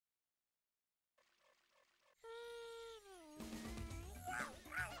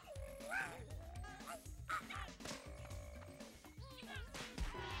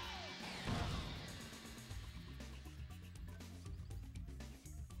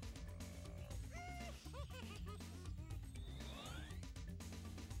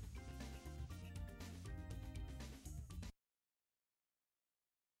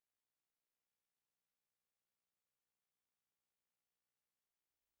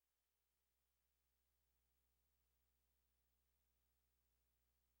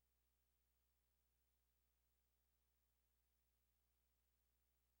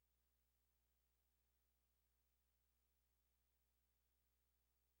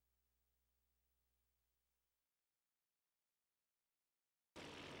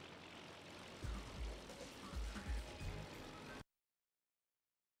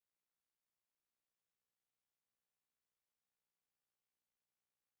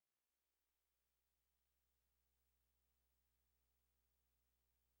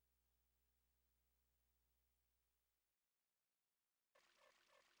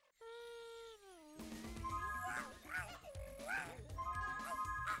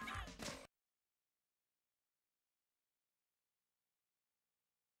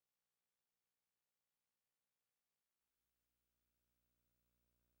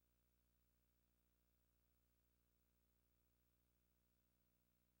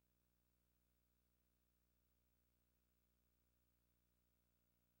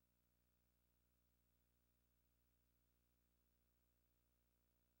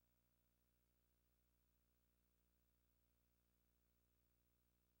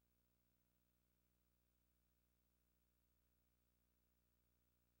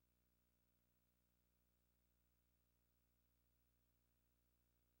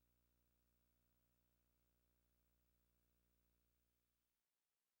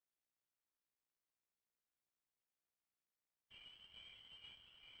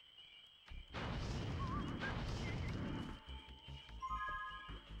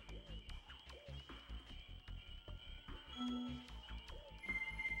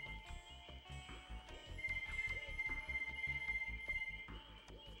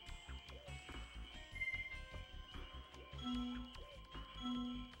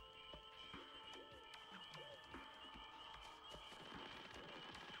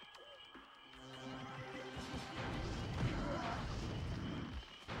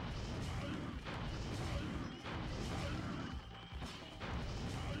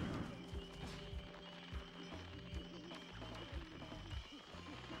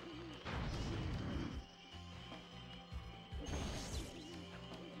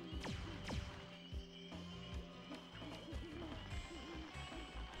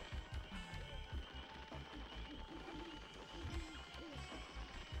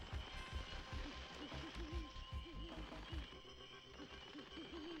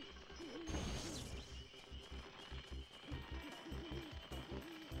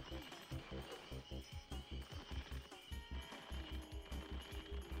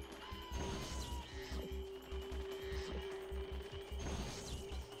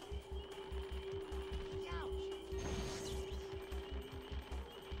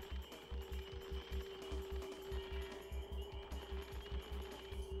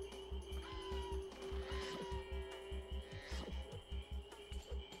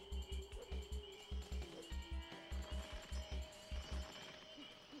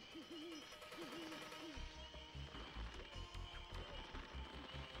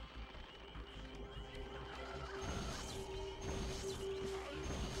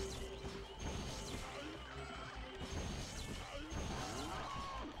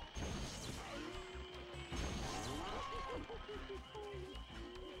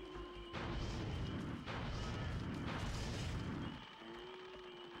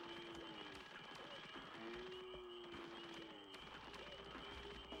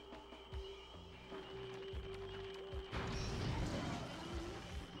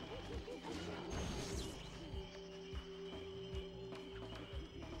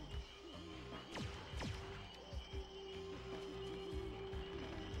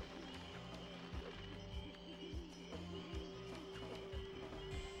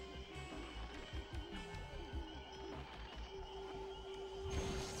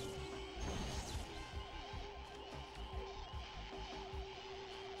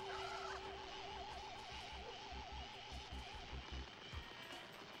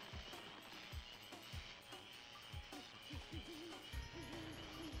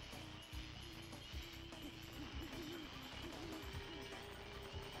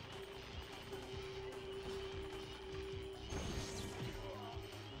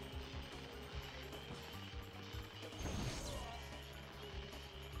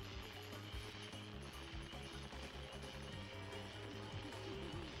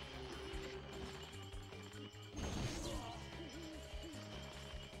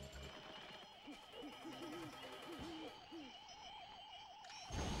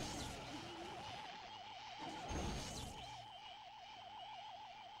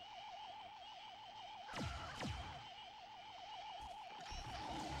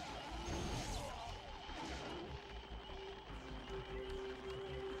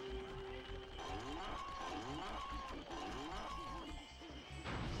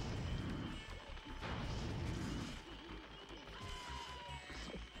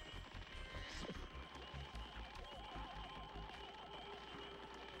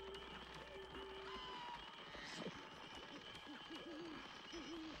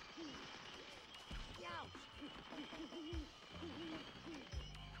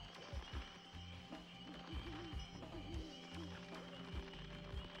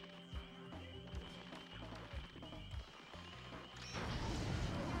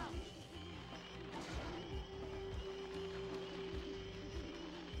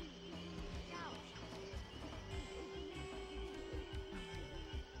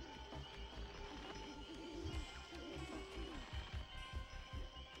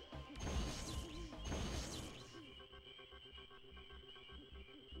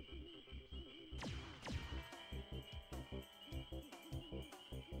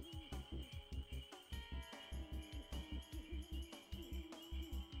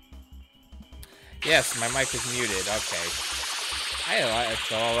Yes, my mic is muted. Okay.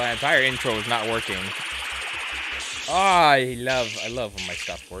 So my entire intro is not working. Oh, I love when my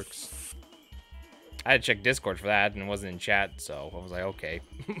stuff works. I had to check Discord for that, and it wasn't in chat, so I was like, okay.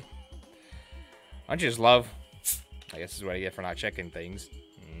 Don't you just love? I guess this is what I get for not checking things.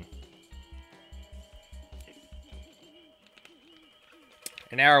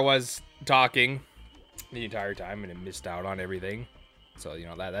 And Arrow was talking the entire time, and it missed out on everything. So you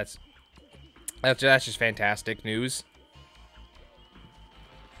know that's just fantastic news.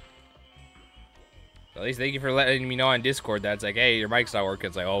 At least thank you for letting me know on Discord that's like, hey, your mic's not working.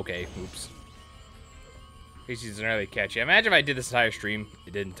 It's like, oh, okay, oops. In case you didn't really catch it. Imagine if I did this entire stream,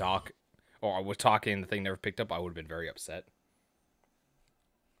 it didn't talk, or I was talking and the thing never picked up. I would have been very upset.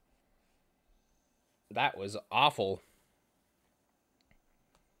 That was awful.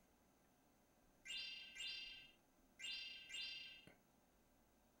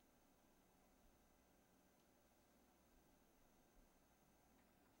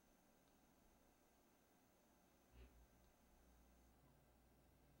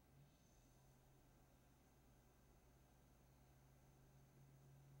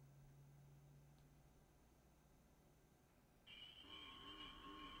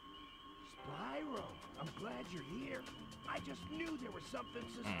 Spyro, I'm glad you're here. I just knew there was something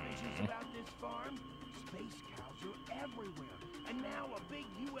suspicious about this farm. Space cows are everywhere, and now a big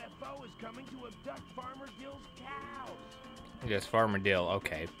UFO is coming to abduct Farmer Dill's cows. Yes, Farmer Dill,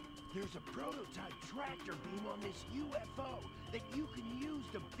 okay. There's a prototype tractor beam on this UFO that you can use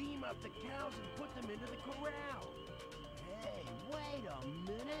to beam up the cows and put them into the corral. Hey, wait a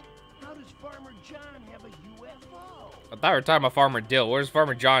minute. How does Farmer John have a UFO? I thought we were talking about Farmer Dill. Where's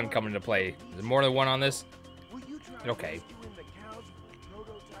Farmer John coming into play? Is there more than one on this? Will you try Okay. rescuing the cows with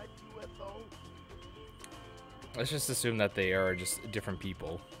the prototype UFO? Let's just assume that they are just different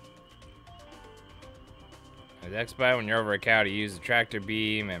people. With X-Bite, when you're over a cow, to use the tractor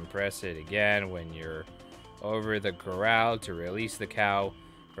beam and press it again when you're over the corral to release the cow.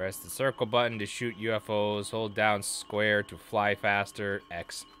 Press the circle button to shoot UFOs. Hold down square to fly faster.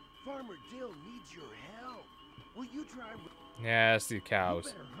 X. Farmer Dill needs your help. Will you try? Yeah, that's the cows.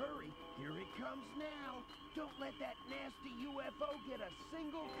 You better hurry. Here it comes now. Don't let that nasty UFO get a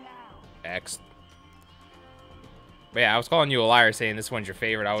single cow. X. But yeah, I was calling you a liar saying this one's your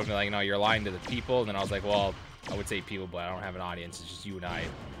favorite. I would be like, no, you're lying to the people. And then I was like, well, I would say people, but I don't have an audience. It's just you and I.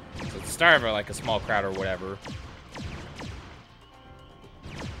 So it's the start of like a small crowd or whatever.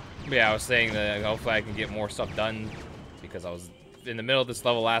 But yeah, I was saying that hopefully I can get more stuff done because I was in the middle of this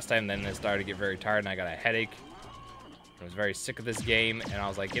level last time. Then I started to get very tired and I got a headache. I was very sick of this game. And I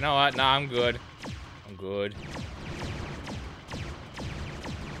was like, you know what? Nah, I'm good. I'm good.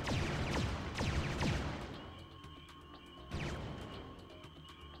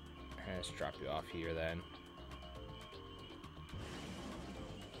 Let's drop you off here then.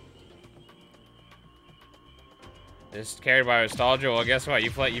 Just carried by nostalgia. Well, guess what?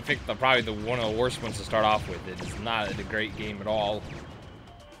 You picked probably one of the worst ones to start off with. It is not a great game at all.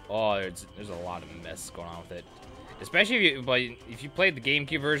 Oh, there's a lot of mess going on with it. Especially if you played the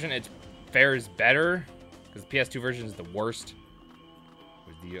GameCube version, it fares better because the PS2 version is the worst.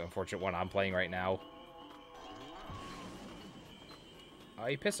 With the unfortunate one I'm playing right now. Oh,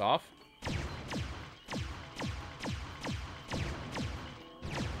 you piss off.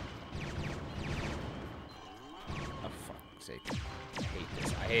 Sake. I hate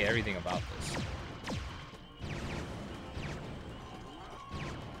this. I hate everything about this.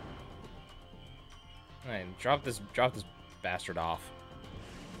 Alright, drop this bastard off.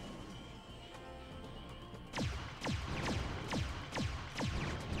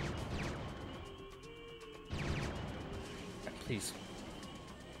 Please.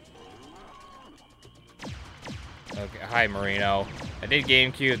 Okay, hi Marino. I did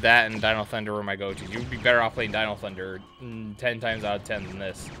GameCube, that and Dino Thunder were my go-tos. You would be better off playing Dino Thunder 10 times out of 10 than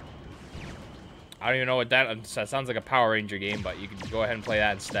this. I don't even know what that sounds like a Power Ranger game, but you can go ahead and play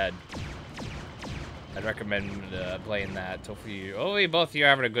that instead. I'd recommend playing that. Hopefully both of you are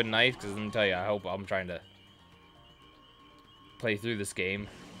having a good night, because let me tell you, I'm trying to play through this game.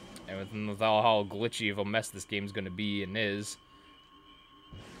 And with all how glitchy of a mess this game's going to be and is,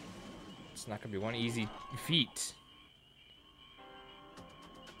 it's not going to be one easy feat.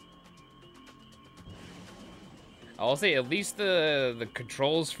 I'll say at least the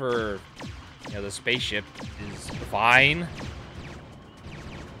controls for the spaceship is fine.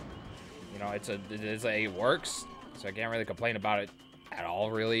 You know, it works, so I can't really complain about it at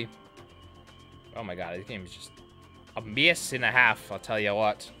all, really. Oh my god, this game is just a mess and a half. I'll tell you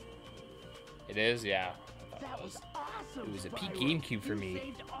what. It is, yeah. That was awesome. It was a peak GameCube for me. You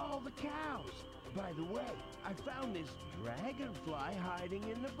saved all the cows. By the way, I found this dragonfly hiding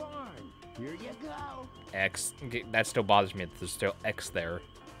in the barn. Here you go. X. That still bothers me that there's still X there.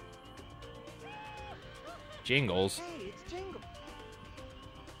 Jingles. Hey, it's Jingle.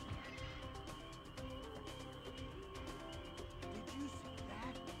 Did you see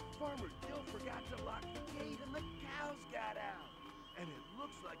that? Farmer Dill forgot to lock the gate and the cows got out. And it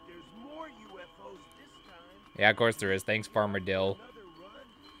looks like there's more UFOs this time. Yeah, of course there is. Thanks, Farmer Dill. Another run?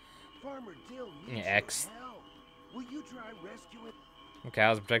 Farmer Dill needs your X. help. Will you try rescuing?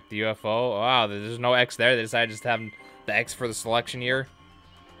 Cows protect the UFO. Wow, there's no X there. They decided just to have the X for the selection year.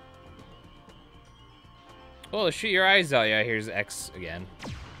 Oh, shoot your eyes out. Yeah, here's X again.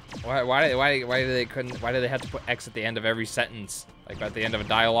 Why do they have to put X at the end of every sentence? Like at the end of a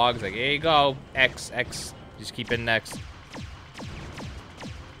dialogue, it's like, here you go, X, X. Just keep in X.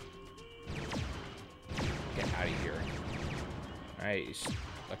 Get out of here. Alright, you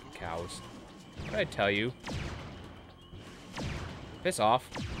fucking cows. What did I tell you? Piss off.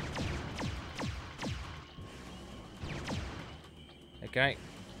 Hey, can I?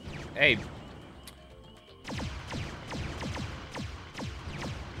 Hey.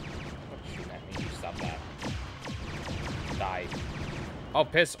 Shooting at me. You stop that. Die. Oh,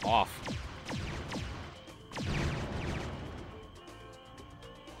 piss off.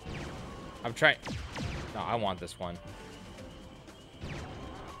 I'm trying. No, I want this one.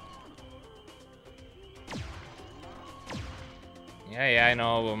 Yeah, I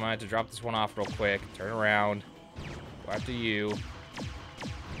know. I'm gonna have to drop this one off real quick. Turn around. Go after you.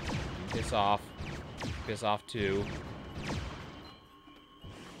 Piss off. Piss off too.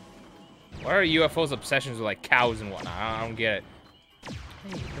 What are UFOs' obsessions with like cows and whatnot? I don't get it.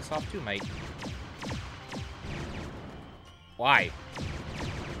 Hey, piss off too, mate. Why?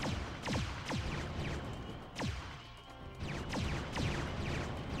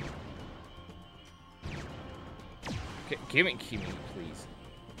 Give me, please.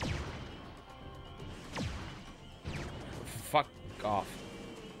 Fuck off.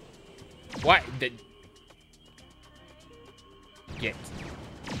 What? Get.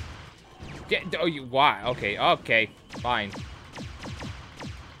 Oh, you. Why? Okay, okay, fine.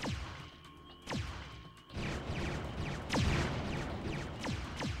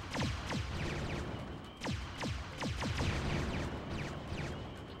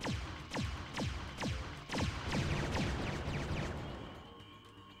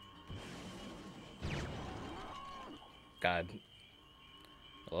 God.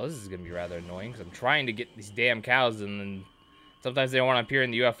 Well, this is gonna be rather annoying because I'm trying to get these damn cows, and then sometimes they don't want to appear in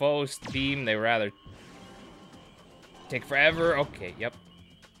the UFO theme. They rather take forever. Okay, yep.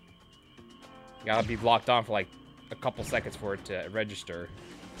 Gotta be locked on for like a couple seconds for it to register.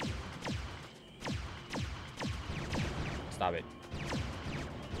 Stop it.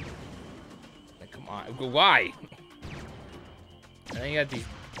 Like, come on. Why? And then you got these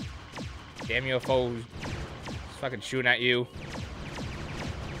damn UFOs fucking shooting at you.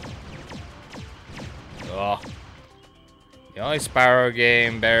 Ugh. The only Spyro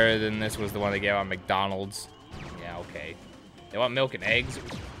game better than this was the one they gave on McDonald's. Yeah, okay. They want milk and eggs?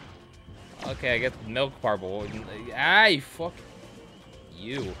 Okay, I get the milk part, but ah, fuck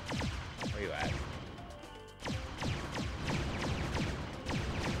you. Where you at?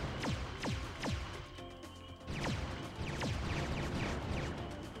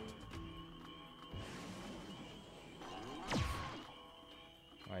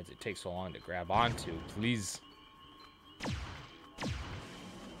 Why does it take so long to grab onto? Please.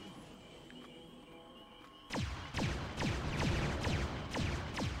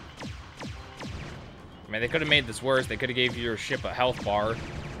 I mean, they could have made this worse. They could have gave your ship a health bar,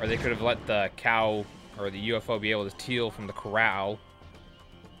 or they could have let the cow or the UFO be able to steal from the corral.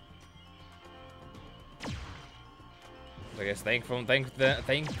 I guess thankfully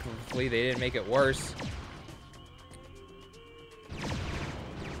they didn't make it worse.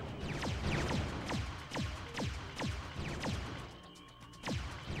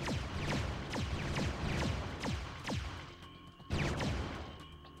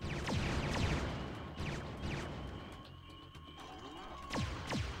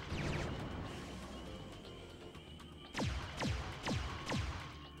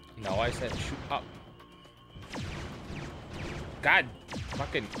 No, I said shoot up. God,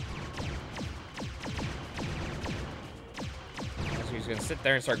 fucking. So he's gonna sit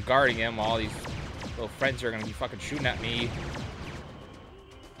there and start guarding him while all these little friends are gonna be fucking shooting at me.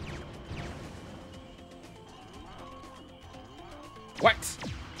 What?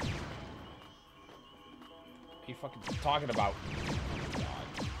 What are you fucking talking about?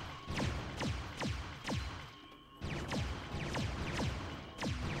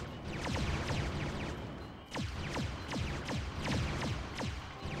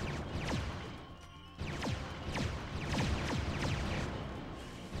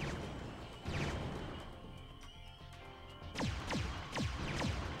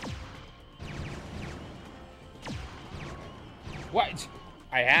 What?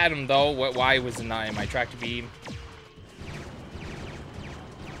 I had him though. What? Why was it not in my tractor beam?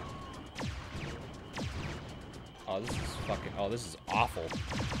 Oh, this is fucking. Oh, this is awful.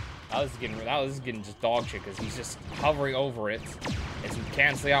 That was getting just dog shit because he's just hovering over it. It's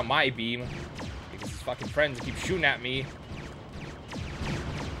canceling out my beam because his fucking friends keep shooting at me.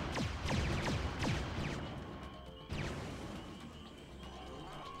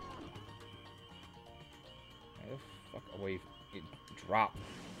 Fuck away. Drop.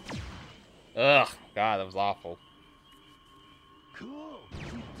 Ugh. God, that was awful. Cool.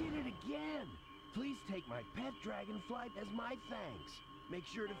 You did it again. Please take my pet Dragonfly as my thanks. Make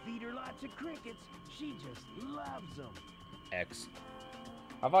sure to feed her lots of crickets. She just loves them. X.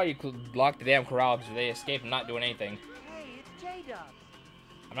 How about you lock the damn corral because if they escape, I'm not doing anything. Hey, it's J-Dubs.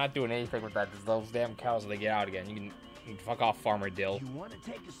 I'm not doing anything with that. Those damn cows, they get out again. You can fuck off, Farmer Dill. You want to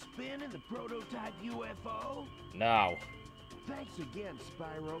take a spin in the prototype UFO? No. Thanks again,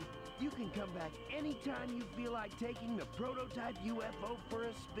 Spyro. You can come back anytime you feel like taking the prototype UFO for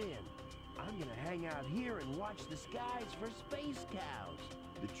a spin. I'm gonna hang out here and watch the skies for space cows.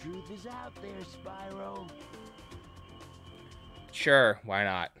 The truth is out there, Spyro. Sure, why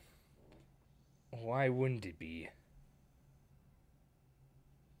not? Why wouldn't it be?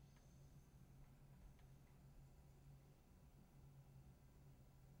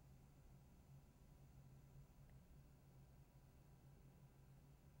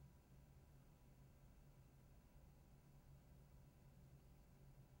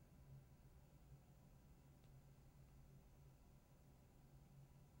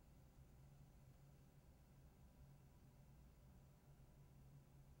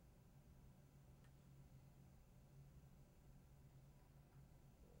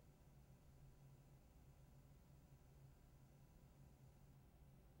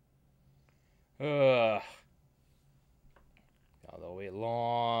 Ugh. Although wait,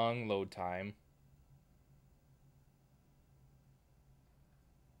 long load time.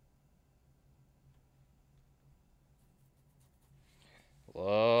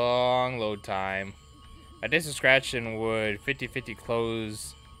 Long load time. I did some scratch and would 50-50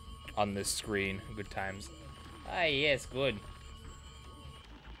 close on this screen. Good times. Ah, yes, good.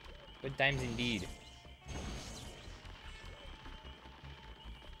 Good times indeed.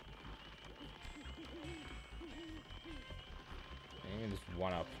 And just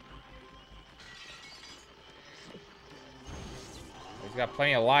one up. He's got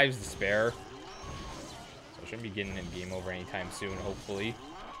plenty of lives to spare. So I shouldn't be getting him game over anytime soon, hopefully.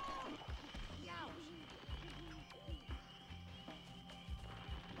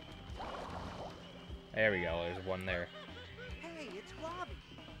 There we go, there's one there. Hey, it's Robbie.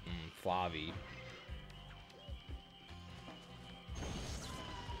 Flavi.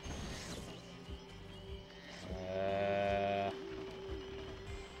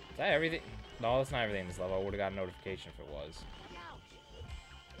 Is that everything? No, that's not everything in this level. I would have got a notification if it was.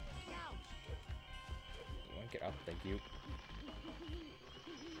 You want to get up? Thank you.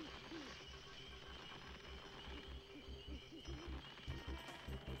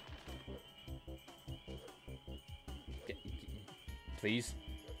 Please.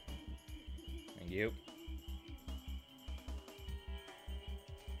 Thank you.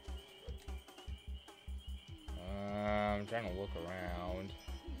 I'm trying to look around.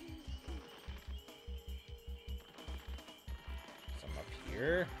 Some up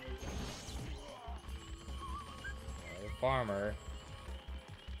here. Another farmer.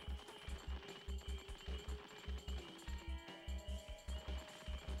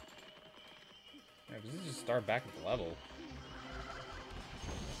 Yeah, does this just start back at the level?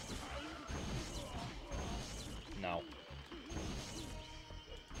 No.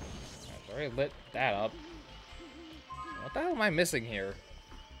 I've already lit that up. What the hell am I missing here?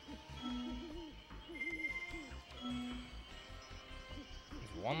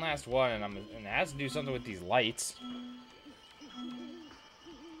 There's one last one, and it has to do something with these lights.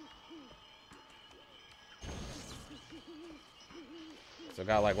 So I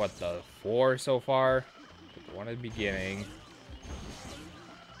got like what, the 4 so far? The one at the beginning.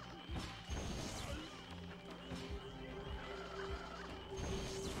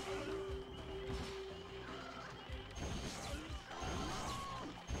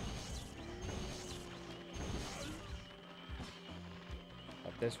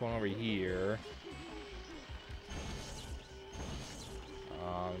 This one over here.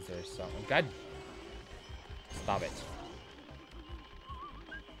 Is there something? God, stop it.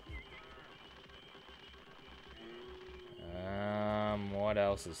 What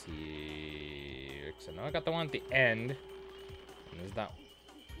else is here? So now I got the one at the end. And there's that.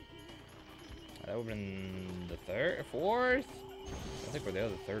 That would have been the third, fourth. I think where the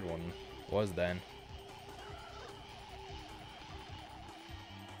other third one was then.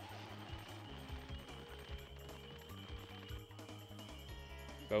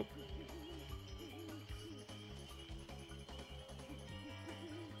 Go.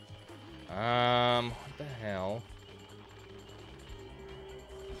 What the hell?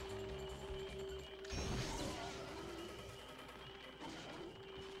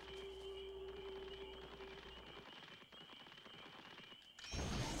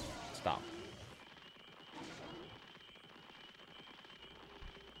 Stop.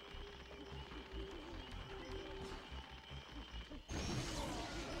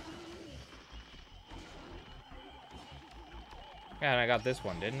 Yeah, and I got this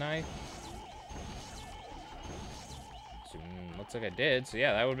one, didn't I? So, looks like I did. So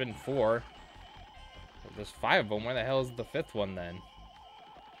yeah, that would have been 4. Well, there's 5 of them. Where the hell is the 5th one then?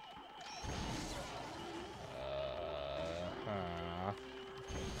 Huh.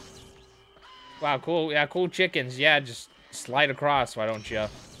 Wow, cool. Yeah, cool chickens. Yeah, just slide across. Why don't you?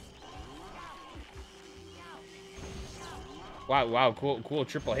 Wow, cool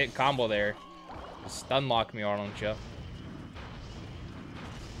triple hit combo there. Just stun lock me, why don't you?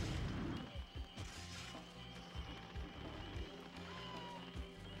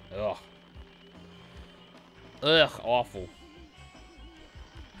 Ugh. Ugh, awful.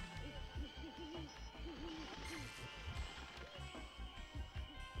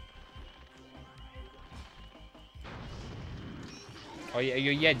 Oh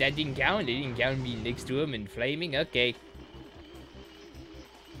yeah, that didn't count. It didn't count me next to him and flaming. Okay.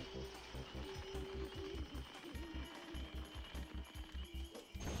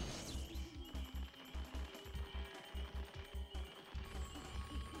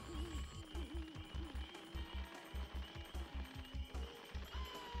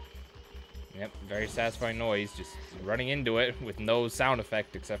 Yep, very satisfying noise. Just running into it with no sound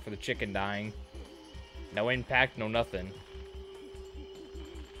effect except for the chicken dying. No impact, no nothing.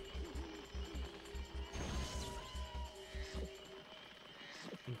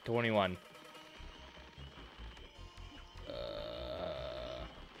 $21.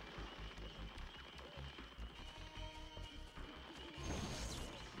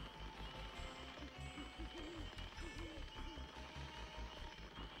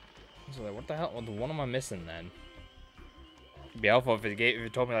 So like, what the hell? What am I missing then? It'd be helpful if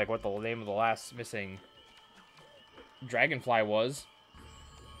it told me like what the name of the last missing Dragonfly was.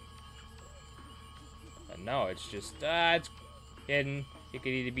 But no, it's just it's hidden. It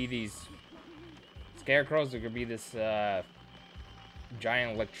could either be these scarecrows or it could be this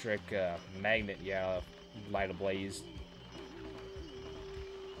giant electric magnet, yeah, light ablaze.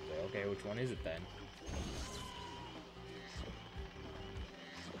 Okay, which one is it then?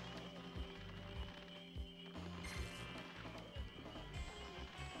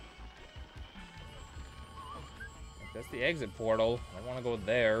 That's the exit portal. I want to go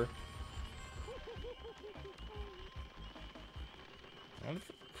there.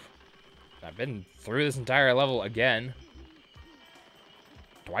 I've been through this entire level again.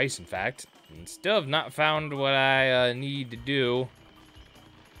 Twice, in fact. And still have not found what I need to do.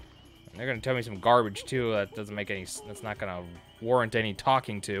 And they're going to tell me some garbage, too. That doesn't make any... That's not going to warrant any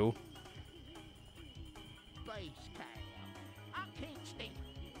talking to.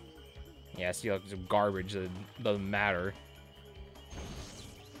 Yeah, see, like, some garbage that doesn't matter.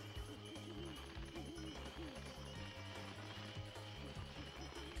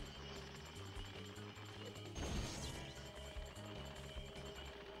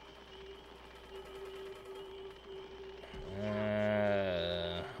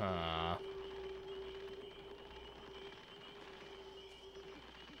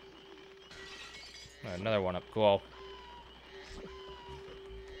 Another one up. Cool.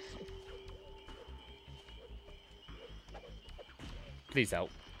 Please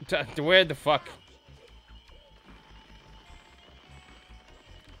help. Where the fuck?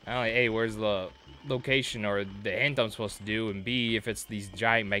 Not only A, where's the location or the hint I'm supposed to do, and B, if it's these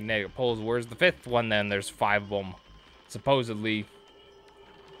giant magnetic poles, where's the 5th one then? There's 5 of them, supposedly.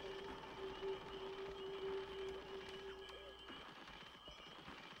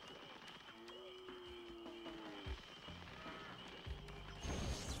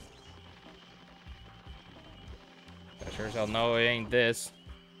 I sure as hell know it ain't this.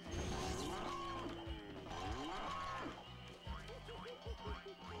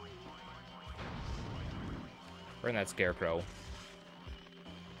 Burn that scarecrow.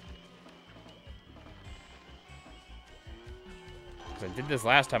 Because I did this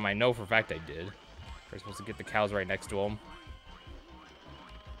last time, I know for a fact I did. We're supposed to get the cows right next to them.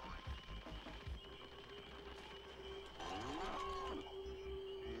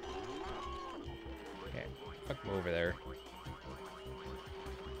 over there.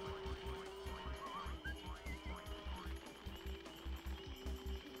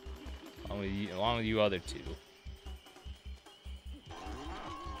 Along with you other two.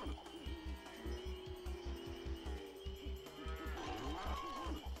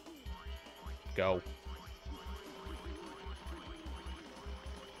 Go.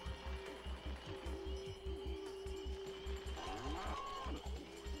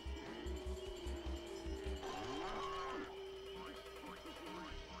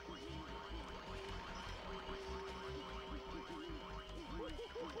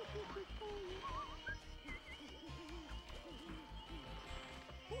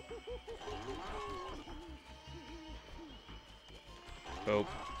 Boop.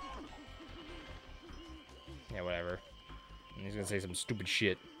 Yeah, whatever. And he's gonna say some stupid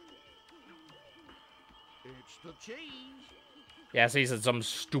shit. It's the cheese. Yeah, so he said some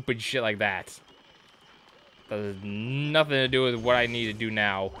stupid shit like that. That has nothing to do with what I need to do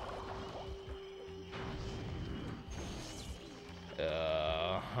now.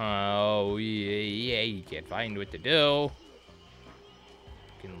 Oh, yeah, you can't find what to do.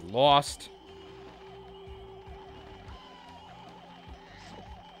 Getting lost.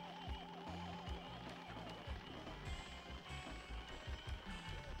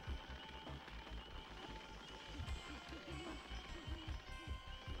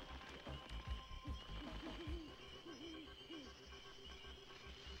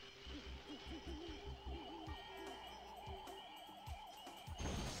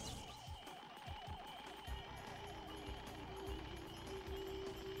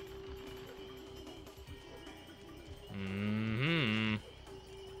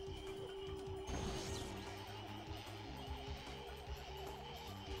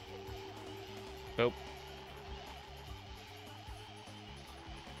 Boop.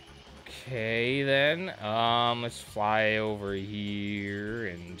 Okay, then. Let's fly over here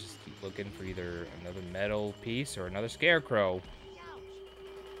and just keep looking for either another metal piece or another scarecrow.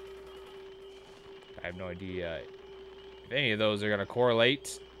 I have no idea if any of those are gonna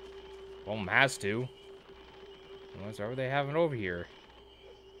correlate. One of them has to. Unless why would they have it over here?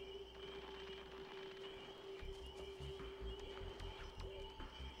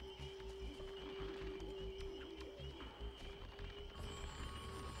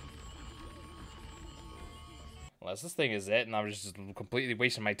 Unless this thing is it, and I'm just completely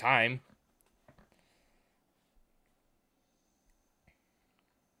wasting my time.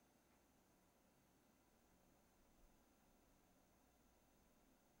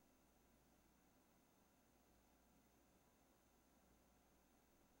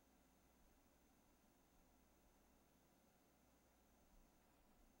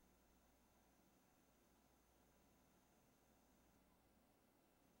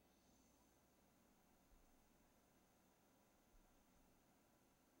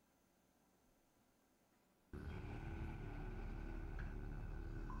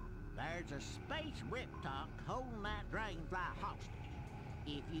 There's a space riptop holding that Dragonfly hostage.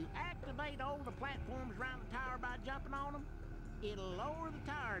 If you activate all the platforms around the tower by jumping on them, it'll lower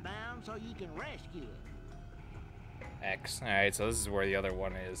the tower down so you can rescue it. X. Alright, so this is where the other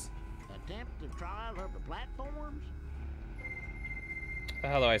one is. Attempt the trial of the platforms?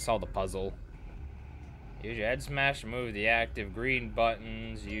 How do I solve the puzzle? Use your head smash to move the active green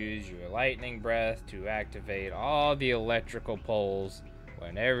buttons. Use your lightning breath to activate all the electrical poles.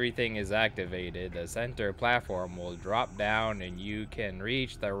 When everything is activated, the center platform will drop down and you can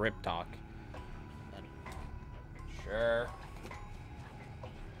reach the Riptalk. Sure.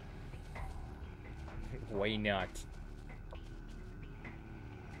 Why not?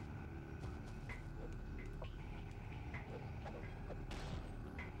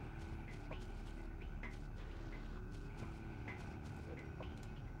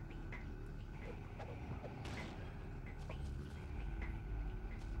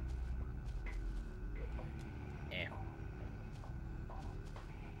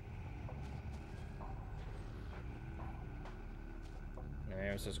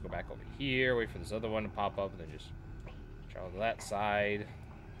 Let's just go back over here, wait for this other one to pop up, and then just travel to that side.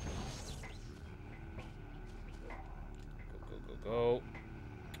 Go, go, go,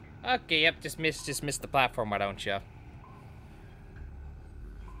 go. Okay, yep, just missed the platform, why don't you?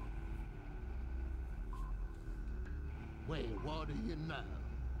 Well, what do you know?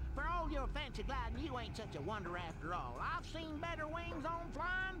 For all your fancy gliding, you ain't such a wonder after all. I've seen better wings on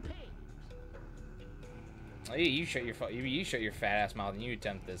flying pigs. Oh, you shut your fat ass mouth and you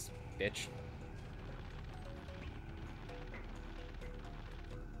attempt this, bitch.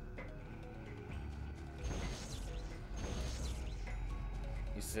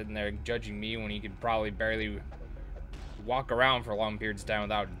 He's sitting there judging me when he could probably barely walk around for long periods of time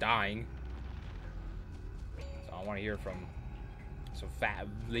without dying. So I want to hear from some fat,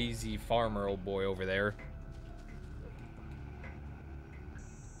 lazy farmer old boy over there.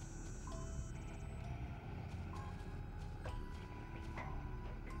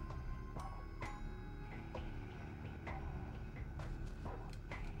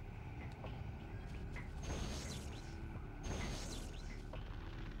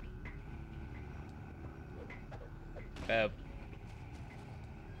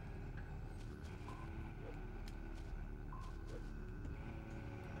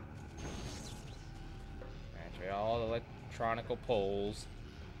 Activate all the electronical poles.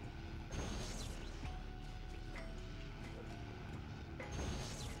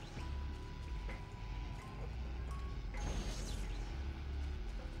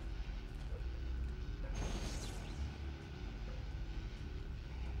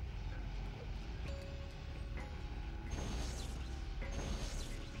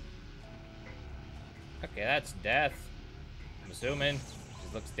 Okay, that's death. I'm assuming.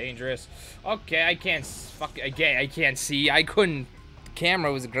 It looks dangerous. Okay, I can't I can't see. I couldn't. The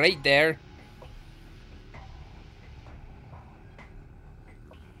camera was great there.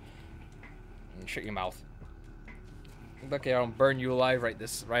 And shut your mouth. Lucky I don't burn you alive right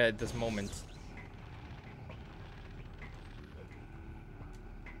at this moment.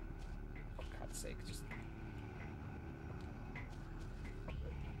 For God's sake, just.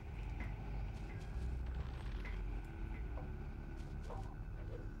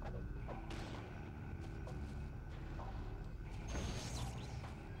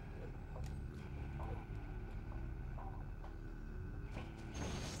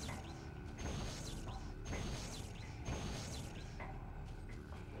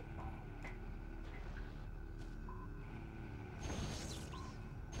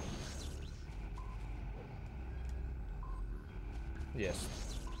 Yes.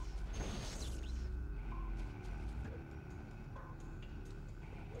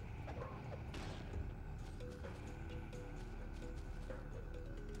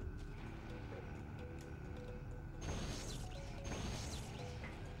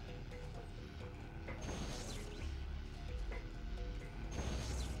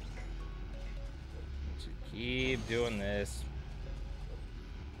 Keep doing this.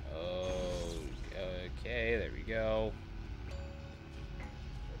 Oh, okay, there we go.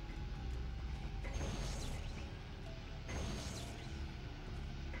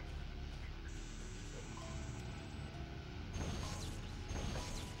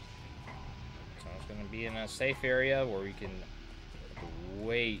 So it's gonna be in a safe area where we can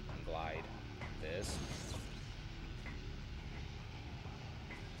wait and glide this.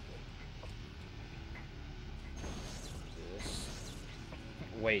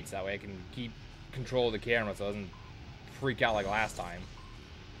 Waits, that way I can keep control of the camera so it doesn't freak out like last time.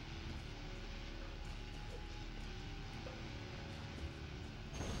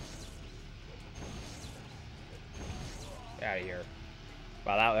 Get out of here.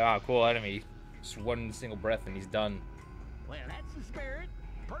 Wow, cool enemy. Just one single breath and he's done. Well, that's the spirit.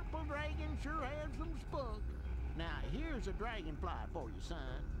 Purple dragon sure has some spunk. Now, here's a dragonfly for you, son.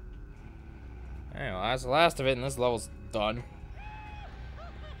 Anyway, that's the last of it and this level's done.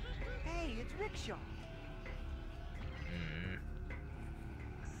 Hey, it's Rickshaw.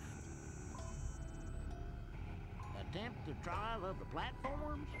 Attempt the trial of the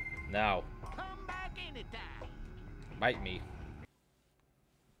platforms? No. Come back anytime. Bite me.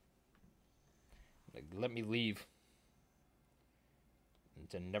 Like, let me leave. And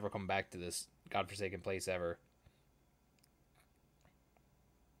to never come back to this godforsaken place ever.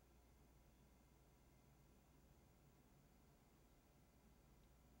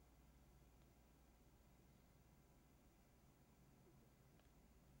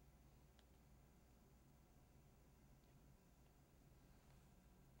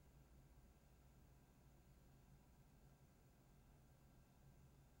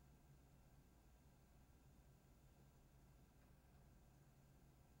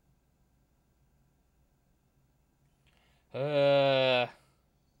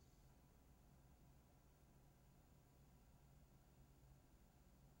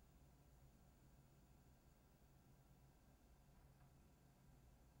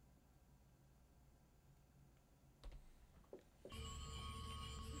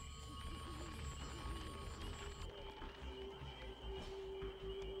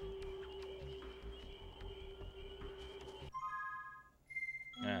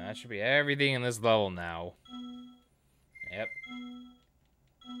 That should be everything in this level now. Yep.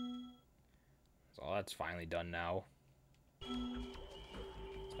 So that's finally done now. So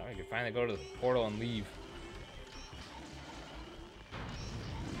now we can finally go to the portal and leave.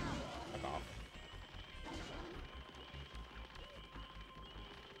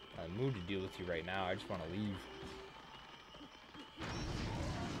 mood to deal with you right now. I just want to leave.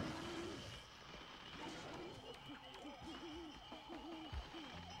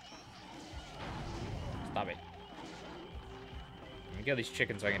 Stop it. Let me kill these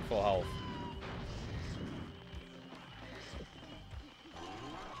chickens so I can full health.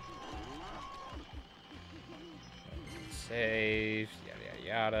 Save, yada yada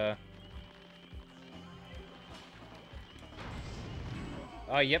yada.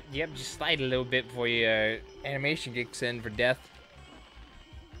 Oh, yep, just slide a little bit before your animation kicks in for death.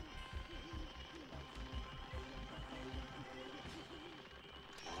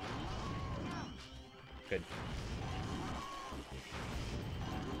 Good.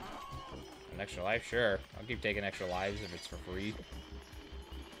 An extra life? Sure. I'll keep taking extra lives if it's for free.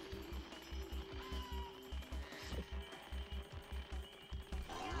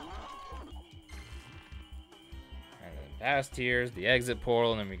 Past here's the exit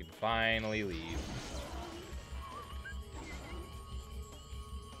portal, and then we can finally leave.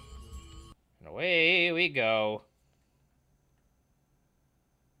 And away we go.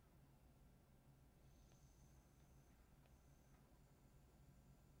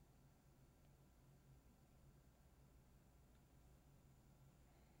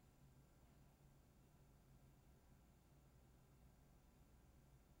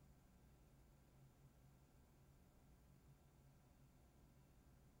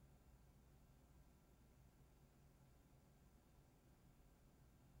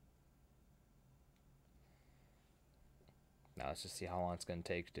 Now let's just see how long it's going to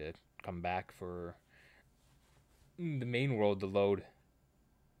take to come back for the main world to load.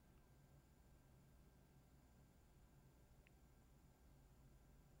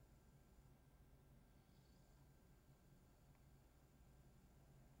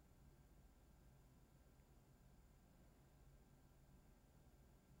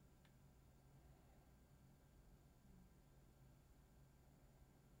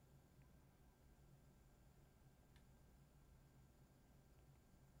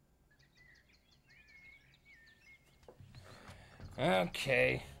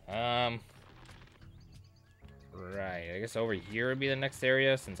 Okay, right, I guess over here would be the next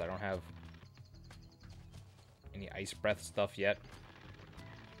area, since I don't have any ice breath stuff yet.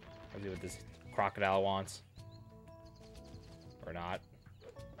 Let's see what this crocodile wants. Or not.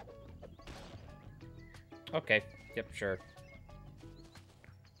 Okay, yep, sure.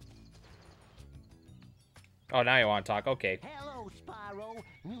 Oh, now you want to talk, okay. Hello, Spyro.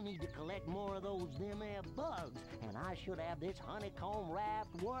 You need to collect more of those them there bugs, and I should have this honeycomb raft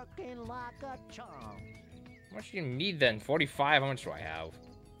working like a charm. How much do you need then? 45? How much do I have?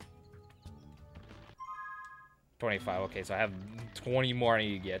 25. Okay, so I have 20 more I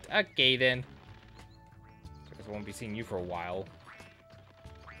need to get. Okay, then. I guess I won't be seeing you for a while.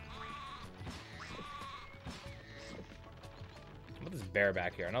 What is this bear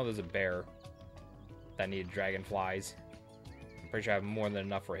back here? I know there's a bear that needed dragonflies. I'm pretty sure I have more than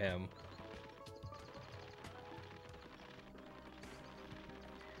enough for him.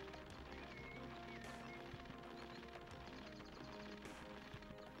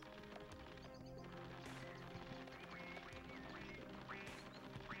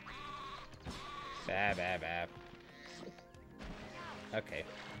 Bab. Okay,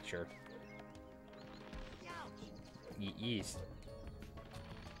 sure. Yes.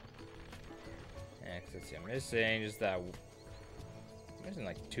 Yeah, cause let's see, I'm missing just that. I'm missing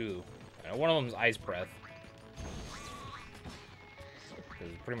like two. I know one of them's ice breath.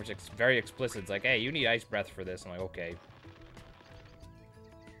 It's pretty much very explicit. It's like, hey, you need ice breath for this. I'm like, okay.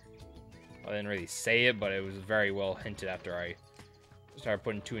 I didn't really say it, but it was very well hinted after I started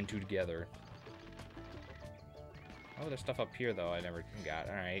putting two and two together. Oh, there's stuff up here, though, I never got.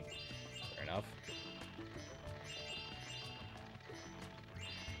 Alright. Fair enough.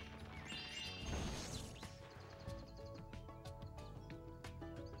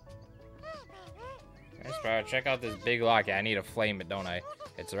 Hey, Spyro, check out this big lock. Yeah, I need to flame it, don't I?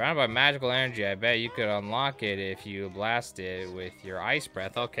 It's surrounded by magical energy. I bet you could unlock it if you blast it with your ice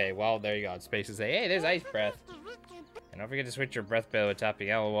breath. Okay, well, there you go. It's basically say, hey, there's ice breath. And don't forget to switch your breath bill with tapping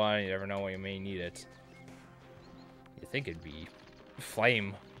L1. You never know when you may need it. You think it'd be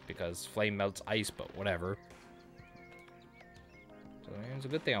flame, because flame melts ice, but whatever. So it's a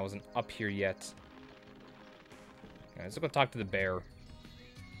good thing I wasn't up here yet. Okay, let's go talk to the bear.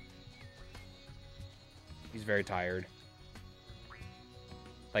 He's very tired.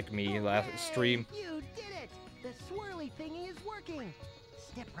 Like me last stream. You did it! The swirly thingy is working.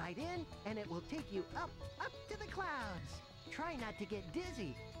 Step right in, and it will take you up to the clouds. Try not to get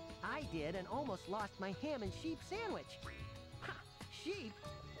dizzy. I did and almost lost my ham and sheep sandwich. Ha! Sheep?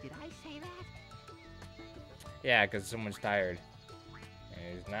 Did I say that? Yeah, because someone's tired.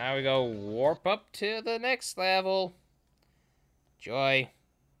 And now we go warp up to the next level. Joy.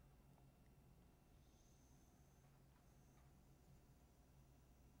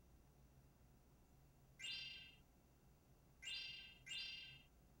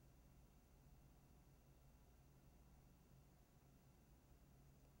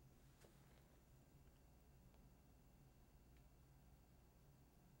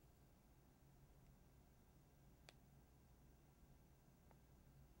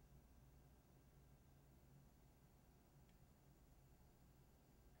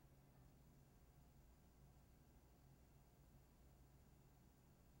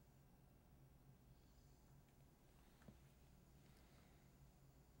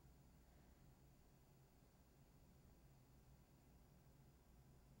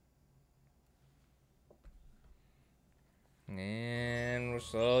 And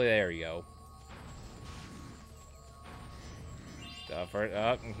so there we go. First,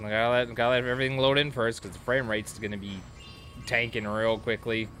 gotta let everything load in first, because the frame rate's gonna be tanking real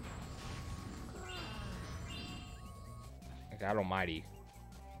quickly. God almighty.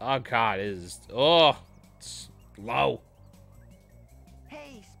 Oh god, it is. Oh, it's low.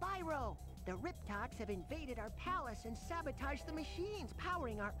 Hey, Spyro! The Riptocs have invaded our palace and sabotaged the machines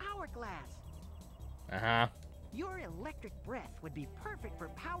powering our hourglass. Uh-huh. Your electric breath would be perfect for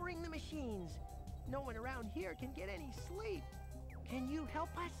powering the machines. No one around here can get any sleep. Can you help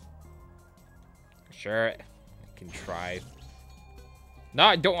us? Sure, I can try. No,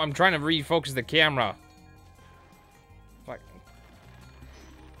 I don't. I'm trying to refocus the camera. Fuck.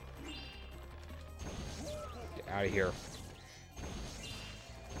 Get out of here.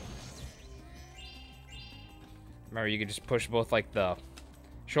 Remember, you could just push both, like, the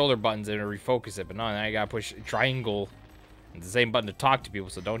shoulder buttons in to refocus it, but no, now you gotta push triangle. It's the same button to talk to people,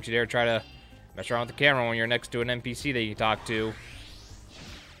 so don't you dare try to mess around with the camera when you're next to an NPC that you can talk to.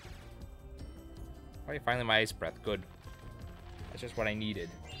 Oh, finally my ice breath. Good. That's just what I needed.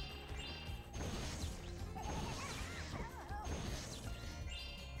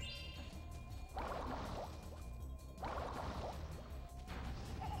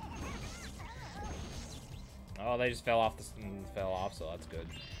 Oh, they just fell off so that's good.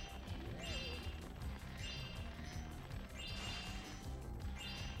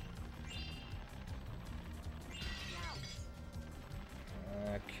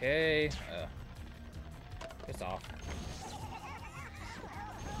 Okay. Piss off.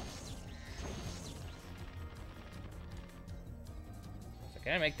 So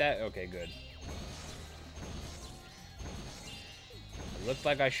can I make that? Okay, good. It looked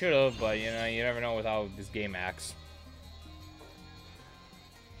like I should have, but you know, you never know with how this game acts.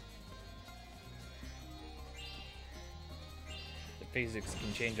 The physics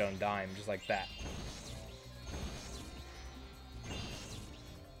can change on a dime, just like that.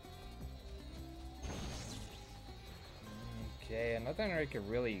 Okay, nothing I could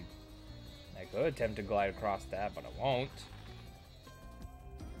really... I could attempt to glide across that, but I won't.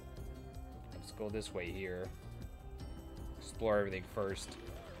 Let's go this way here. Explore everything first.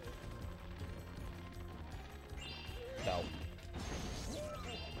 No.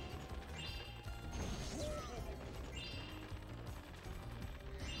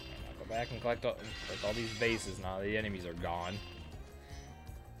 I'll go back and collect all these bases now. The enemies are gone.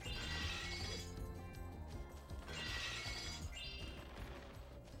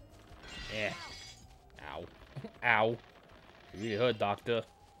 Yeah. Ow. Ow. Give me a hood, doctor.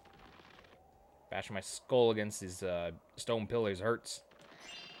 Bashing my skull against these stone pillars hurts.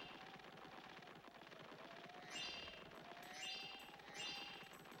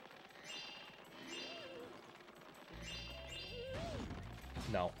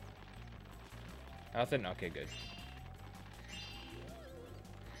 No. Nothing? Okay, good.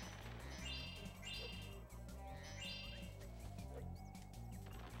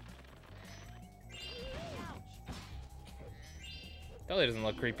 Belly doesn't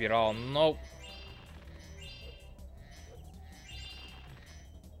look creepy at all. Nope.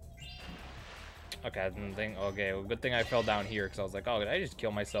 Okay, I didn't think. Okay, well, good thing I fell down here because I was like, oh, did I just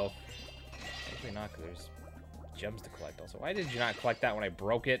kill myself? Hopefully not, because there's gems to collect also. Why did you not collect that when I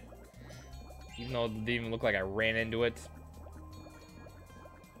broke it? Even though it didn't even look like I ran into it.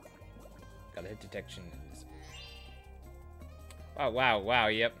 Got a hit detection. Oh, wow, wow,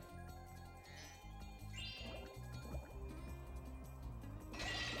 yep.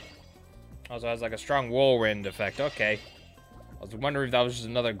 Also has like a strong whirlwind effect. Okay. I was wondering if that was just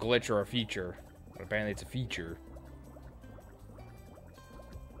another glitch or a feature. But apparently it's a feature.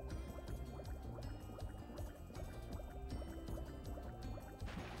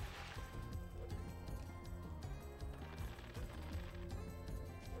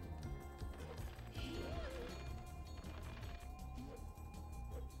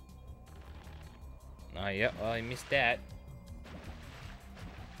 yeah, well, I missed that.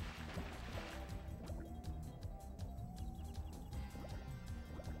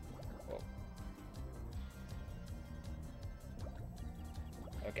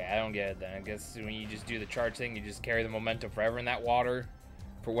 Okay, I don't get it then. I guess when you just do the charge thing, you just carry the momentum forever in that water.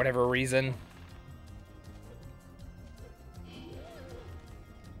 For whatever reason.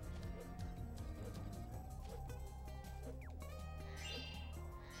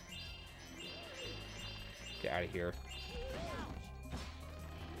 Get out of here.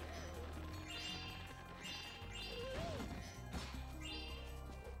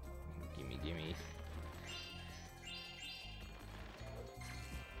 Gimme, gimme.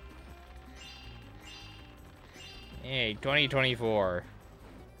 Hey, 2024.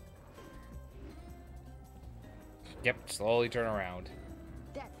 Yep, slowly turn around.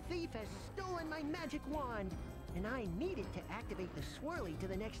 That thief has stolen my magic wand, and I need it to activate the swirly to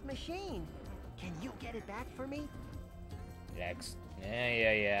the next machine. Can you get it back for me? Next.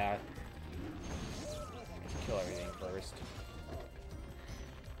 Yeah. Kill everything first.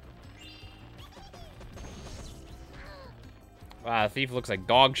 Wow, the thief looks like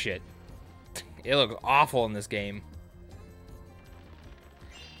dog shit. It looks awful in this game.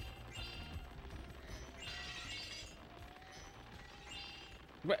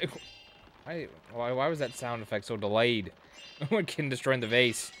 Why was that sound effect so delayed? When Ken destroying the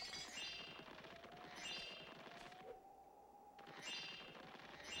vase.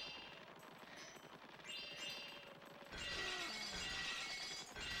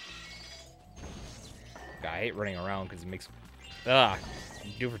 I hate running around because it makes... Ugh.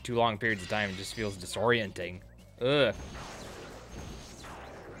 You do it for too long periods of time, it just feels disorienting. Ugh.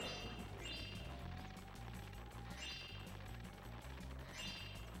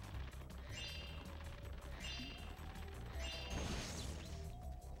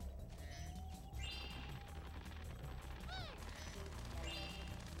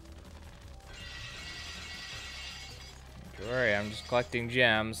 Don't worry, I'm just collecting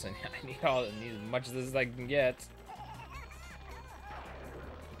gems, and I need as much of this as I can get.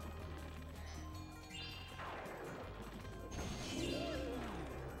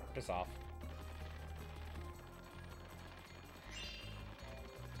 Piss off.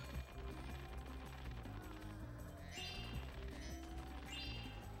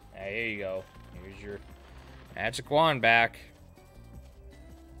 Here you go. Here's your magic wand back.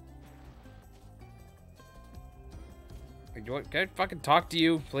 Can I fucking talk to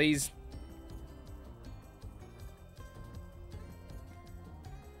you, please?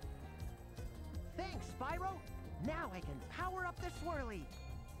 Thanks, Spyro. Now I can power up the swirly.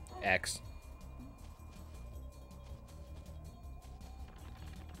 X.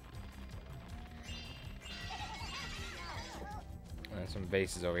 And some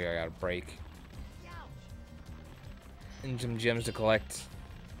bases over here I gotta break. And some gems to collect.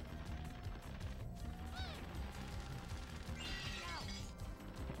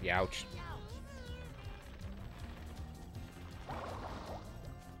 Ouch.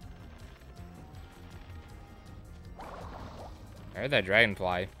 I heard that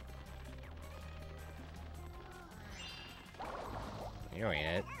dragonfly. You ain't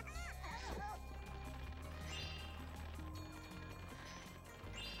it.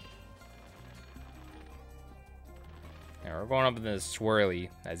 Now we're going up in the swirly,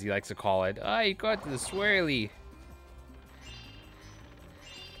 as he likes to call it. Ah, you got to the swirly.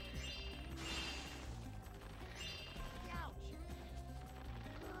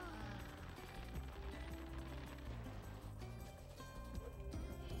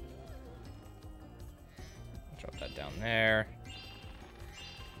 Drop that down there.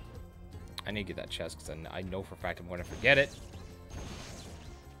 I need to get that chest because I know for a fact I'm going to forget it. So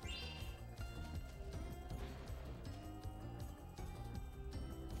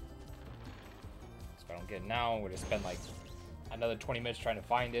if I don't get it now, I'm going to spend like another 20 minutes trying to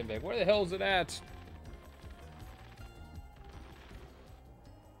find it. Like, where the hell is it at?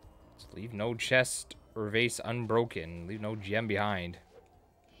 Just leave no chest or vase unbroken. Leave no gem behind.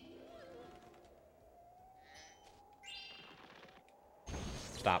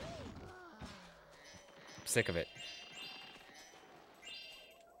 Stop. I'm sick of it.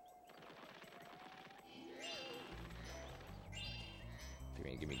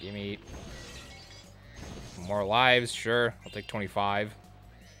 Gimme. More lives, sure. I'll take 25.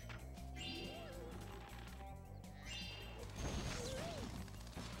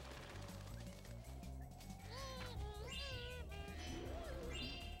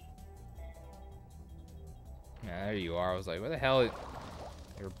 Yeah, there you are. I was like, where the hell?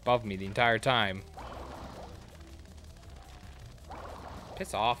 You're above me the entire time.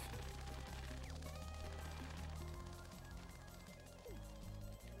 Piss off.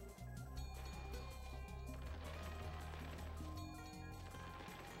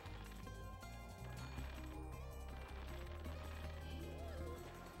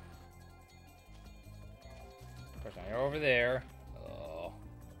 They're over there. Oh.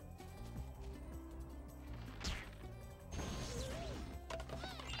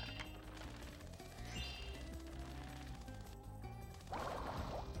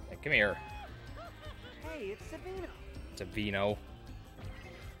 Hey, come here. Hey, it's Savino. It's a Vino.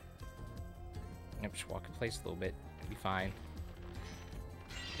 Yep, just walk in place a little bit. Be fine.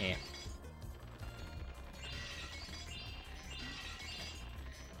 Yeah.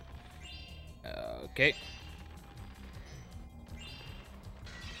 Okay.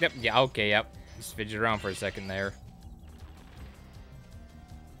 Yep, yeah, okay, yep. Just fidget around for a second there.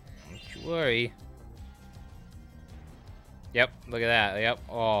 Don't you worry. Yep, look at that. Yep.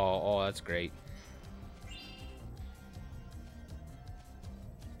 Oh, that's great.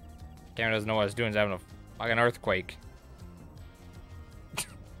 Camera doesn't know what it's doing. It's having a fucking earthquake.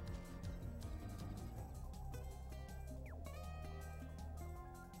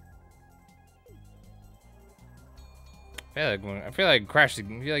 I feel like you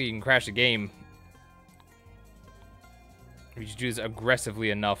can crash the game. If you just do this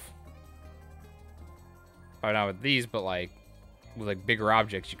aggressively enough. Probably not with these, but like with like bigger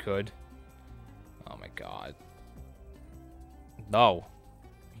objects you could. Oh my god. No.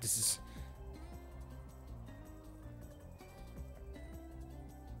 This is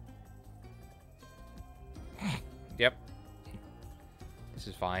Yep. This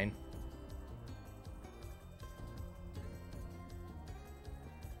is fine.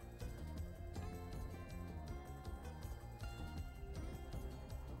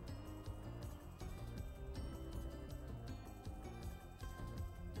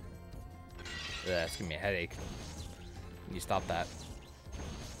 That's giving me a headache. Can you stop that?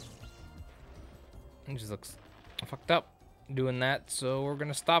 It just looks fucked up doing that, so we're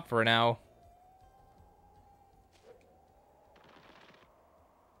gonna stop for now.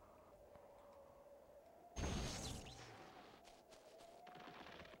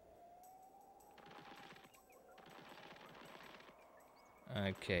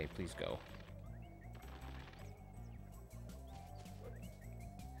 Okay, please go.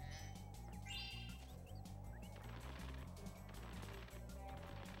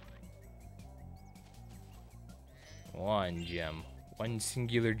 One gem. One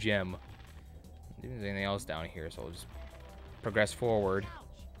singular gem. There's anything else down here, so I'll just progress forward.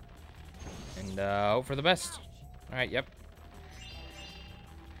 And hope for the best. Alright, yep.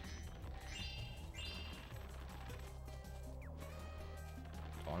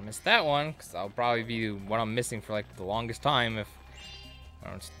 Don't want to miss that one, because I'll probably be what I'm missing for like the longest time if I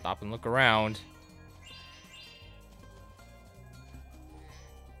don't stop and look around.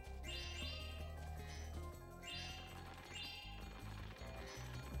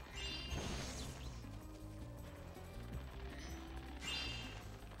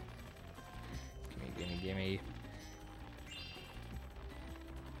 Gimme.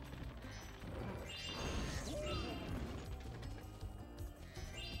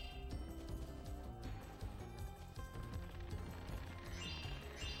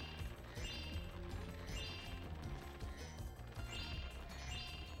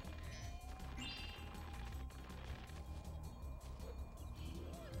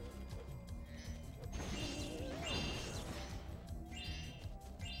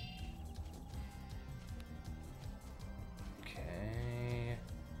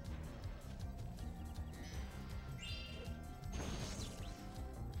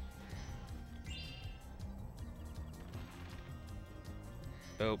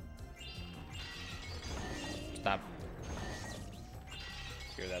 Boop. Stop.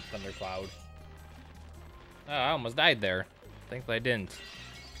 Hear that thundercloud. Oh, I almost died there. Thankfully I didn't.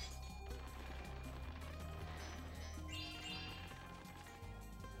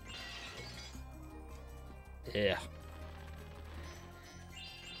 Yeah.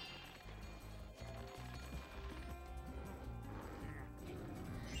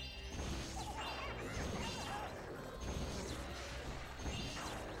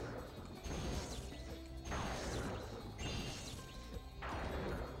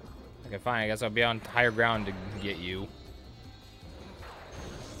 Okay, fine. I guess I'll be on higher ground to get you.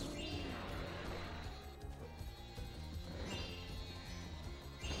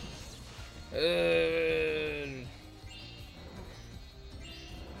 Anything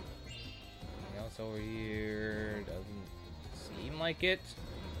else over here? Doesn't seem like it.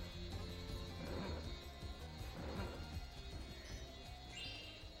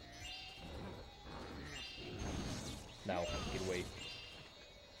 No, get away.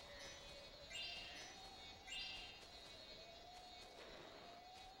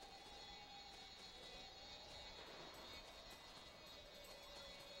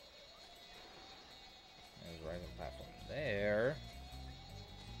 Right on the platform.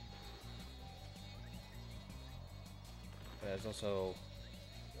 there's also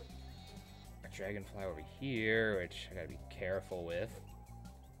a Dragonfly over here, which I gotta be careful with.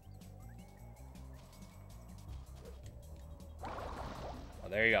 Oh,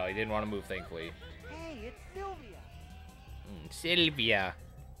 there you go. He didn't want to move, thankfully. Hey, it's Sylvia. Sylvia.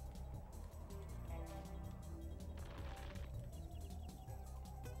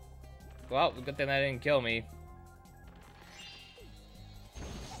 Well, good thing that didn't kill me.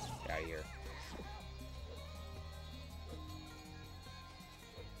 Get out of here.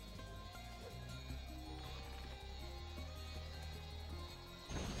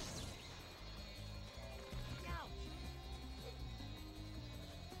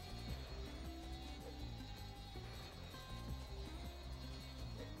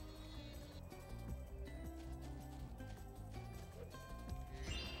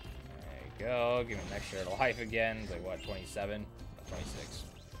 Go, give me an extra life again. It's like what, 27? 26.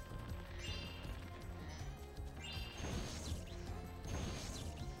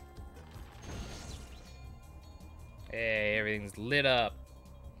 Hey, everything's lit up.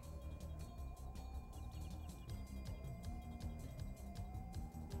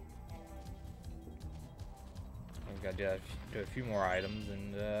 We've got to do a few more items,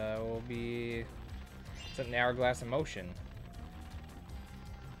 and we'll be setting the hourglass in motion.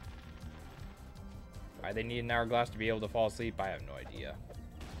 Why they need an hourglass to be able to fall asleep, I have no idea.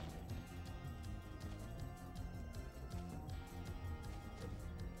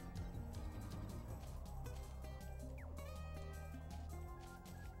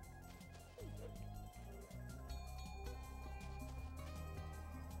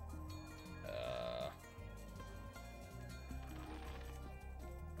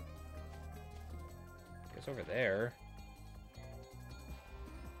 Guess over there.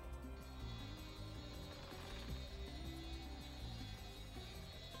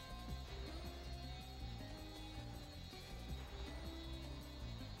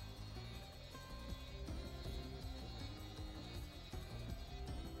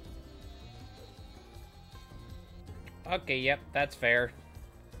 Okay, yep, that's fair.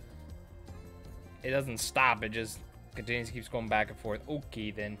 It doesn't stop, it just continues, keeps going back and forth.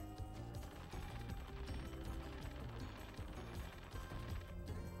 Okay, then.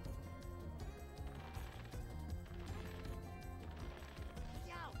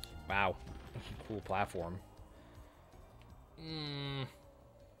 Wow. Cool platform.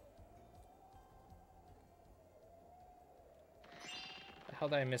 How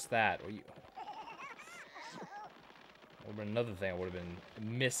did I miss that? Would have been another thing I would have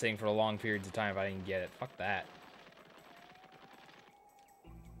been missing for long periods of time if I didn't get it. Fuck that.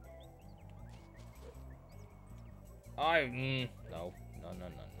 No.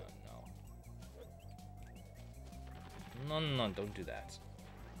 No, don't do that.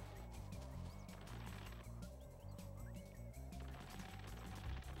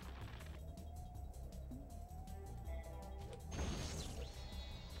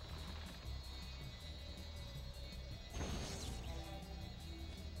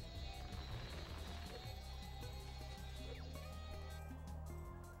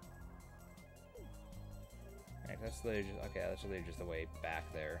 That's literally just, okay, that's literally just the way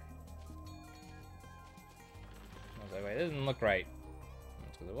back there. I was like, wait, it doesn't look right.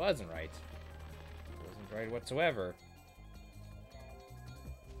 That's because it wasn't right. It wasn't right whatsoever.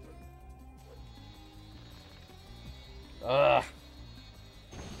 Ugh.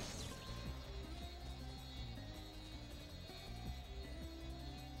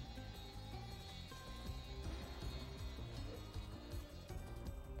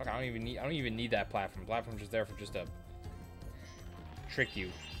 Fuck, I don't even need that platform. Platform's just there for just to trick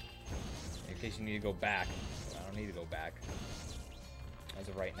you. In case you need to go back. I don't need to go back. As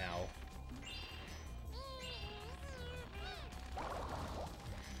of right now.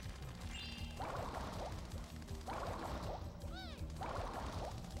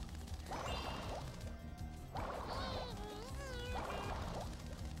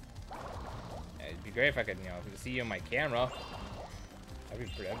 Yeah, it'd be great if I could, if I could see you on my camera.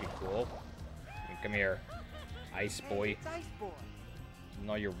 That'd be cool. Come here, Ice Boy. Hey, it's Ice Boy.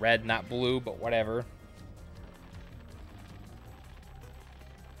 No, you're red, not blue, but whatever.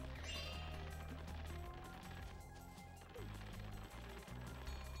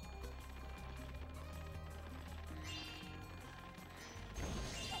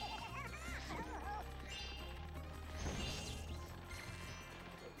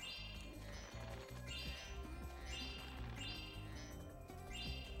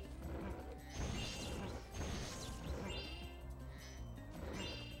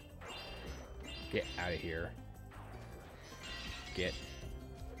 Get out of here. Get.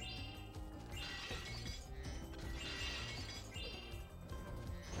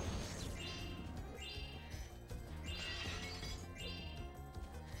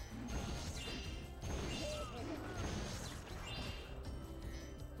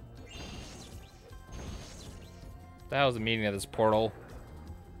 The hell's the meaning of this portal?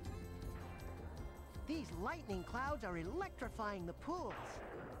 These lightning clouds are electrifying the pools.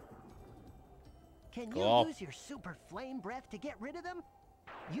 Can Cool. you use your super flame breath to get rid of them?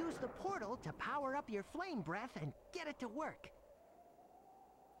 Use the portal to power up your flame breath and get it to work.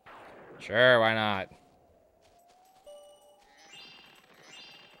 Sure, why not?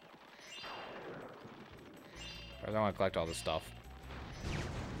 I don't want to collect all this stuff.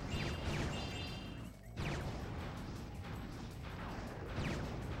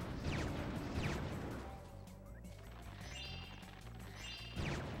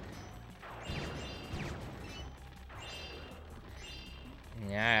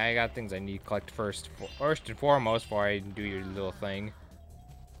 Yeah, I got things I need to collect first and foremost before I do your little thing.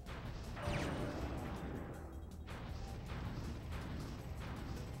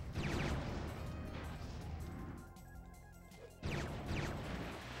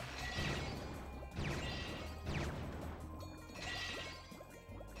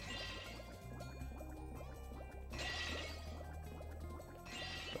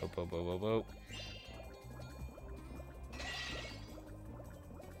 Boop, boop, boop, boop, boop.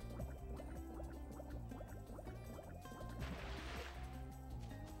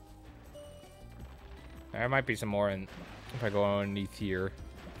 There might be some more in if I go underneath here.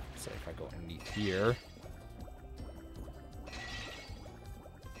 Let's say if I go underneath here.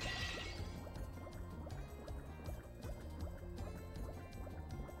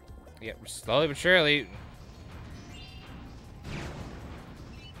 Yep, slowly but surely.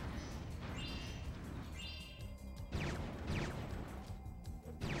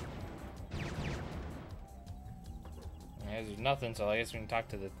 Yeah, there's nothing, so I guess we can talk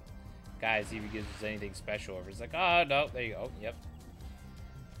to the guy, see if he gives us anything special. Or if he's like, oh, no, there you go. Yep.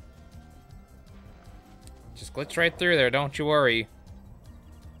 Just glitch right through there, don't you worry.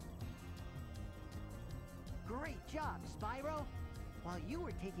 Great job, Spyro. While you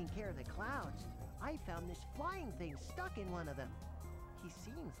were taking care of the clouds, I found this flying thing stuck in one of them. He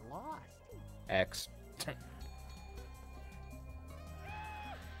seems lost. X.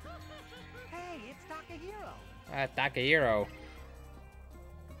 Hey, it's Takahiro. Takahiro.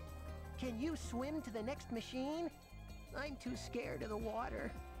 Can you swim to the next machine? I'm too scared of the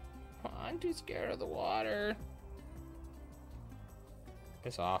water. I'm too scared of the water.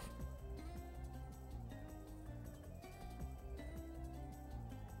 Piss off.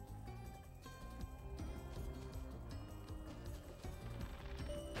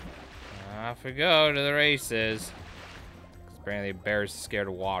 Off we go to the races. Apparently, bear's scared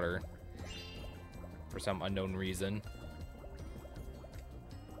of water for some unknown reason.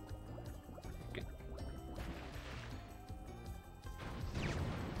 Good.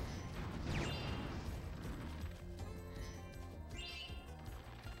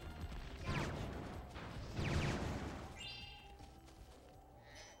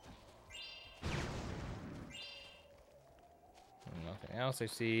 Nothing else I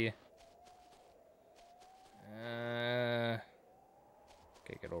see.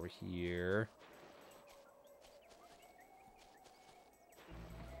 Okay, get over here.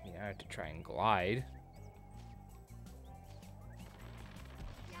 Yeah, I have to try and glide.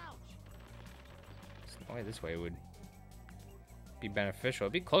 There's no way this way would be beneficial.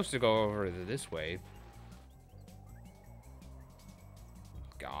 It'd be close to go over to this way.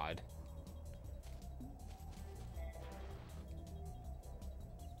 God.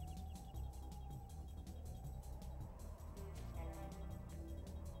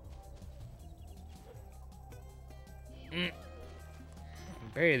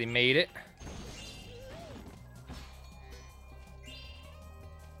 Barely made it.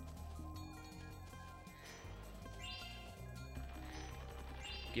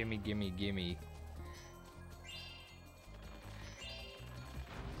 Gimme, gimme, gimme.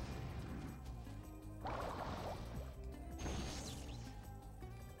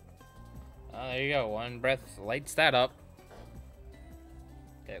 Oh, there you go. One breath lights that up.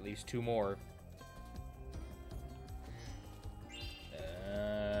 Got at least two more.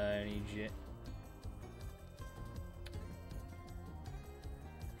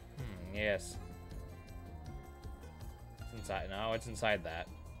 Yes. It's inside. No, it's inside that.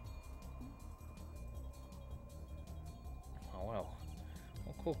 Oh, well.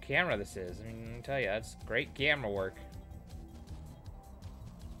 What a cool camera this is. I mean, let me tell you, that's great camera work.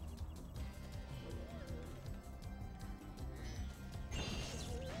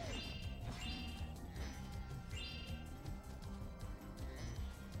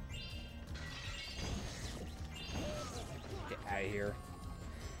 Get out of here.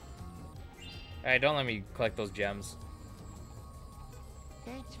 Hey, don't let me collect those gems.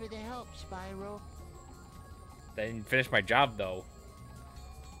 Thanks for the help, Spyro. I didn't finish my job, though.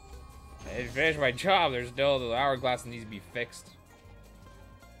 I didn't finish my job. There's still the hourglass that needs to be fixed.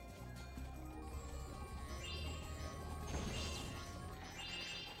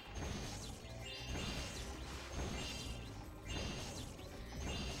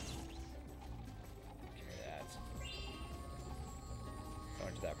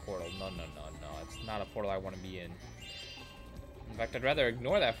 Going to that portal. No, no, no, no. It's not a portal I want to be in. In fact, I'd rather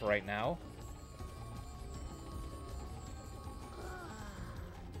ignore that for right now.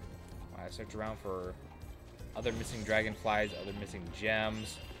 I search around for other missing dragonflies, other missing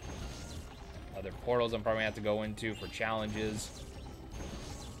gems, other portals I'm probably gonna have to go into for challenges.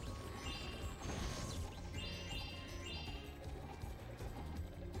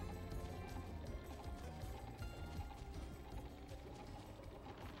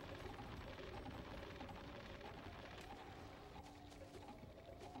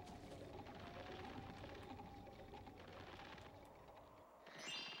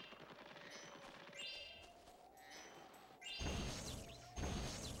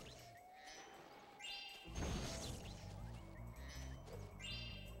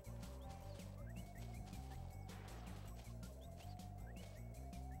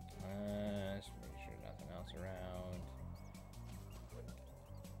 Just make sure nothing else around.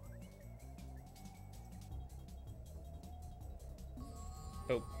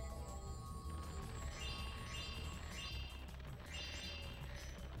 Oh.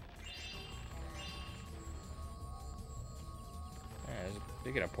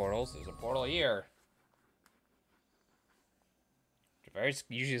 Speaking of portals, there's a portal here. Which I'm very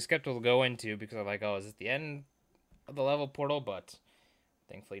usually skeptical to go into because I'm like, oh, is this the end of the level portal? But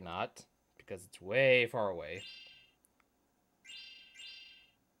thankfully not, because it's way far away.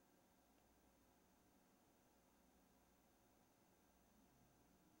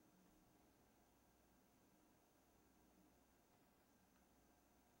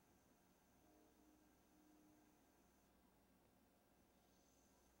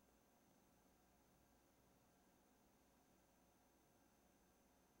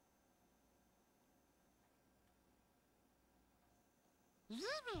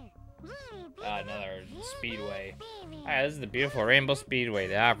 Another speedway. Alright, this is the beautiful Rainbow Speedway.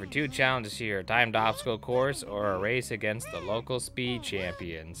 They offer 2 challenges here: a timed obstacle course or a race against the local speed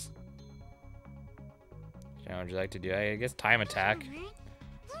champions. Challenge you like to do? I guess time attack.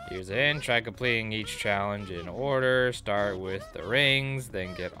 Here's in. Try completing each challenge in order. Start with the rings,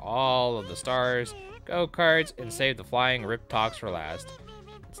 then get all of the stars, go-karts, and save the flying Rip Talks for last.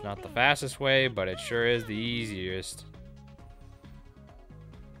 It's not the fastest way, but it sure is the easiest.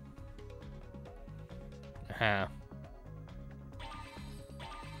 Huh.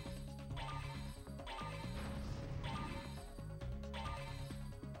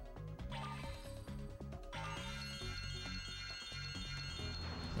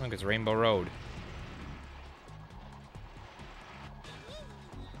 Look, it's Rainbow Road.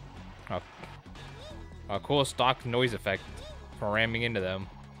 Oh. A cool stock noise effect for ramming into them.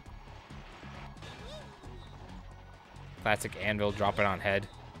 Classic anvil dropping on head.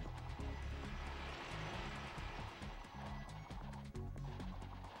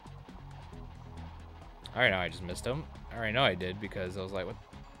 I already know I just missed him. I already know I did because I was like, what?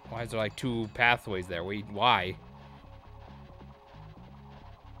 Why is there like 2 pathways there? Wait, why?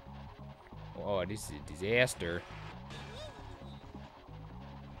 Oh, this is a disaster.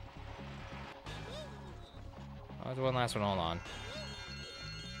 Oh, there's one last one. Hold on.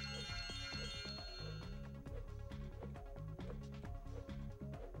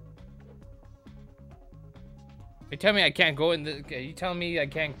 You tell me I can't go in the... You tell me I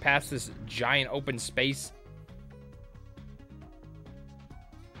can't pass this giant open space?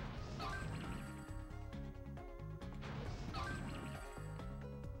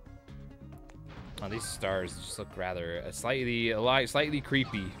 Oh, these stars just look rather slightly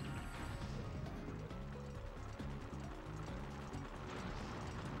creepy.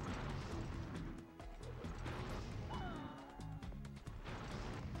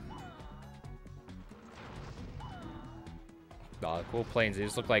 Oh, cool planes. They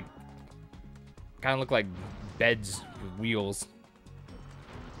just look like, kind of look like beds with wheels.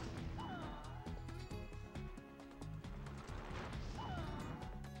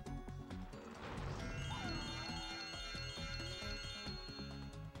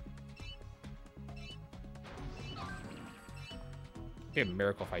 It'd be a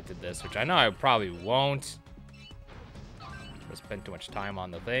miracle if I did this, which I know I probably won't. I spent too much time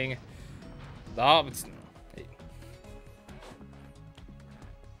on the thing. Oh, it's...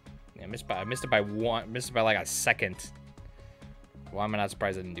 I missed it by one. Missed it by like a second. Well, I'm not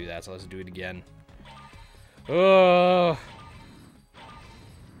surprised I didn't do that. So let's do it again. Oh.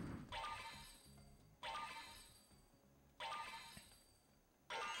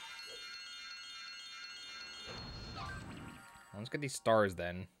 Let's get these stars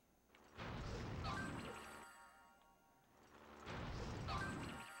then.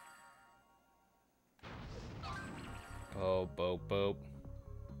 Oh, boop, boop.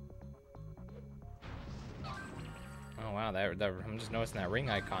 Oh wow, I'm just noticing that ring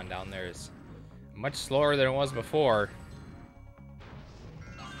icon down there is much slower than it was before.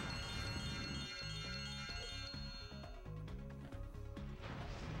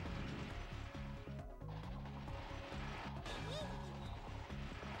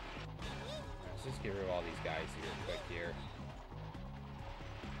 Let's just get rid of all these guys here quick here.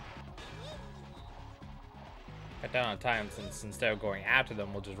 Cut down on time since instead of going after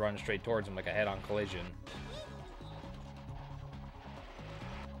them, we'll just run straight towards them like a head-on collision.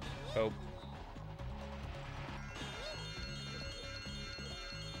 Oh.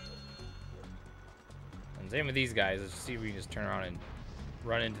 And same with these guys. Let's see if we can just turn around and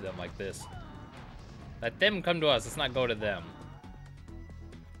run into them like this. Let them come to us. Let's not go to them.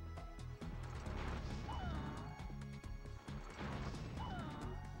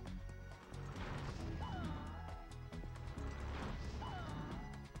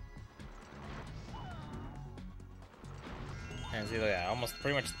 And see, look at that. Almost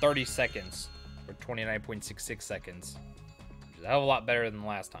pretty much 30 seconds. Or 29.66 seconds. Which is a hell of a lot better than the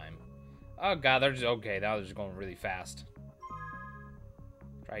last time. Oh god, they're just okay. Now they're just going really fast.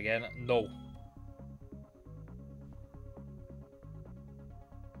 Try again. No.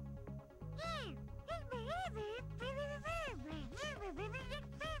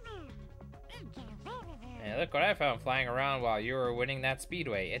 And look what I found flying around while you were winning that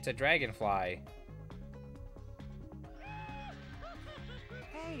speedway. It's a dragonfly.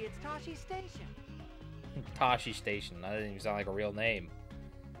 Hey, it's Tashi Station. Tashi Station. That doesn't even sound like a real name.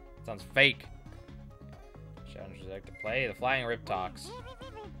 Sounds fake. Challengers like to play the Flying Riptocs.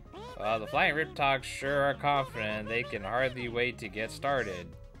 The Flying Riptocs sure are confident they can hardly wait to get started.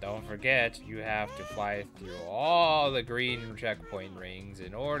 Don't forget, you have to fly through all the green checkpoint rings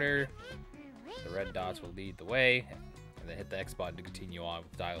in order. The red dots will lead the way, and then hit the X button to continue on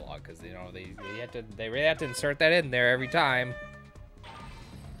with dialogue, because you know they really have to insert that in there every time.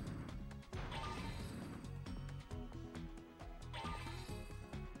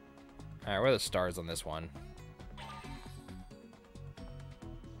 All right, where are the stars on this one?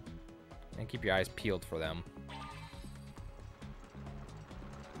 And keep your eyes peeled for them.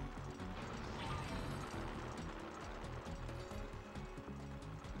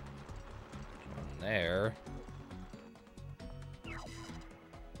 There.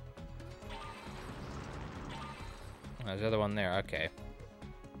 There's the other one there. Okay.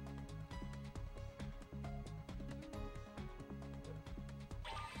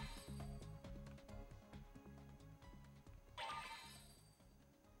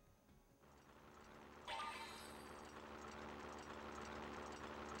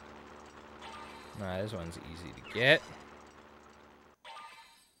 Nah, this one's easy to get.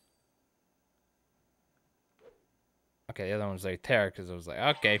 Okay, the other one's right there because I was like,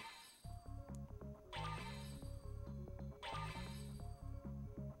 okay.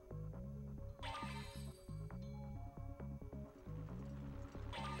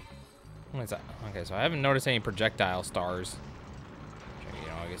 What is that? Okay, so I haven't noticed any projectile stars. You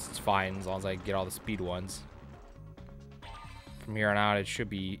know, I guess it's fine as long as I get all the speed ones. From here on out, it should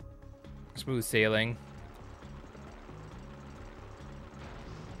be smooth sailing.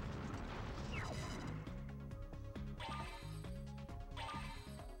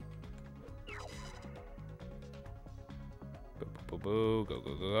 Boo, go,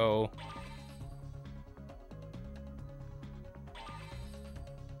 go, go, go.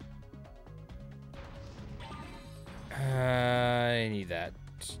 I need that.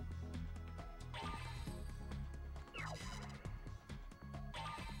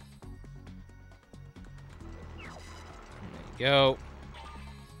 There you go.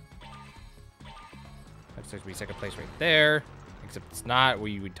 Looks like we second place right there. Except it's not what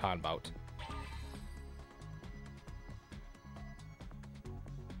you would talk about.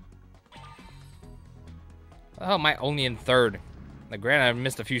 Oh, am I only in third? Like, granted, I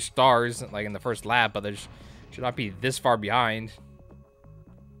missed a few stars, like in the first lap, but there should not be this far behind.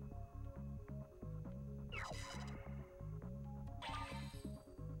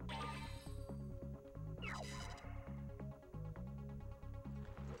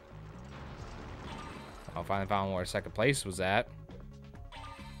 I finally found where second place was at.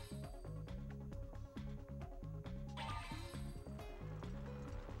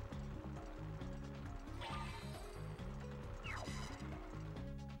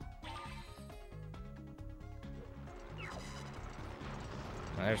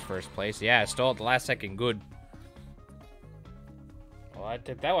 There's first place. Yeah, I stole it the last second. Good. Well, I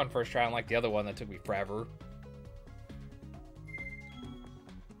took that one first try, unlike the other one that took me forever.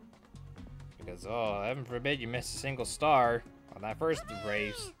 Because, oh, heaven forbid you miss a single star on that first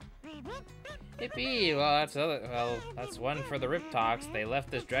race. Yippee! That's one for the Rip Talks. They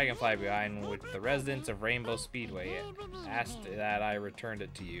left this Dragonfly behind with the residents of Rainbow Speedway. Asked that I returned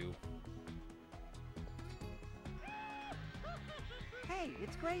it to you. Hey,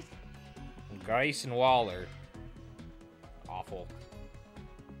 it's Grace. Grace and Waller. Awful.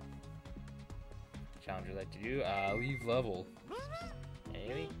 Challenger that you do. Leave level.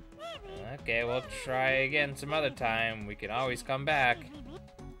 Maybe? Okay, we'll try again some other time. We can always come back.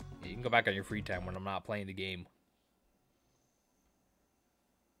 Yeah, you can go back on your free time when I'm not playing the game.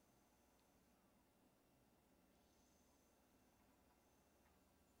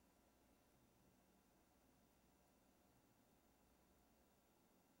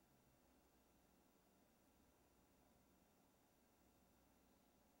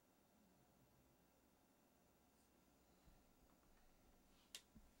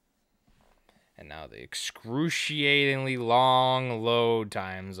 And now the excruciatingly long load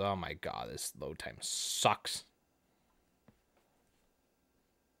times. Oh my god, this load time sucks.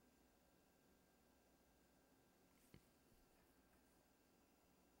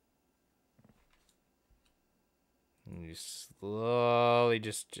 And you slowly,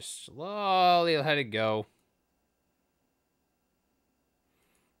 just slowly let it go.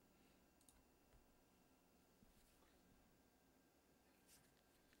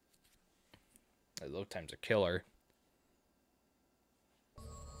 The load time's a killer.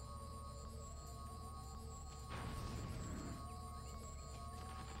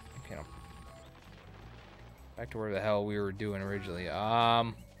 Okay, now back to where the hell we were doing originally.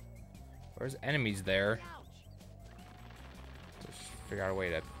 Where's enemies there? Just figure out a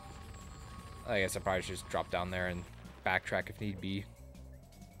way to. I guess I probably should just drop down there and backtrack if need be.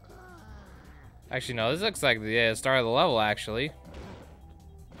 Actually, no. This looks like the start of the level. Actually.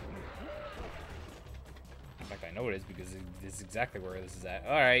 I know it is because this is exactly where this is at.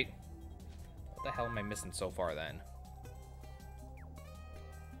 Alright. What the hell am I missing so far then?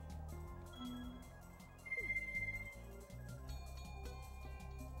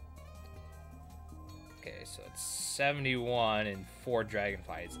 Okay, so it's 71 and 4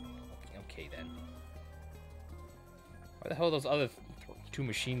 Dragonflies. Okay then. Where the hell are those other 2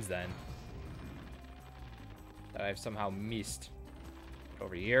 machines then? That I've somehow missed.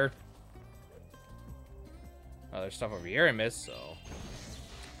 Over here. There's stuff over here I missed, so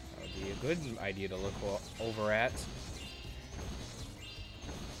that would be a good idea to look over at.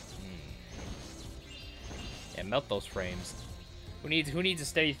 Yeah, melt those frames. Who needs a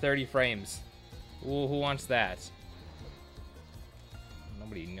steady 30 frames? Who wants that?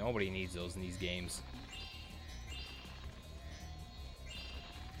 Nobody needs those in these games.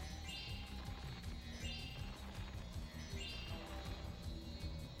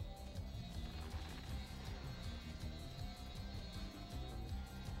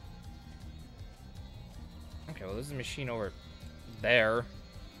 Okay, well, there's a machine over there.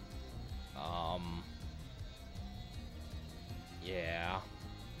 Yeah.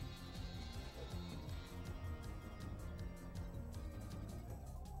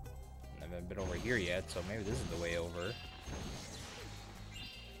 I haven't been over here yet, so maybe this is the way over.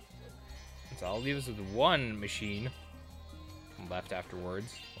 So I'll leave us with one machine left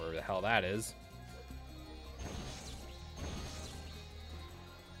afterwards, wherever the hell that is.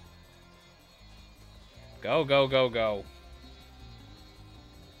 Go, go, go, go.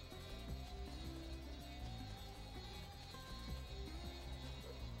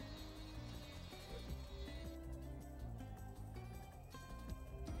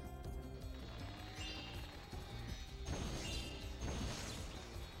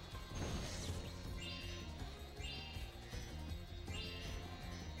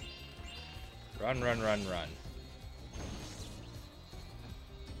 Run, run, run, run.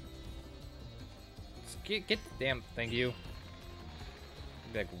 Get the damn, thank you.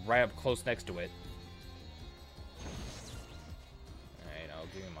 Like right up close next to it. Alright, I'll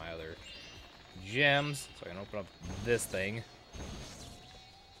give you my other gems so I can open up this thing.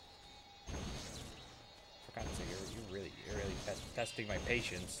 For God's sake, you're really testing my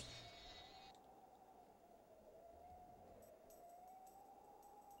patience.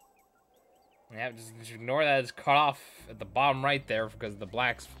 Yeah, just ignore that it's cut off at the bottom right there because the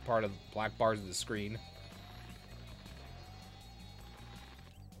black's part of the black bars of the screen.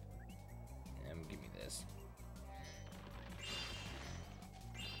 And give me this.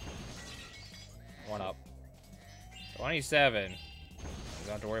 One up. 27.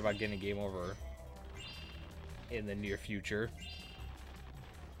 don't have to worry about getting a game over in the near future.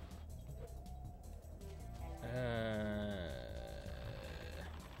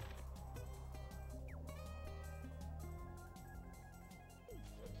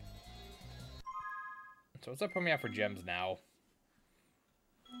 So what's that put me out for gems now?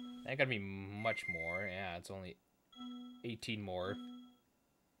 That gotta be much more. Yeah, it's only 18 more.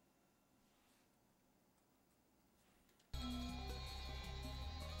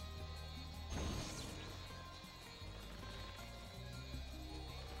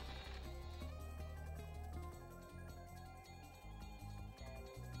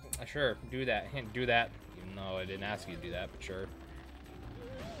 Sure, do that. Do that. Even though I didn't ask you to do that, but sure.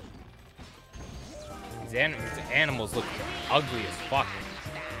 These animals look ugly as fuck.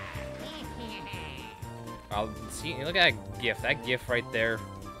 See, look at that GIF. That GIF right there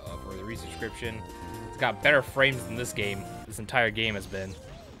for the resubscription. It's got better frames than this game. This entire game has been.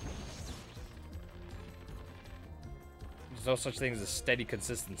 There's no such thing as a steady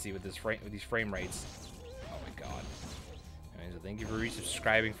consistency with this with these frame rates. Oh my god. Anyways, thank you for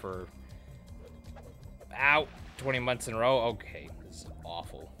resubscribing for 20 months in a row. Okay, this is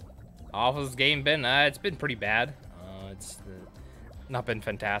awful. Awful this game been? It's been pretty bad. It's not been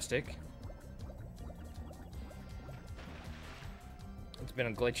fantastic. It's been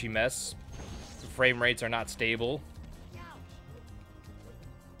a glitchy mess. The frame rates are not stable.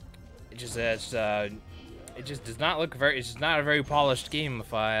 It just does not look very. It's just not a very polished game.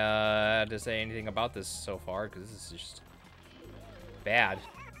 If I had to say anything about this so far, because this is just bad.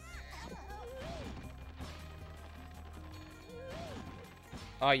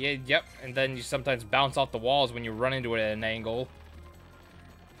 Oh yeah, yep. And then you sometimes bounce off the walls when you run into it at an angle.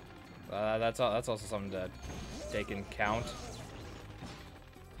 That's also something to take into account.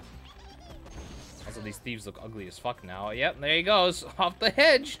 Also, these thieves look ugly as fuck now. Yep, there he goes, off the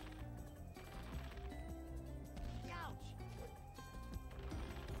hedge.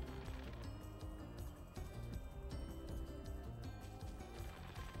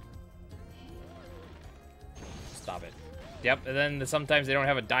 Stop it. Yep, and then sometimes they don't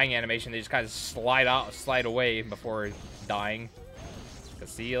have a dying animation. They just kind of slide away before dying. Cause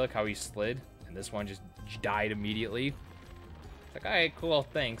see, look how he slid, and this one just died immediately. It's like, alright, cool,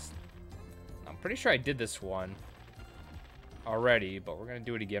 thanks. I'm pretty sure I did this one already, but we're gonna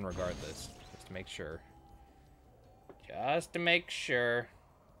do it again regardless, just to make sure. Just to make sure.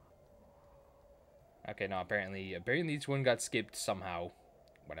 Okay, no, apparently this one got skipped somehow.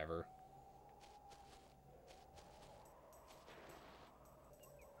 Whatever.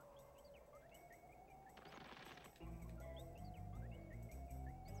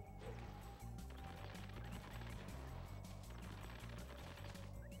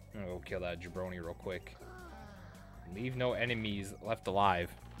 I'm gonna go kill that jabroni real quick. Leave no enemies left alive.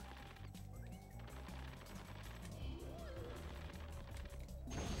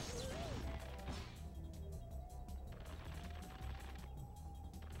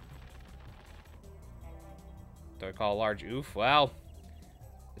 Do I call a large oof? Well,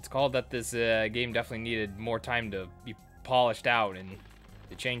 it's called that this game definitely needed more time to be polished out and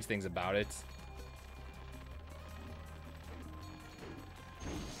to change things about it.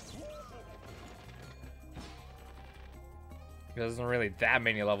 There isn't really that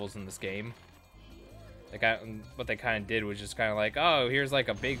many levels in this game. What they kind of did was just kind of like, oh, here's like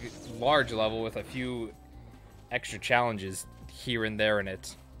a big, large level with a few extra challenges here and there in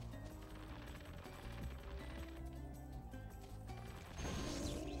it.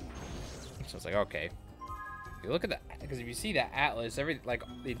 So it's like, okay. If you look at that, because if you see that atlas,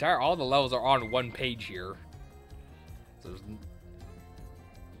 all the levels are on one page here. So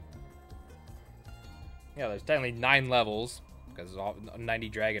there's technically 9 levels. Because there's all 90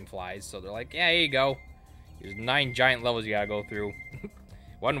 dragonflies, so they're like, yeah, here you go. There's 9 giant levels you gotta go through.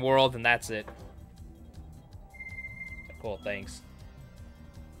 One world, and that's it. Cool, thanks.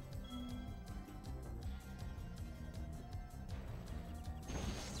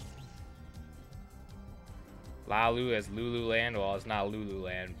 Lalu as Lululand? Well, it's not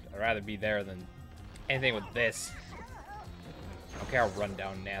Lululand. I'd rather be there than anything with this. I don't care how run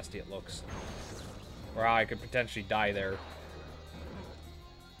down nasty it looks. Or how I could potentially die there.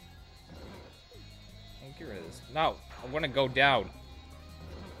 Get rid of this. No, I want to go down.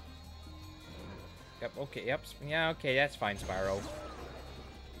 Yep, okay, yep. Yeah, okay, that's fine, Spyro.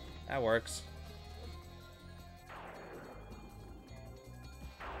 That works.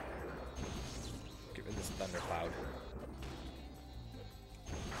 Get rid of this thundercloud.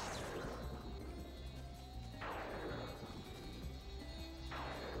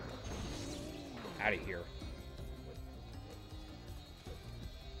 Out of here.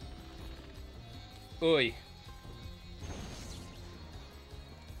 Oi.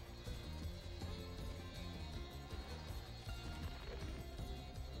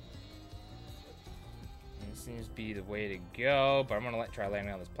 This seems to be the way to go, but I'm gonna try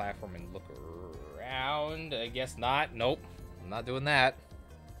landing on this platform and look around. I guess not. Nope. I'm not doing that.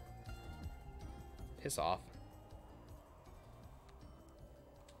 Piss off.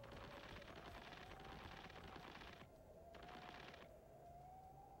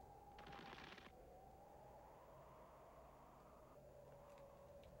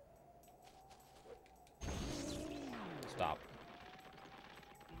 Stop.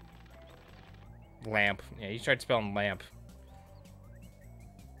 Lamp. Yeah, you tried spelling lamp.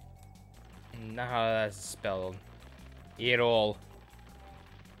 Not how that's spelled. At all.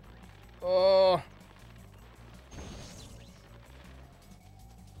 Oh.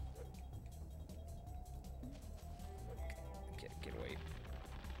 Get away.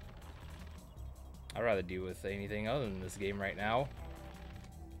 I'd rather deal with anything other than this game right now.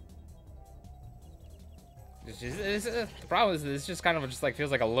 The problem is it's just kind of just like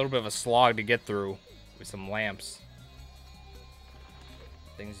feels like a little bit of a slog to get through with some lamps.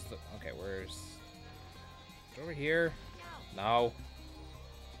 Things. Okay, where's over here? No.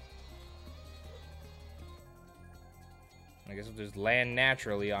 I guess if there's land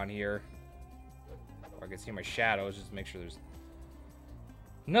naturally on here, or I can see my shadows just to make sure there's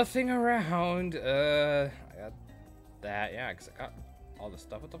nothing around. I got that. Yeah, because I got all the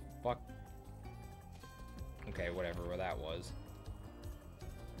stuff. What the fuck? Okay, whatever, where that was.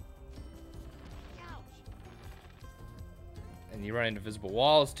 And you run into visible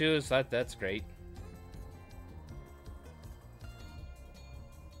walls too, so that's great.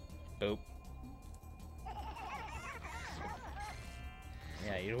 Boop.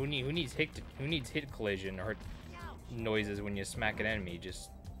 Yeah, who needs hit collision or noises when you smack an enemy? Just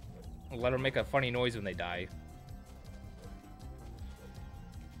let them make a funny noise when they die.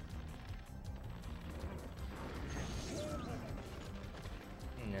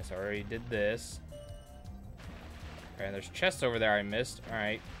 Yes, I already did this. Alright, there's chests over there I missed.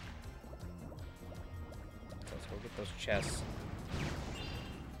 Alright. Let's go get those chests.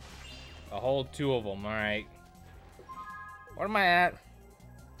 A whole 2 of them. Alright. What am I at?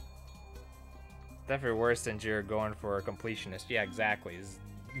 Definitely worse than you're going for a completionist. Yeah, exactly. This is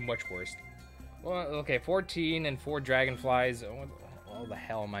much worse. Well, okay, 14 and 4 dragonflies. What the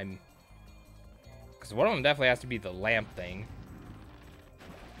hell am I... Because one of them definitely has to be the lamp thing.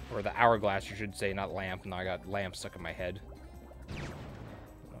 Or the hourglass, you should say, not lamp. No, I got lamp stuck in my head.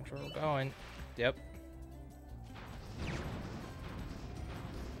 Not sure where we're going. Yep.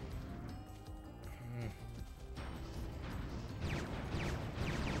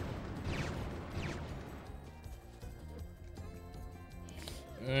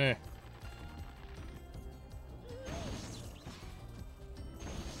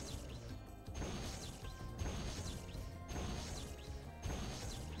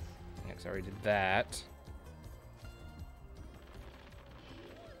 Next, I already did that.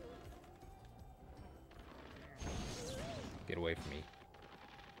 Get away from me.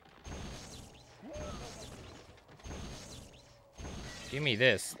 Give me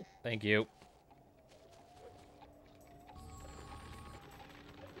this. Thank you.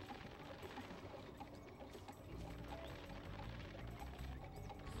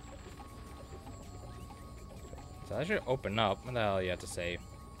 So that should open up. What the hell do you have to say?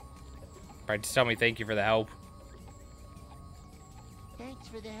 Probably just tell me thank you for the help. Thanks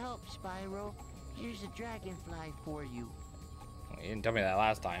for the help, Spyro. Here's a dragonfly for you. You didn't tell me that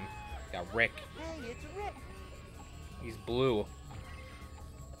last time. Got Rick. Hey, it's Rick. He's blue. Okay,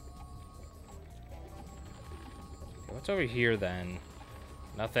 what's over here then?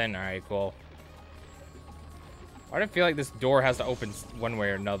 Nothing? Alright, cool. I don't feel like this door has to open one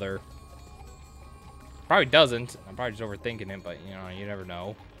way or another. Probably doesn't. I'm probably just overthinking it, but you know, you never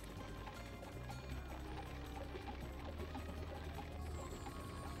know.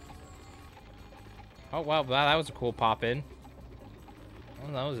 Oh wow, that was a cool pop in.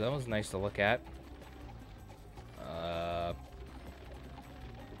 Oh, that was nice to look at.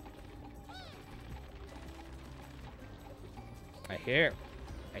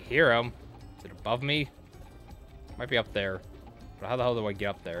 I hear him. Is it above me? Might be up there. But how the hell do I get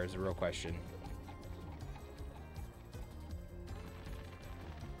up there is a real question.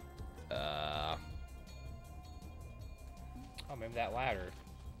 Oh, maybe that ladder.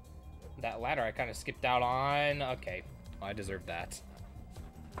 That ladder I kind of skipped out on. Okay. Well, I deserve that.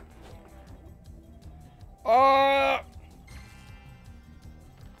 Oh!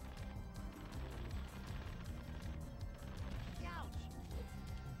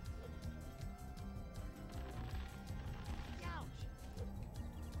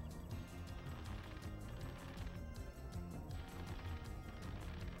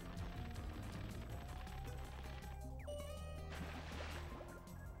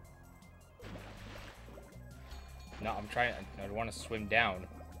 No, I'm trying. I don't want to swim down.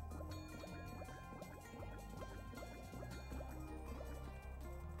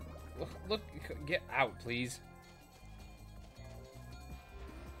 Look, get out, please.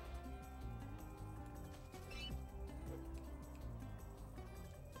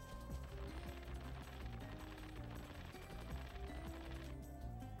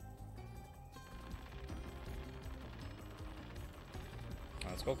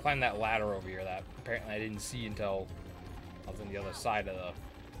 Let's go climb that ladder over here that apparently I didn't see until I was on the other side of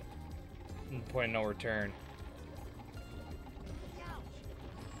the point of no return.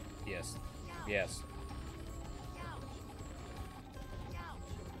 Yes. Yes.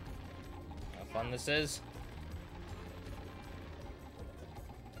 How fun this is.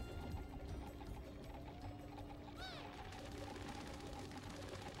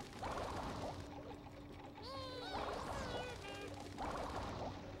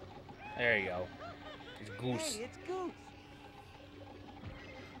 There you go. It's Goose. Hey, it's Goose.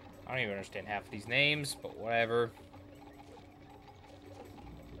 I don't even understand half of these names, but whatever.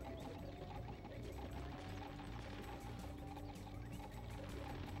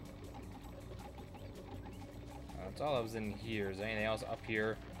 That's all that was in here. Is there anything else up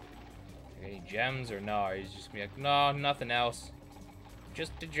here? Any gems or no? He's just gonna be like, no, nothing else.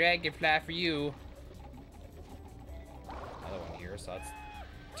 Just a dragonfly for you. Another one here, so that's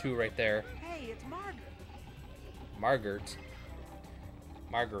 2 right there. Hey, it's Margaret. Margaret.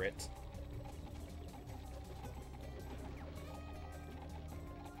 Margaret.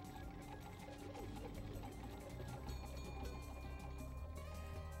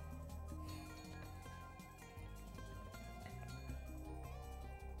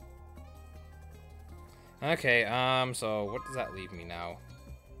 Okay, so what does that leave me now?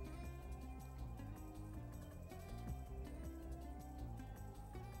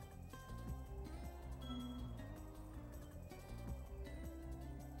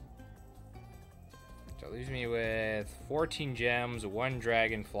 So it leaves me with 14 gems, 1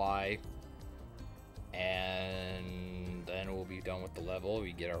 dragonfly, and then we'll be done with the level.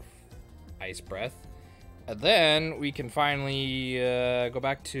 We get our ice breath. And then we can finally go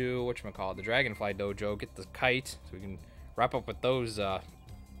back to, whatchamacallit, the Dragonfly Dojo, get the kite, so we can wrap up with those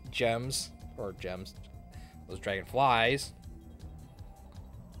gems, those dragonflies.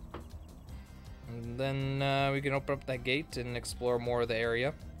 And then we can open up that gate and explore more of the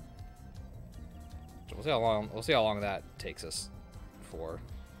area. So we'll see how long that takes us for.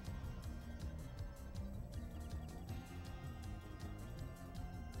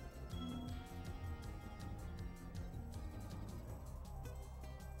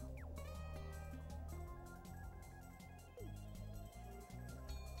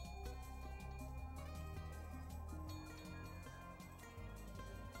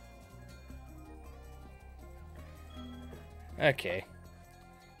 Okay.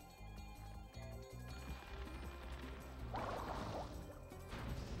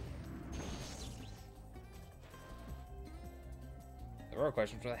 The real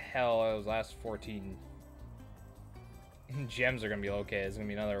question is, what the hell are those last 14 gems are gonna be okay? It's gonna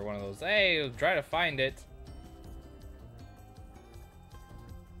be another one of those, hey, we'll try to find it.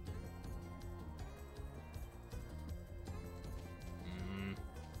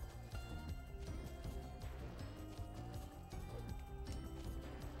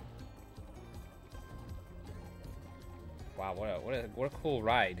 Wow, what a cool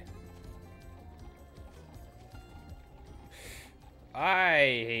ride. I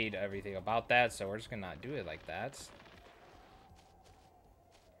hate everything about that, so we're just gonna not do it like that.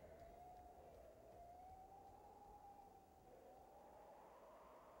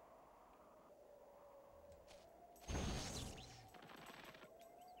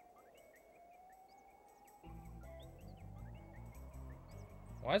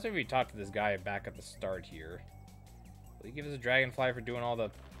 Why is everybody talk to this guy back at the start here? Will he give us a dragonfly for doing all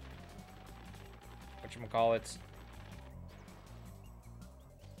the whatchamacallit?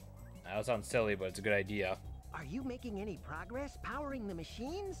 That sounds silly, but it's a good idea. Are you making any progress powering the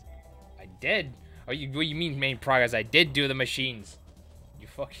machines? I did. Oh, what you mean made progress? I did do the machines. You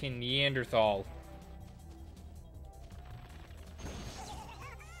fucking Neanderthal.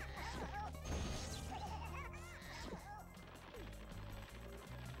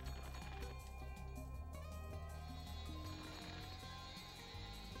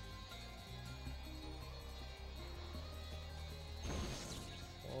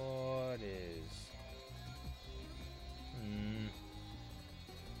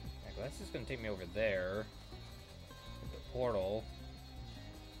 That's just gonna take me over there. The portal.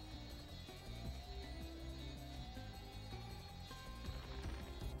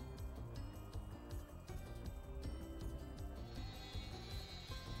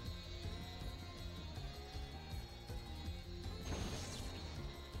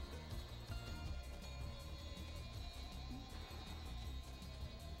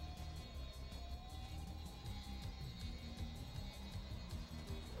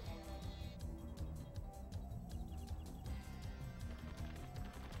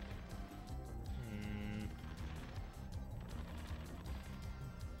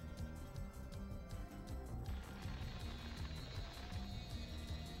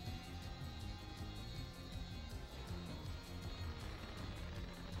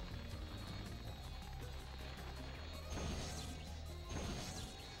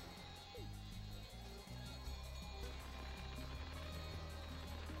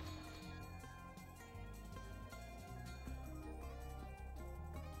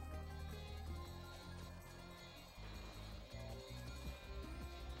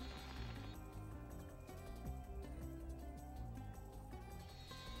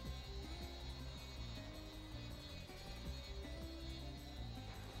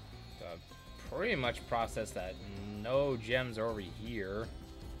 pretty much processed that. No gems are over here.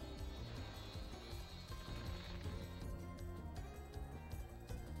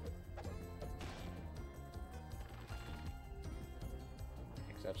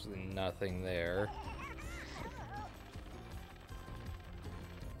 There's absolutely nothing there.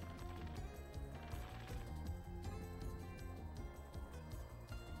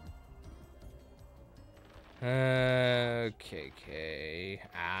 Okay.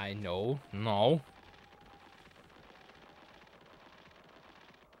 I know. No.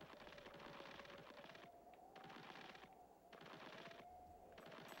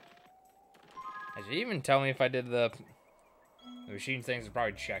 Did you even tell me if I did the machine things? I'd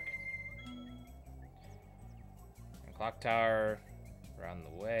probably check. Clock tower, around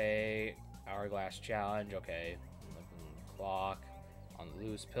the way, hourglass challenge. Okay, clock on the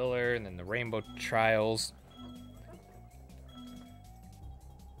loose pillar, and then the rainbow trials.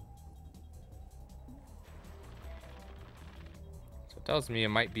 So it tells me it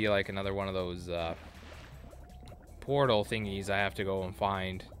might be like another one of those portal thingies I have to go and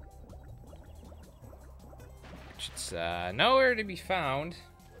find. It's nowhere to be found,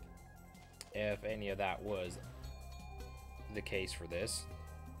 if any of that was the case for this.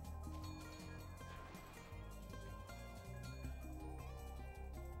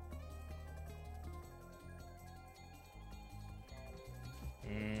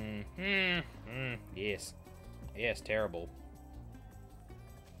 Yes. Yes, terrible.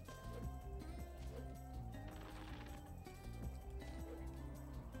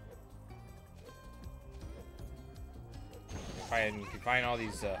 You can find all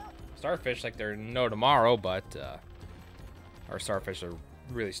these starfish like they're no tomorrow, but our starfish are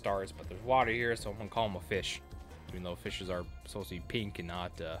really stars, but there's water here, so I'm gonna call them a fish, even though fishes are supposed to be pink and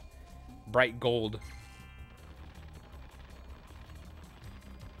not bright gold.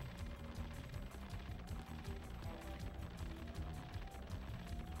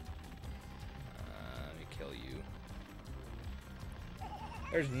 Let me kill you.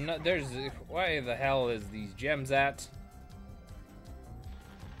 Why the hell is these gems at?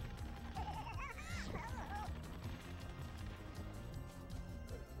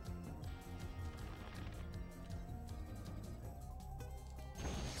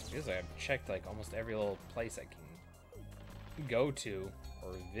 Feels like I've checked like almost every little place I can go to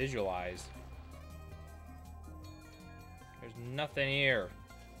or visualize. There's nothing here.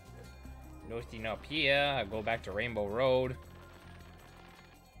 Nothing up here. I go back to Rainbow Road.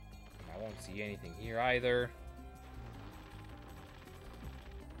 I won't see anything here either.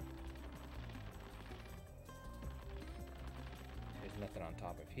 There's nothing on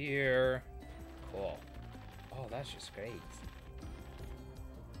top of here. Cool. Oh, that's just great.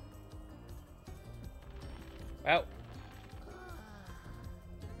 Well.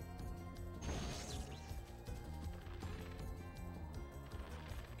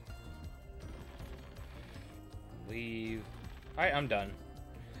 Leave. Alright, I'm done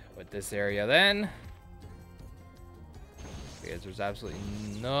with this area then. Because there's absolutely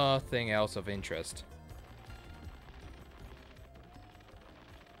nothing else of interest.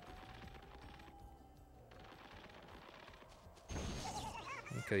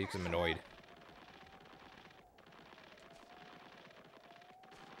 Okay, because I'm annoyed.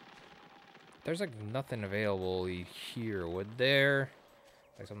 There's like nothing available here, would there?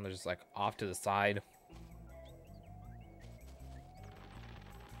 Like something just like off to the side.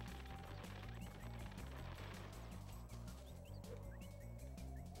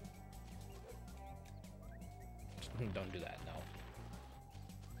 Don't do that, no.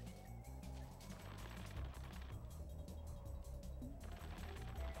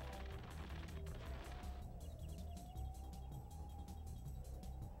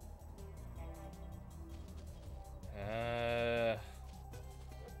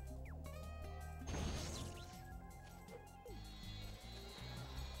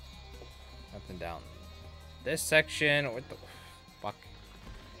 Nothing down this section. What the fuck?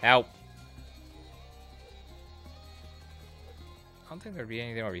 Help. I don't think there'd be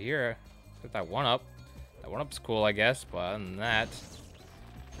anything over here. Except that one up. That one up's cool, I guess, but other than that.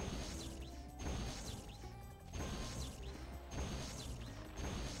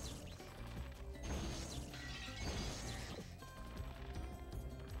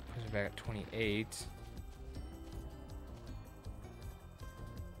 Push it back at 28.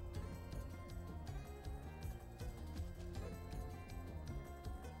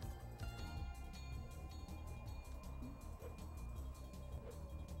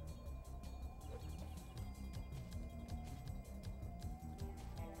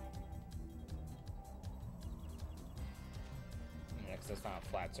 because that's not a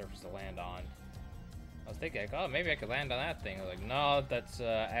flat surface to land on. I was thinking, like, oh, maybe I could land on that thing. I was like, no, that's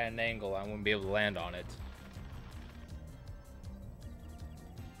at an angle. I wouldn't be able to land on it.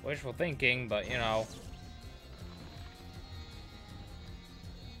 Wishful thinking, but, you know.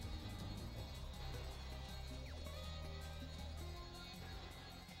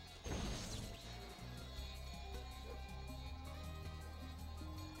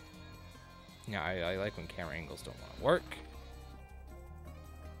 Yeah, I like when camera angles don't want to work.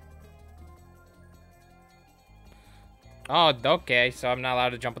 Oh, okay, so I'm not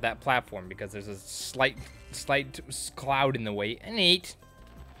allowed to jump at that platform because there's a slight cloud in the way. Neat.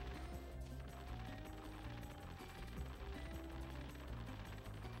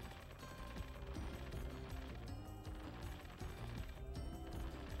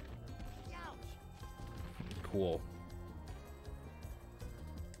 Cool.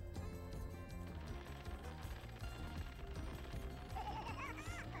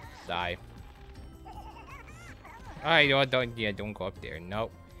 Die. Alright, you know what? Don't go up there.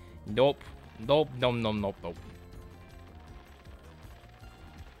 Nope. Nope. Nope. Nope. Nope. Nope. Nope.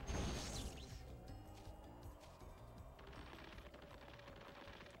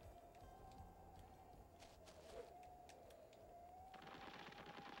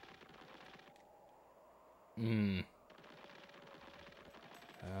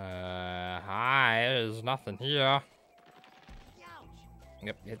 Hi. There's nothing here.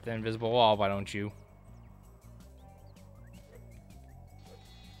 Yep. Hit the invisible wall. Why don't you?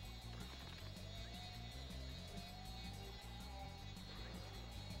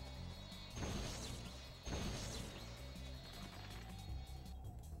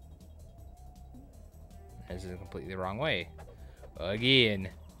 This is completely the wrong way. Again.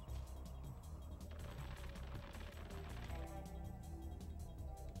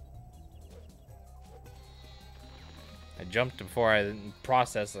 I jumped before I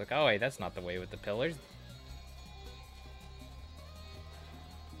processed, like, oh wait, that's not the way with the pillars.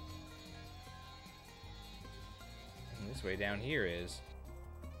 And this way down here is.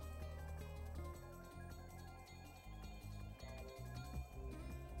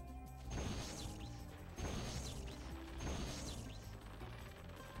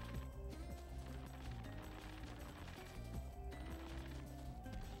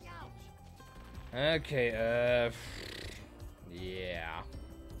 Okay, yeah.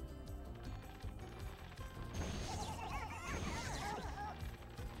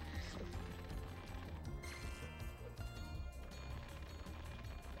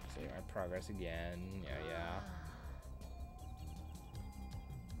 Save my progress again. Yeah.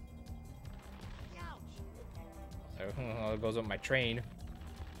 So, it goes up my train.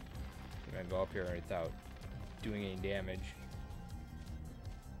 I'm gonna go up here without doing any damage.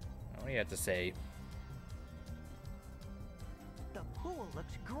 What do you have to say? The pool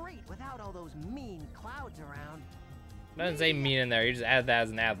looks great without all those mean clouds around. Doesn't say mean in there. You just add that as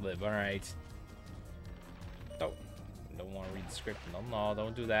an ad-lib. All right. Don't want to read the script. No,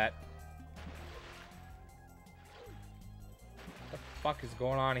 don't do that. What the fuck is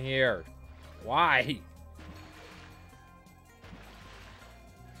going on here? Why?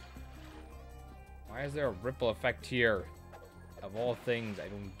 Why is there a ripple effect here? Of all things, I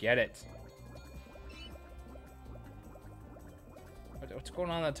don't get it. What's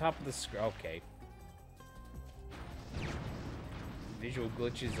going on the top of the screen? Okay. Visual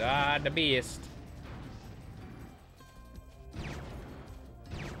glitches are the best.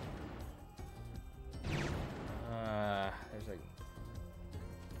 There's like...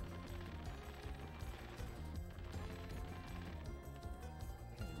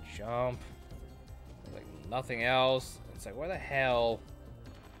 Jump. There's like nothing else. It's like, where the hell?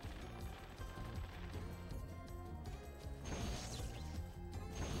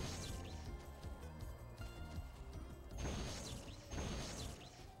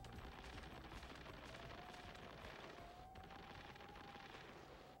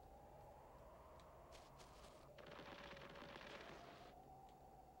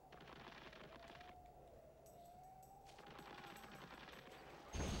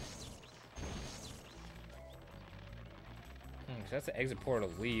 So that's the exit portal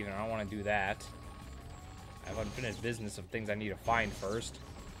to leave, and I don't want to do that. I have unfinished business of things I need to find first.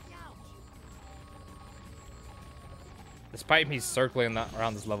 Despite me circling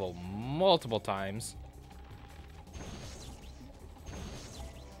around this level multiple times.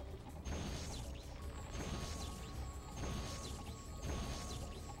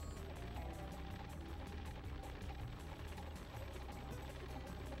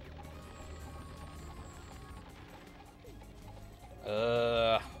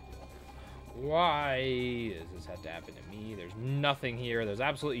 Why does this have to happen to me? There's nothing here. There's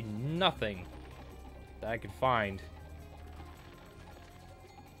absolutely nothing that I could find.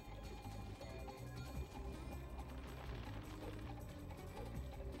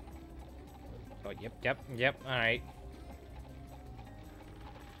 Oh, yep. Alright.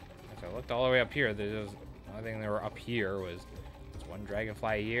 So I looked all the way up here. The only thing that were up here was one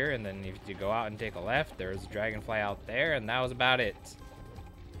dragonfly here, and then if you go out and take a left, there's a dragonfly out there, and that was about it.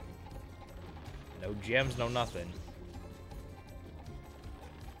 No gems, no nothing.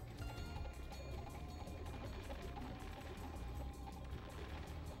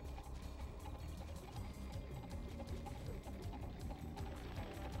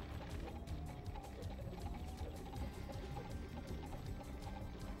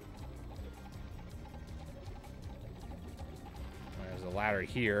 There's a ladder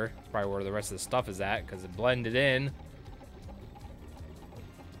here. It's probably where the rest of the stuff is at, because it blended in.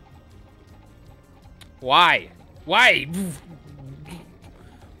 Why? Why?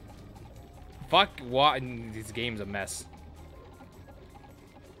 Fuck, what? This game's a mess.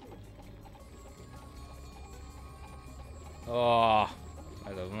 Oh, I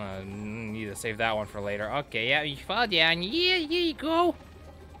don't need to save that one for later. Okay, yeah, you fall down. Yeah, here you go.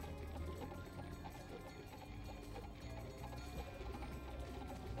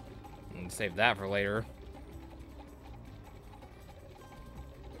 And save that for later.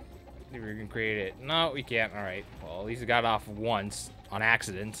 See if we can create it. No, we can't. All right. Well, at least it got off once on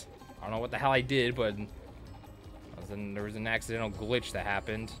accident. I don't know what the hell I did, but there was an accidental glitch that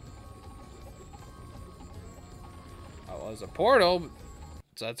happened. Oh, well, it was a portal,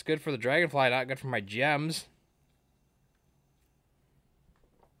 so that's good for the dragonfly, not good for my gems.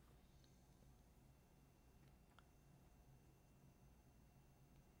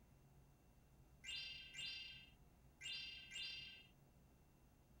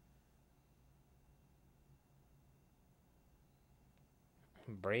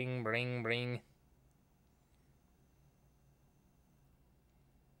 Bring.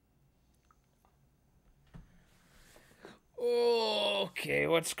 Okay,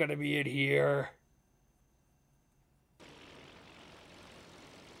 what's gonna be in here?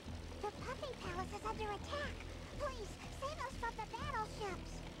 The puppy palace is under attack. Please, save us from the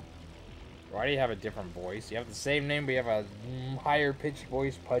battleships. Why do you have a different voice? You have the same name, but you have a higher pitched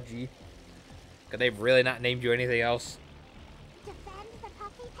voice, Pudgy. Could they really not named you anything else? Defend the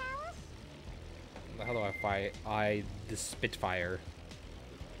puppy palace? How do I fight the Spitfire?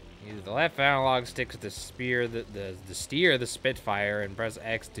 Use the left analog stick to steer the Spitfire, and press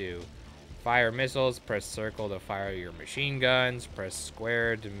X to fire missiles. Press circle to fire your machine guns. Press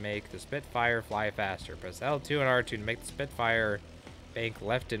square to make the Spitfire fly faster. Press L2 and R2 to make the Spitfire bank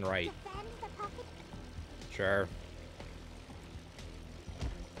left and right. Defend the puppy. Sure.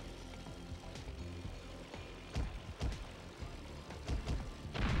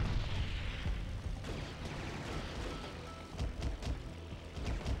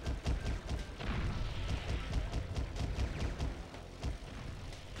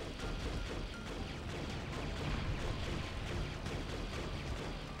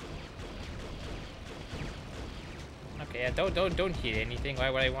 Okay, yeah, don't hit anything. Why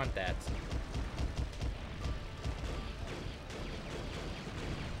would I want that?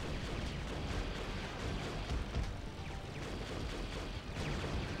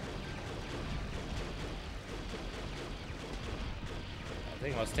 I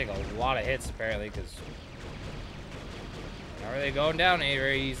think must take a lot of hits apparently, because not really going down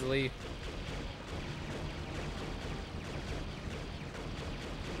very easily.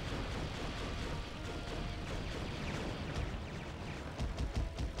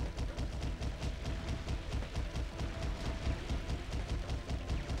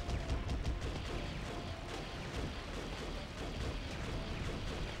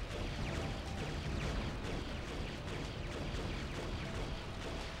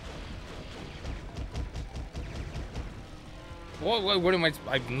 What am I?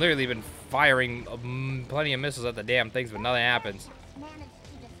 I've literally been firing plenty of missiles at the damn things, but nothing happens. Managed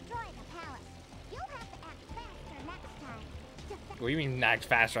to destroy the palace. You'll have to act faster next time. What do you mean act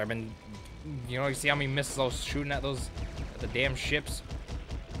faster? I've been, you see how many missiles I was shooting at the damn ships?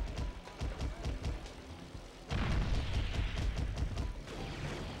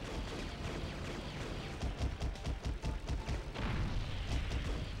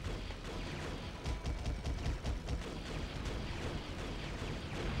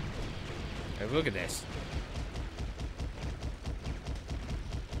 Look at this.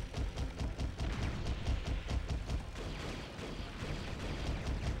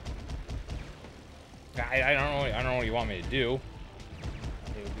 I don't know what you want me to do.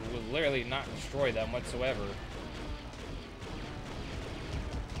 It would literally not destroy them whatsoever.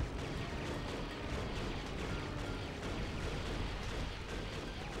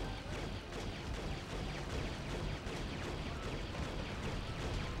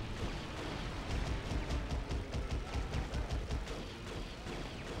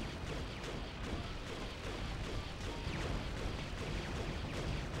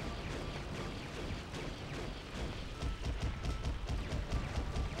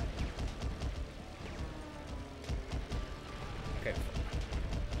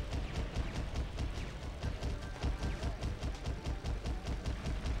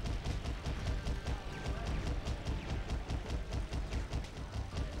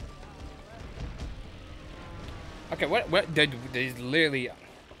 Okay, what did literally?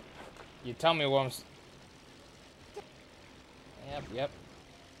 You tell me what I'm. Yep.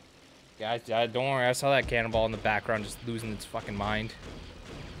 Guys, don't worry. I saw that cannonball in the background, just losing its fucking mind.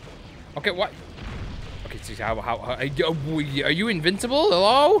 Okay, what? Okay, so how are you invincible?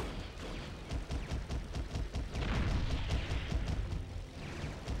 Hello?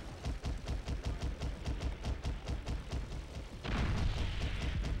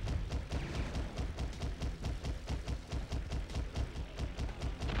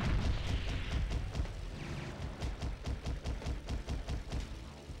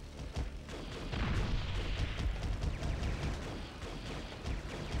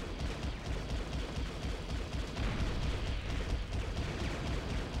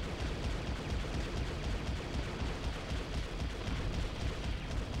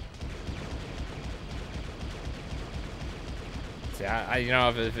 You know,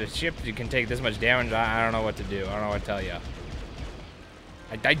 if a ship you can take this much damage, I don't know what to do. I don't know what to tell you.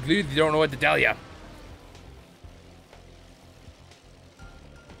 I literally don't know what to tell you.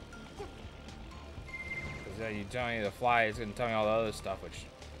 Because you tell me the fly is going to tell me all the other stuff, which...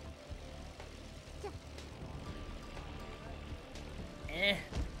 Eh.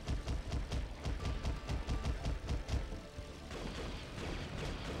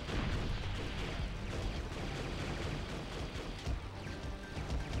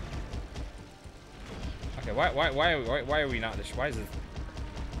 Okay, why are we not destroyed? Why is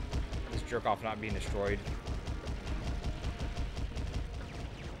this jerk off not being destroyed?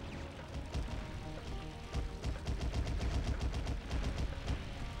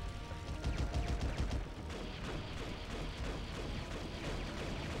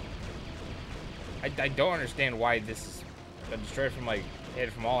 I don't understand why this is destroyed from like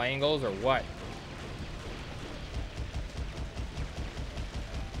hit from all angles or what.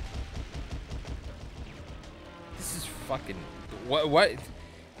 Fucking what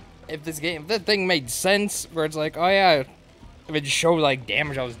if this game, if that thing made sense where it's like, oh yeah, if it just showed like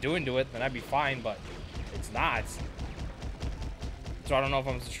damage I was doing to it, then I'd be fine, but it's not. So I don't know if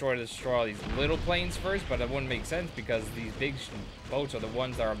I'm to destroy all these little planes first, but it wouldn't make sense because these big boats are the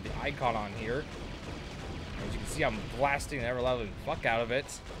ones that are the icon on here. As you can see, I'm blasting the ever-leveling fuck out of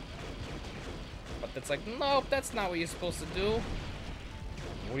it. But that's like, nope, that's not what you're supposed to do.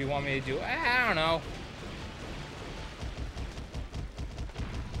 What do you want me to do? I don't know.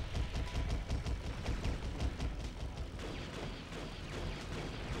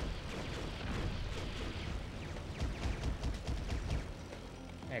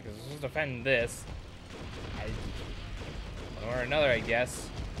 Yeah, because this is defend this. One or another, I guess.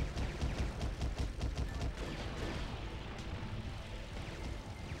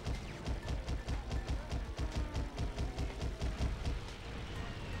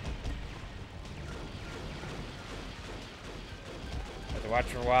 Have to watch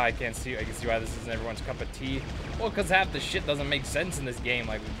for a while. I can see why this isn't everyone's cup of tea. Well, because half the shit doesn't make sense in this game.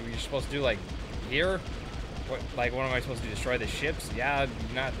 Like, you're supposed to do like here. What am I supposed to do? Destroy the ships? Yeah, do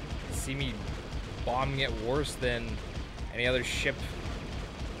you not see me bombing it worse than any other ship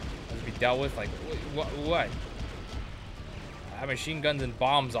has to be dealt with? Like, what? I have machine guns and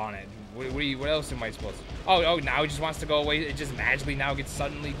bombs on it. What else am I supposed to? Oh, now it just wants to go away. It just magically now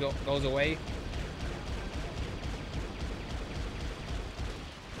suddenly goes away.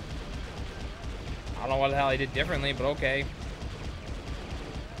 I don't know what the hell I did differently, but okay.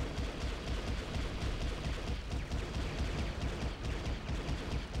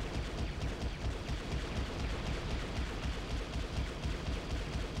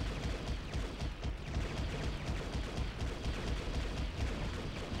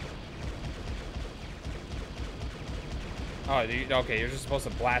 Oh, okay, you're just supposed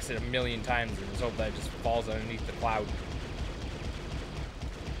to blast it a million times and just hope that it just falls underneath the cloud.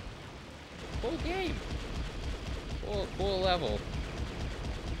 Cool game. Cool level.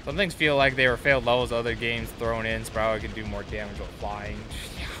 Some things feel like they were failed levels, other games thrown in. Spyro could do more damage while flying.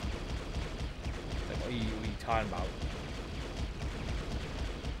 Yeah. Like, what are you talking about?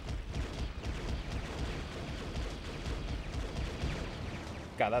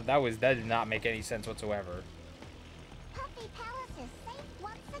 God, that did not make any sense whatsoever.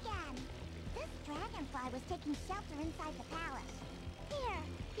 Dragonfly was taking shelter inside the palace. Here,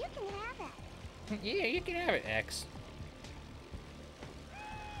 you can have it. Yeah, you can have it, X.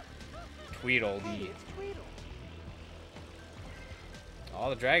 Tweedledee. Hey, it's Tweedle. All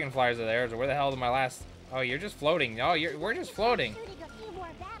the dragonflies are there, so where the hell is my last... Oh, you're just floating. Oh, we're just floating. Shooting a few more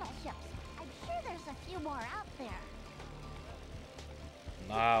battleships. I'm sure there's a few more out there.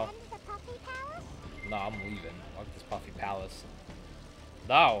 No. The Puffy Palace? No, I'm leaving. Fuck this Puffy Palace.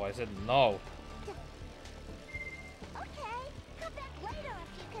 No, I said no.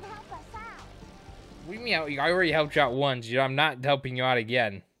 What do you mean? I already helped you out once. I'm not helping you out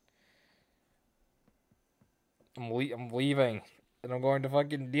again. I'm leaving. And I'm going to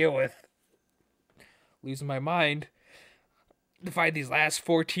fucking deal with losing my mind to find these last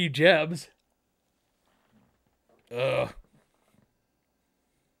 14 gems. Ugh.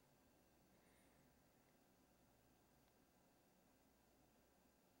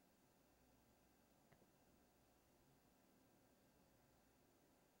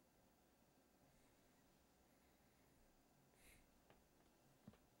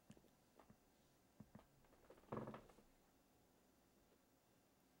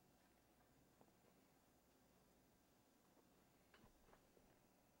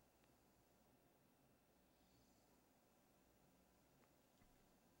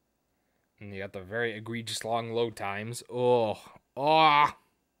 And you got the very egregious long load times. Oh. Oh.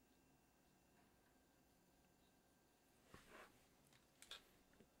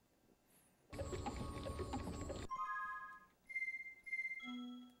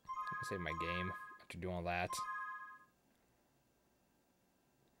 Save my game after doing all that.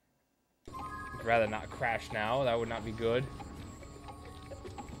 I'd rather not crash now. That would not be good.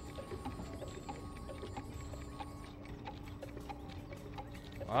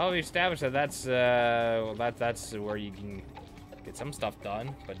 Well, we established that that's where you can get some stuff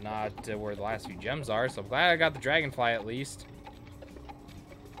done, but not where the last few gems are. So I'm glad I got the Dragonfly at least.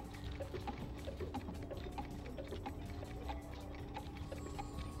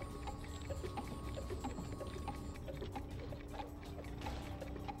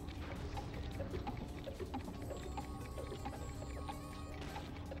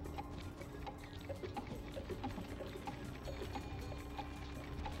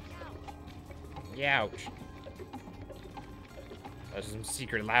 Ouch. There's some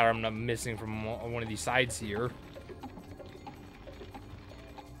secret ladder I'm not missing from one of these sides here.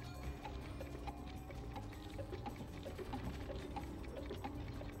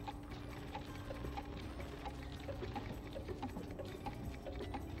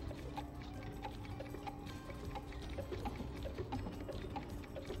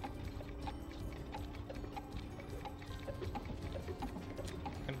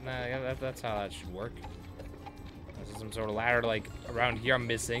 Yeah, that's how that should work. There's some sort of ladder, like, around here I'm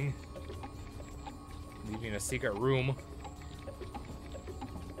missing. Leaving in a secret room.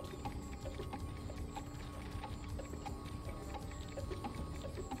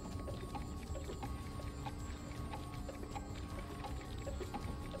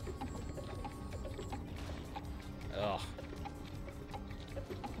 Ugh.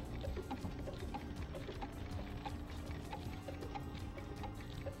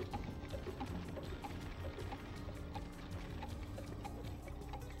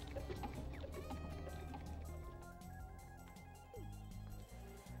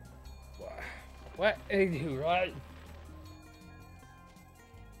 What? Right?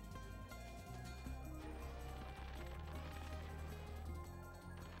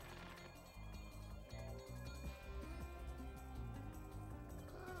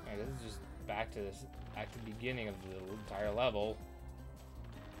 Alright, this is just back to the beginning of the entire level.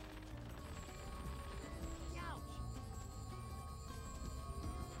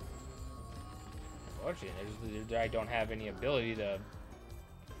 Unfortunately, I don't have any ability to.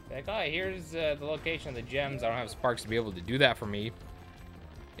 Like, oh, here's the location of the gems. I don't have sparks to be able to do that for me.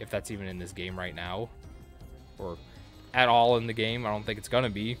 If that's even in this game right now. Or at all in the game. I don't think it's gonna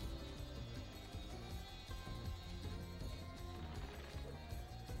be.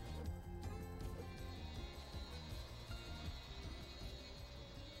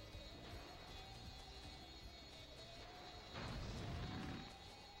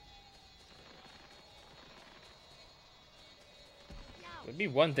 It'd be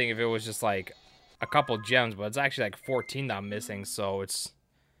one thing if it was just like a couple gems, but it's actually like 14 that I'm missing, so it's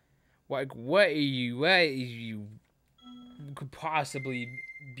like what you could possibly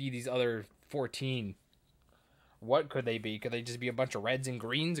be these other 14. What could they be? Could they just be a bunch of reds and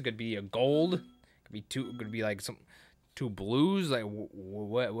greens? It could be a gold. It could be like two blues. Like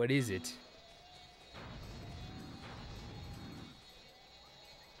what is it?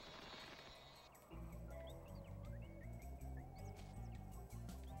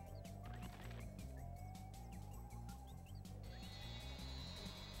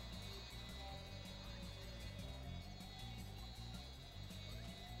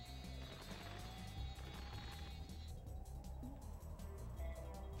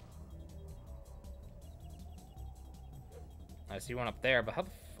 I see one up there, but how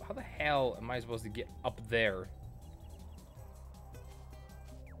the hell am I supposed to get up there?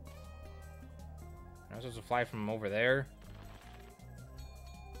 Am I supposed to fly from over there?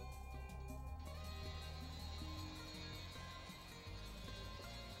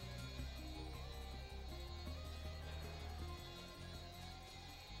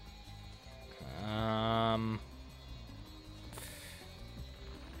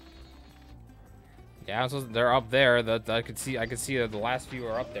 Yeah, they're up there. That I could see. I could see that the last few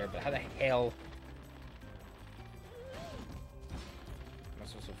are up there. But how the hell am I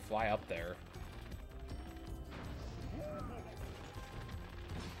supposed to fly up there?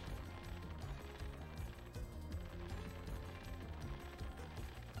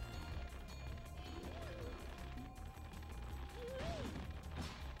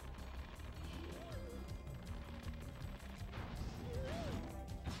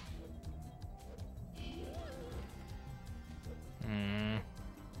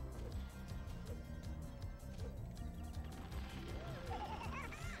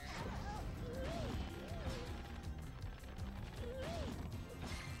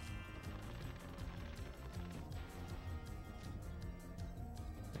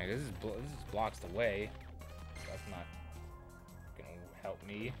 Yeah, this blocks the way. That's not gonna help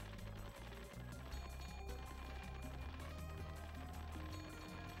me.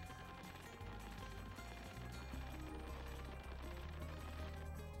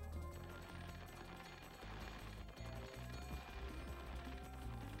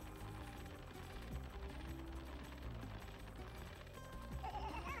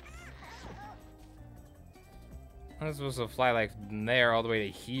 I'm supposed to fly like from there all the way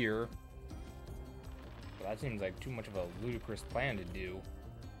to here. But that seems like too much of a ludicrous plan to do.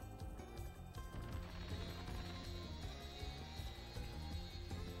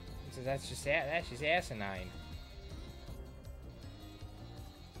 So that's just asinine.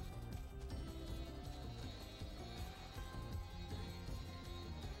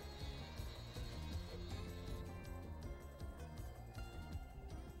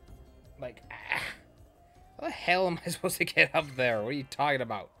 Like, how the hell am I supposed to get up there? What are you talking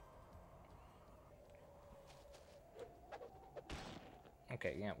about?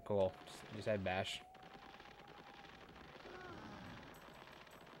 Okay, yeah, cool. Just had bash.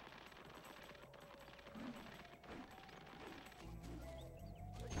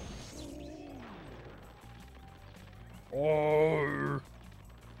 Oh.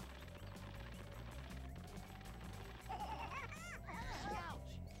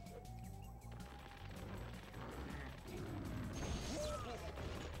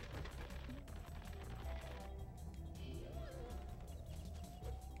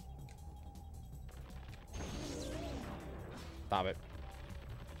 Stop it.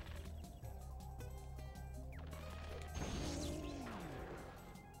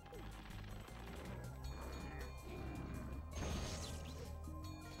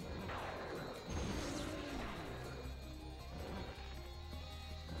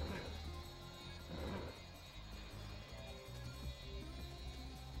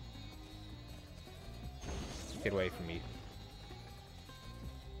 Get away from me.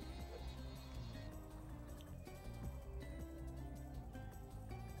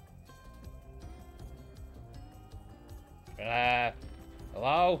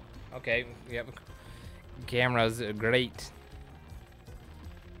 Hello? Okay, yep. Camera's great.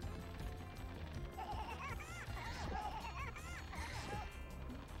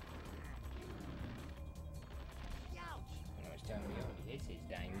 No, it's telling me only this is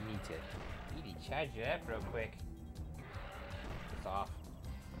dying. You need to charge it up real quick. It's off.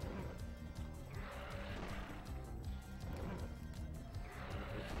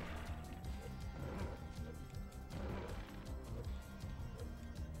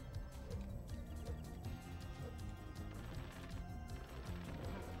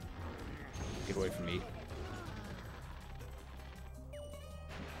 Get away from me.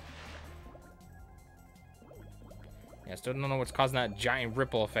 Yeah, I still don't know what's causing that giant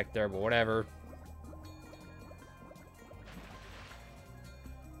ripple effect there, but whatever.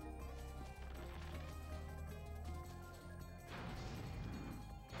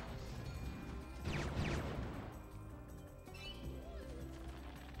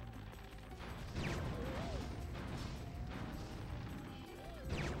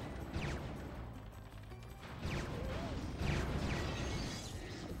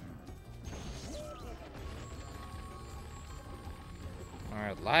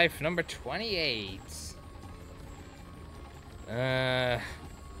 Alright, life number 28.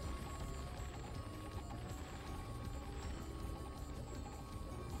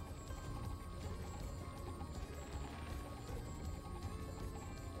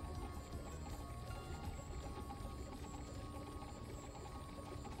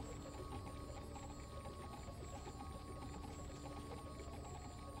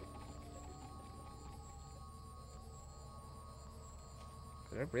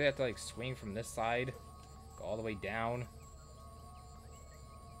 Did I really have to like swing from this side? Go all the way down?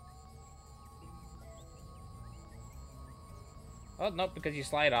 Oh, nope, because you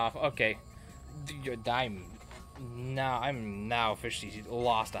slide off. Okay. I'm now officially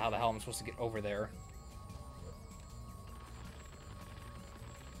lost how the hell I'm supposed to get over there.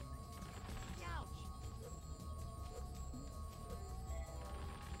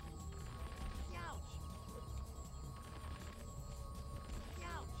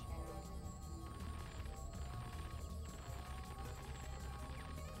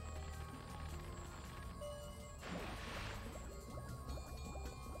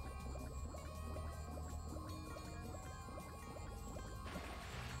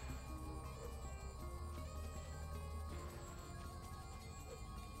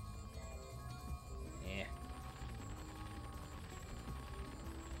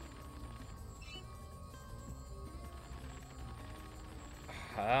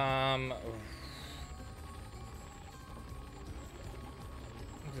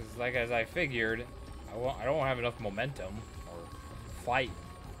 Because like as I figured, I don't have enough momentum or fight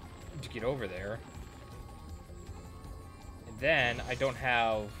to get over there. And then I don't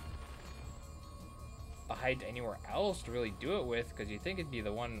have a height anywhere else to really do it with, because you think it'd be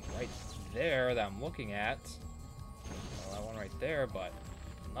the one right there that I'm looking at. Well, that one right there, but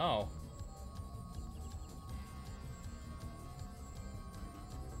no.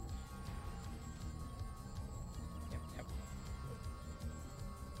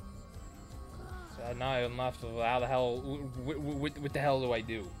 So now I'm left with how the hell, what the hell do I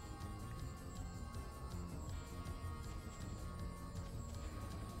do?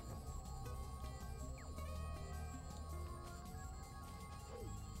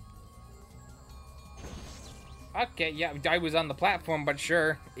 Okay, yeah, I was on the platform, but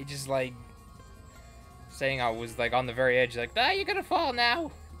sure. It just like saying I was like on the very edge, like, ah, you're gonna fall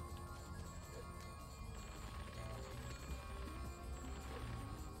now.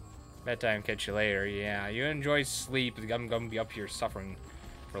 Bedtime, catch you later. Yeah, you enjoy sleep. I'm gonna be up here suffering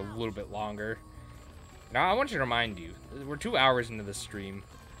for a little bit longer. Now, I want you to remind you, we're 2 hours into the stream.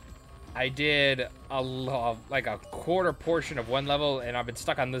 I did like a quarter portion of one level, and I've been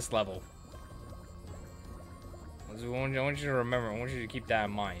stuck on this level. I want you to remember, I want you to keep that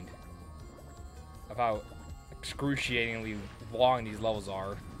in mind. Of how excruciatingly long these levels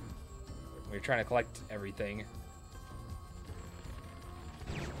are. When you're trying to collect everything.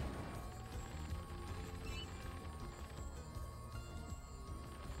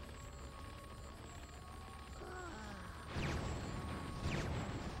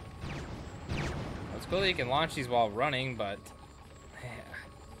 It's cool that you can launch these while running, but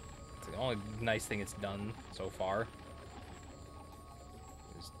it's the only nice thing it's done so far.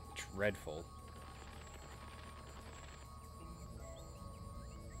 It's dreadful.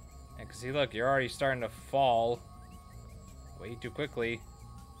 And cause see, look, you're already starting to fall way too quickly,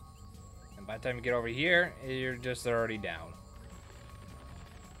 and by the time you get over here, you're just already down.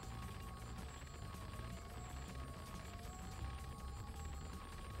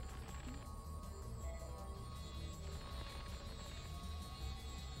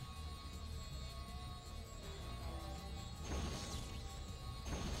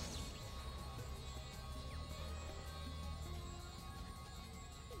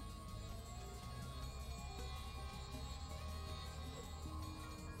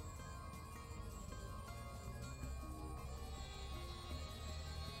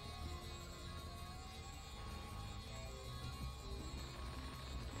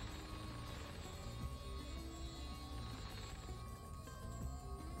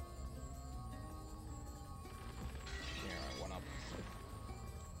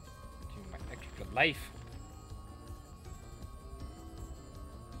 Life.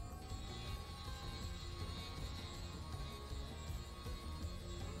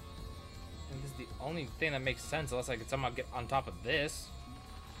 And this is the only thing that makes sense, unless I could somehow get on top of this.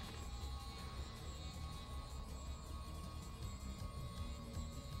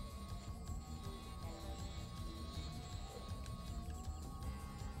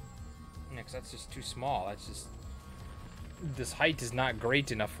 Yeah, 'cause that's just too small. That's just... This height is not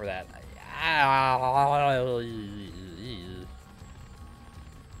great enough for that.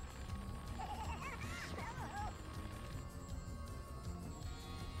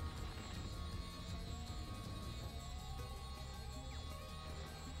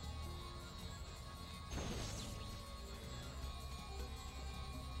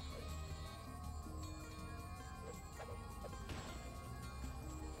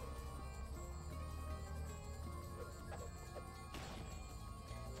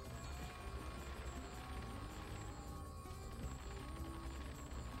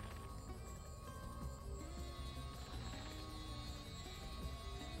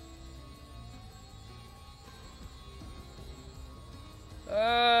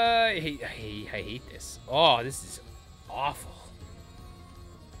 I hate this. Oh, this is awful.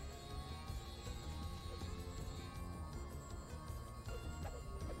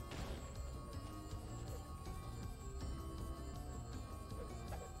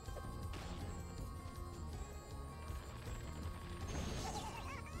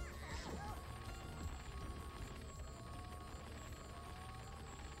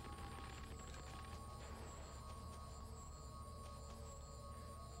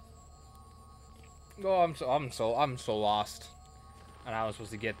 Oh, I'm so lost. And I was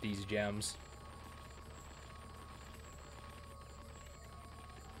supposed to get these gems.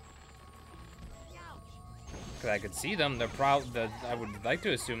 Cause I could see them. I would like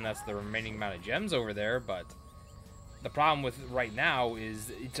to assume that's the remaining amount of gems over there, but the problem with right now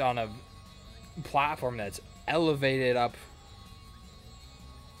is it's on a platform that's elevated up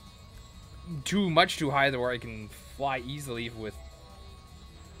too high to where I can fly easily with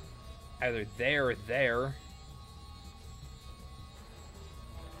either there or there.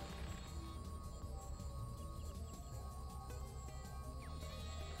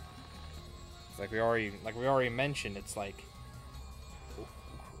 It's like we already mentioned, it's like,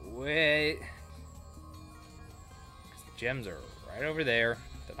 wait, 'cause the gems are right over there.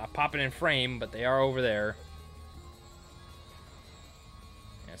 They're not popping in frame, but they are over there.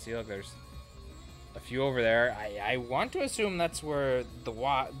 Yeah, see, look, there's a few over there. I want to assume that's where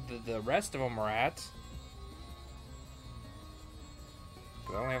the rest of them are at.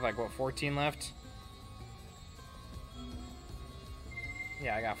 I only have like, what, 14 left?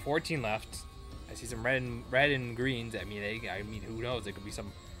 Yeah, I got 14 left. I see some red and greens. I mean, who knows? There could be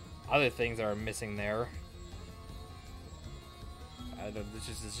some other things that are missing there. Let's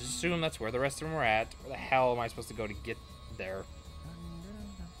just assume that's where the rest of them are at. Where the hell am I supposed to go to get there?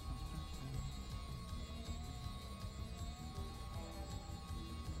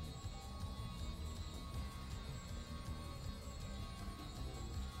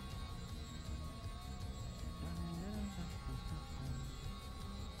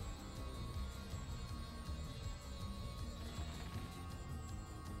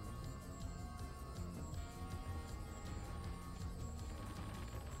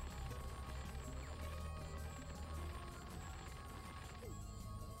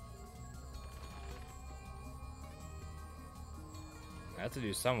 I have to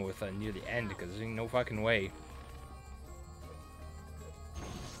do something with near the end because there's no fucking way.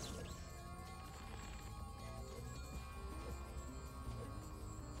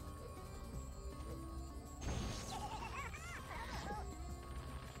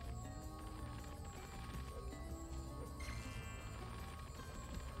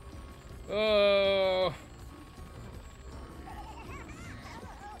 Oh,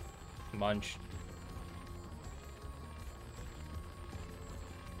 munch.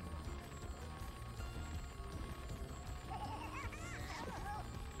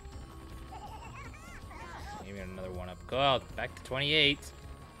 Maybe another one up. Go out. Back to 28.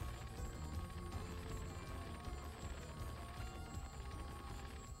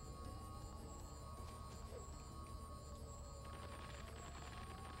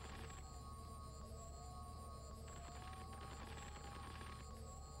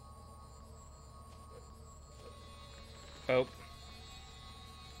 Oh.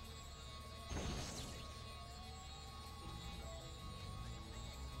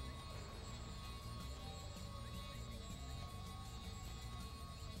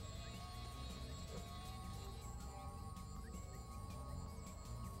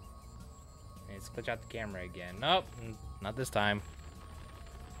 Let's glitch out the camera again. Nope, not this time.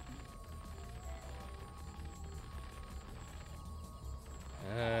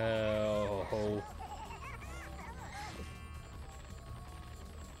 Oh.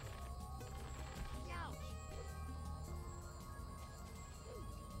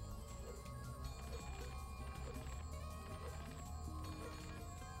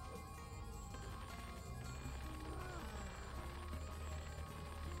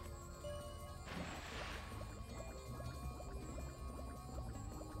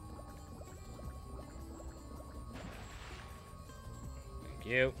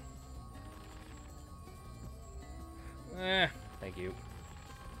 Thank you. Thank you.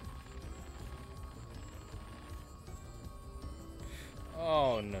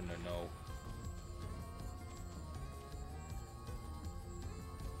 Oh, no.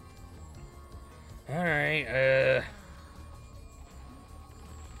 Alright,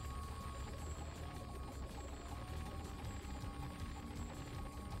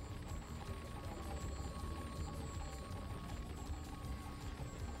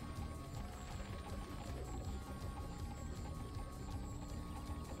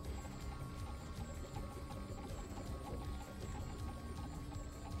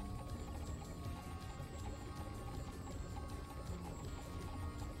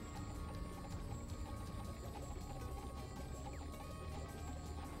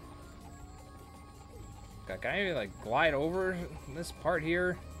 Can I like glide over this part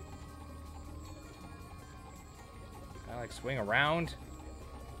here? Can I like swing around?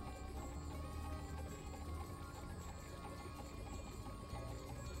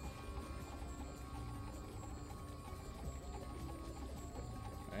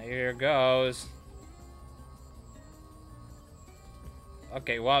 Here goes.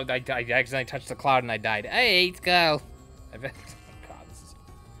 Okay, well, I accidentally touched the cloud and I died. Hey, let's go. Oh god, this is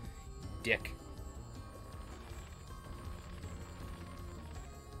dick.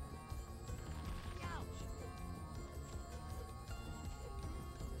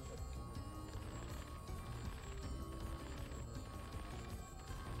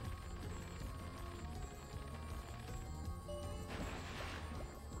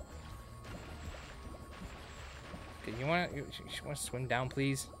 Okay, you want to swim down,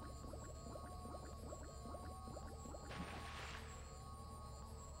 please?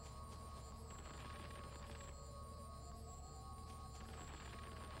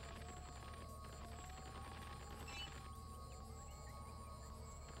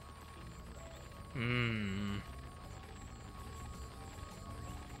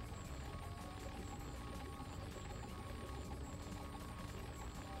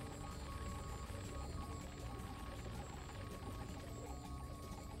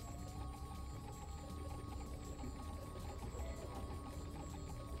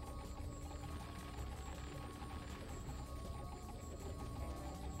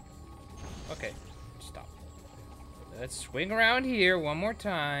 Okay, stop. Let's swing around here one more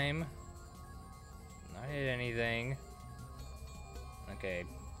time. Not hit anything. Okay.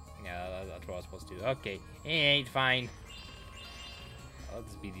 Yeah, that's what I was supposed to do. Okay. It ain't fine. Oh,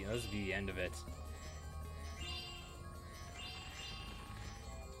 this be the end of it.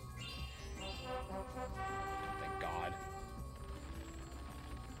 Thank God.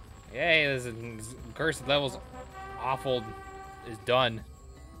 Yay, this cursed levels awful is done.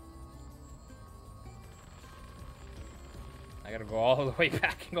 I gotta go all the way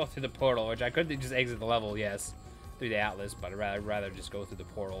back and go through the portal, which I could just exit the level, yes, through the Atlas, but I'd rather just go through the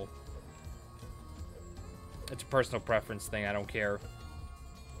portal. It's a personal preference thing, I don't care.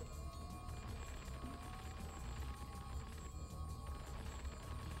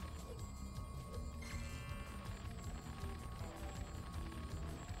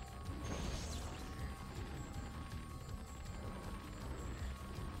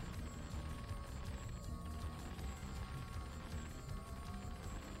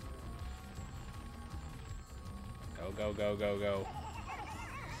 Go, go, go, go.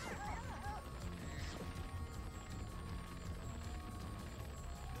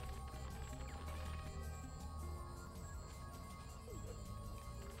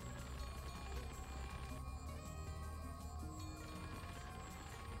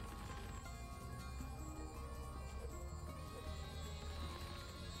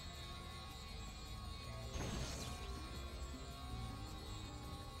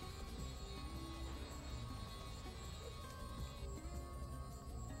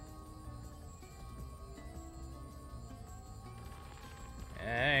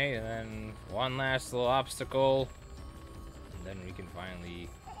 Okay, and then one last little obstacle, and then we can finally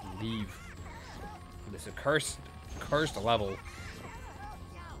leave this cursed level.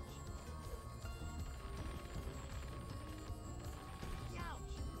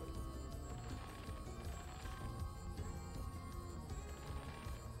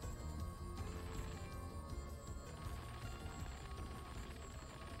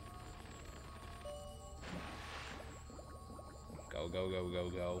 Go, go, go, go,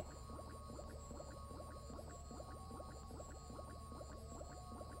 go.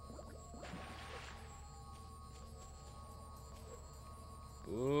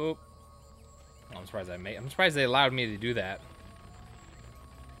 Oop. I'm surprised they allowed me to do that.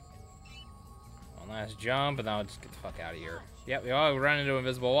 One last jump, and then I'll just get the fuck out of here. Yep, we all run into an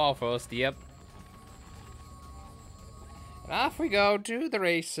invisible wall first. Yep. And off we go to the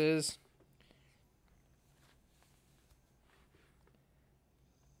races.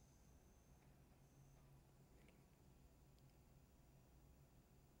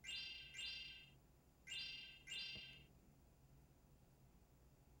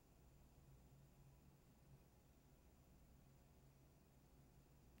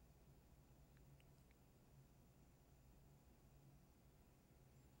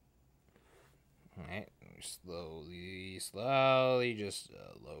 Alright, slowly just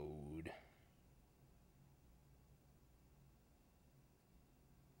load.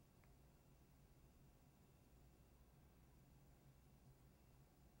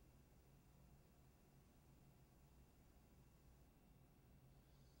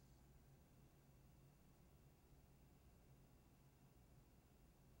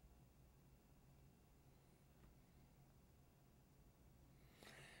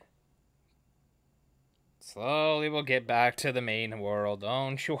 Slowly we'll get back to the main world.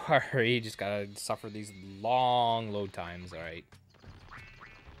 Don't you worry. Just gotta suffer these long load times, alright?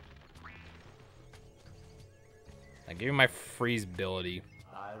 I give you my freeze ability.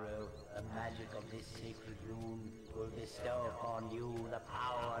 Spyro, the magic of this sacred rune will bestow upon you the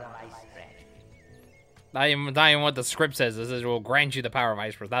power of ice breath. Not even what the script says. This is will grant you the power of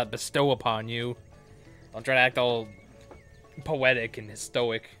ice breath, not bestow upon you. Don't try to act all poetic and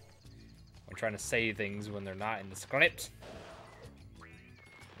stoic. I'm trying to say things when they're not in the script.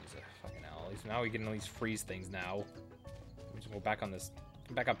 Fucking hell. At least now we can at least freeze things now. Let's go back on this.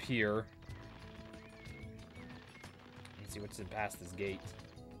 Back up here. Let's see what's in past this gate.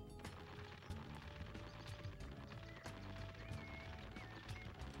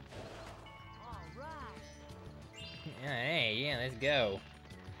 Hey, yeah, let's go.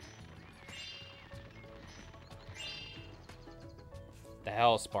 The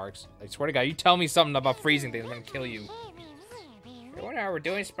hell, Sparks? I swear to God, you tell me something about freezing things, I'm gonna kill you. You wonder how we're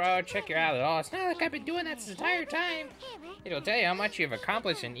doing, Spyro? Check your outlet. Oh, it's not like I've been doing that this entire time. It'll tell you how much you've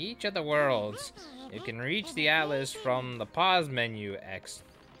accomplished in each of the worlds. You can reach the atlas from the pause menu, X.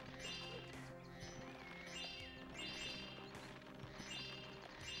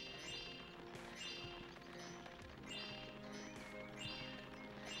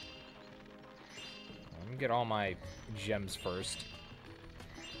 Let me get all my gems first.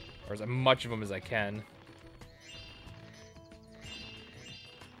 Or as much of them as I can.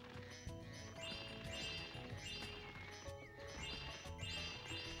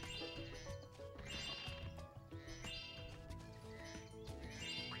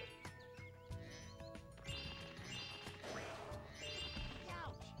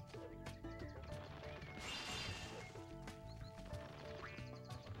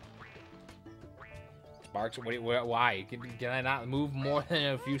 Sparks, why? Can I not move more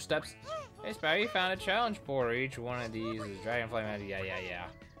than a few steps? Hey, Spyro, you found a challenge for each one of these is Dragonfly magic. Yeah.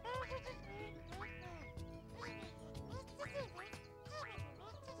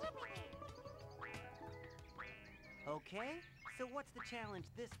 Okay, so what's the challenge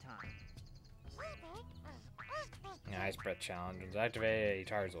this time? Ice breath challenge. Once activated,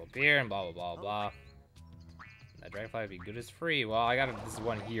 charges will appear and blah blah blah blah. That Dragonfly would be good as free. Well, I got this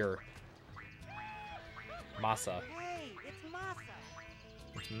one here. Massa. Hey, it's Massa.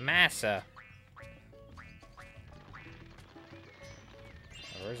 It's Massa.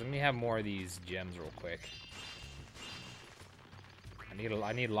 Let me have more of these gems real quick. I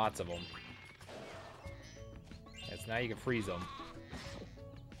need lots of them. Yes, now you can freeze them.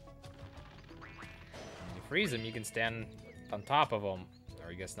 When you freeze them, you can stand on top of them. Or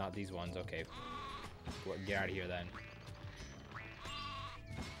I guess not these ones. Okay. Get out of here then.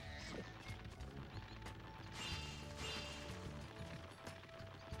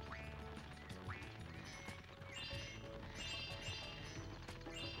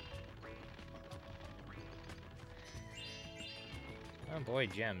 Oh boy,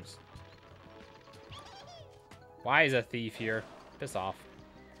 gems. Why is a thief here? Piss off.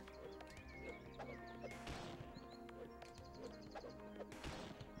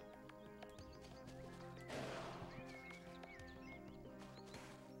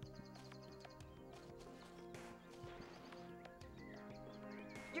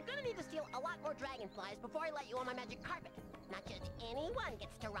 You're gonna need to steal a lot more dragonflies before I let you on my magic carpet. Not just anyone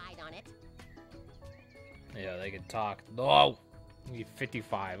gets to ride on it. Yeah, they can talk. No! You need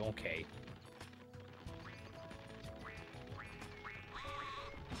 55, okay.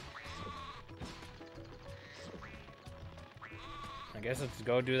 I guess let's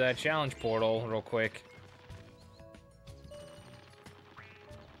go do that challenge portal real quick.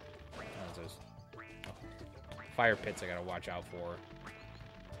 Oh, there's fire pits I gotta watch out for.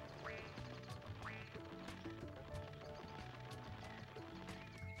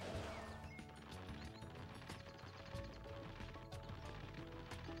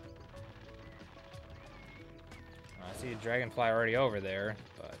 I see a dragonfly already over there,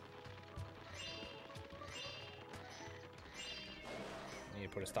 but I need to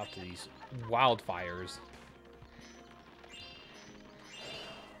put a stop to these wildfires.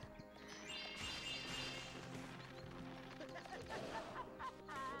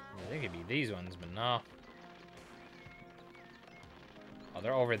 I think it'd be these ones, but no. Oh,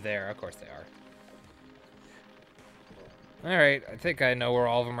 they're over there. Of course they are. Alright, I think I know where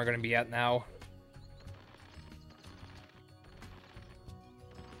all of them are going to be at now.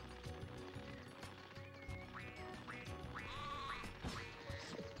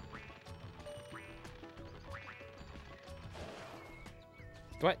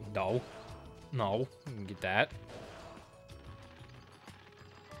 What? No. No. You can get that.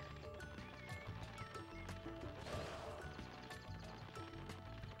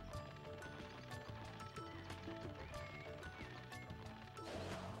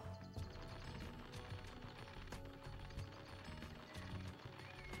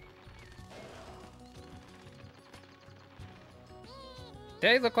 Did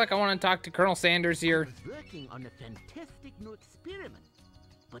I look like I want to talk to Colonel Sanders I here? was working on a fantastic new experiment,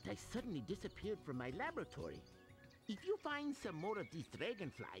 but I suddenly disappeared from my laboratory. If you find some more of these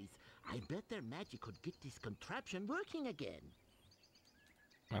dragonflies, I bet their magic could get this contraption working again.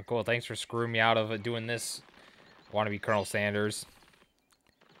 Oh, cool. Thanks for screwing me out of doing this. Want to be Colonel Sanders?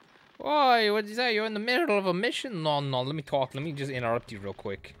 Oi, what is that? You're in the middle of a mission? No, no, let me talk. Let me just interrupt you real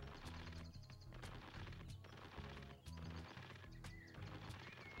quick.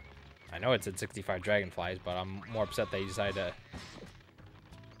 I know it said 65 dragonflies, but I'm more upset that you decided to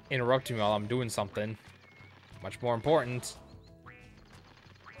interrupt me while I'm doing something much more important.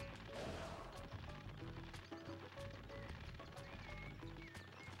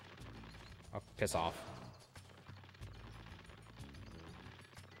 Oh, piss off.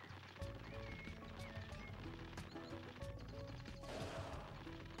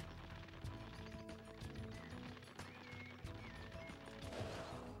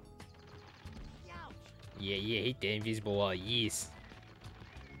 Yeah, hit the invisible wall, yes.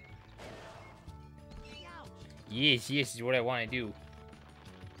 Yes, is what I want to do.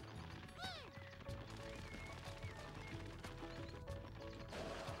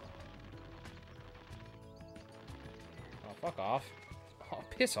 Oh, fuck off. Oh,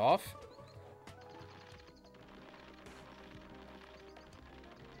 piss off.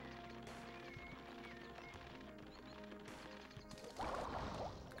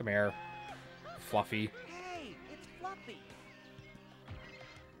 Come here, Fluffy. Hey, it's Fluffy.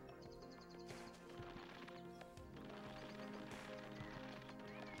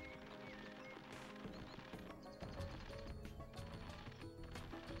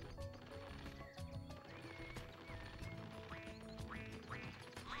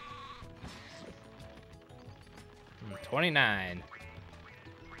 Mm, 29.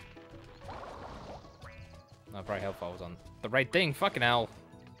 That'd probably help if I was on the right thing. Fucking hell.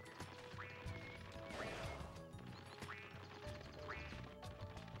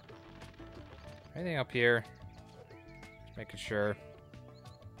 Anything up here? Just making sure.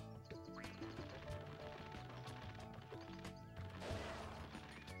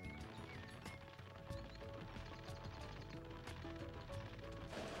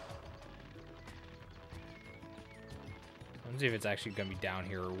 Let's see if it's actually gonna be down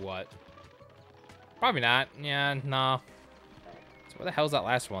here or what. Probably not. Yeah, no. So where the hell's that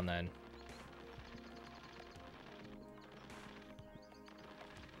last one then?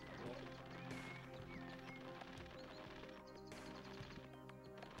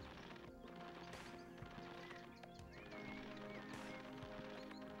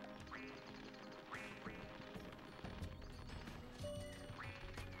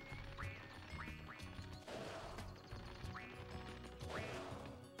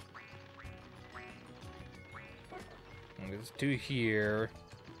 There's two here.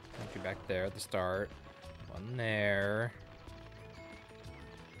 Two back there at the start. One there.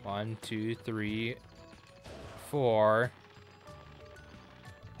 1, 2, 3, 4.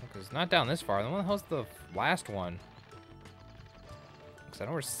 Because it's not down this far. Then what the hell's the last one? Because I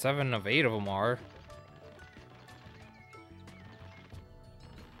know where 7 of 8 of them are.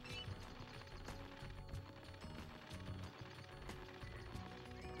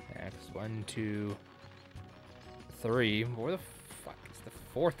 Yeah, 'cause 1, 2, 3. Where the fuck is the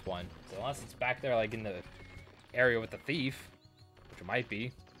 4th one? So unless it's back there, like in the area with the thief, which it might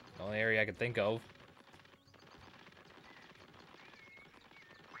be, the only area I could think of.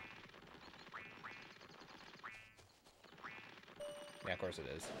 Yeah, of course it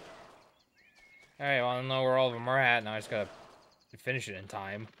is. All right, well, I don't know where all of them are at. Now I just gotta finish it in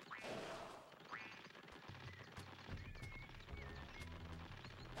time.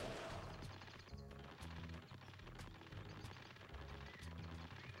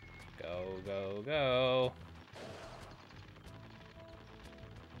 Go, go.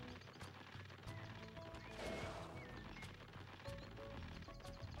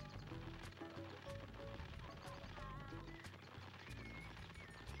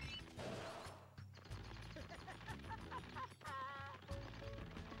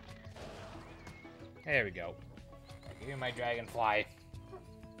 There we go. Give me my dragonfly.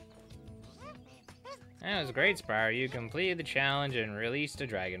 That was great, Spyro. You completed the challenge and released a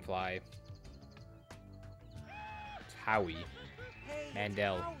dragonfly. It's Howie. Hey, it's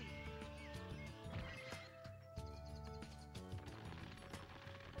Mandel. Howie.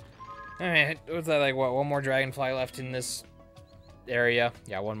 Alright, what's that, like, what, one more dragonfly left in this area?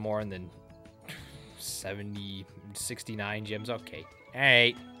 Yeah, one more, and then 69 gems. Okay.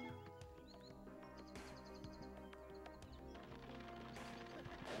 Alright.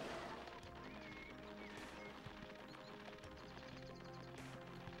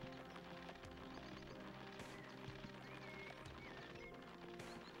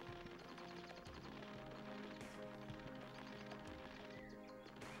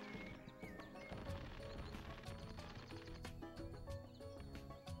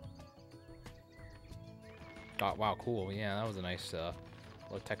 Oh, wow, cool. Yeah, that was a nice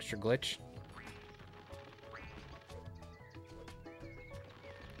little texture glitch.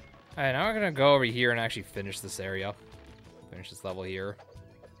 Alright, now we're gonna go over here and actually finish this area. Finish this level here.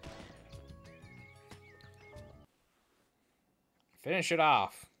 Finish it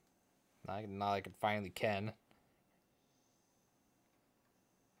off. Now I can finally can.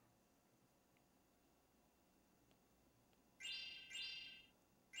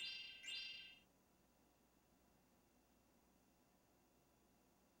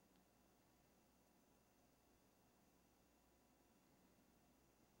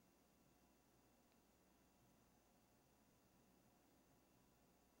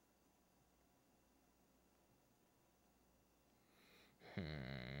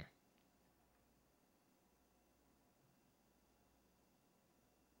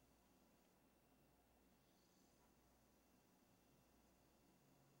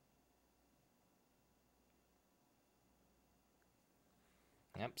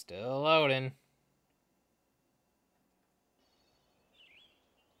 Yep, still loading.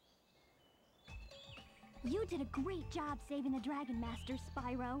 You did a great job saving the Dragon Master,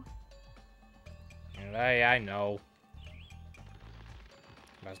 Spyro. And I know.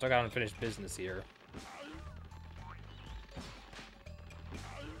 I still got unfinished business here.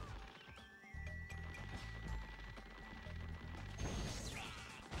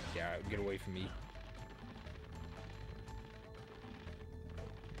 Yeah, get away from me.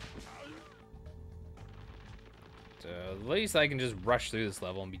 So at least I can just rush through this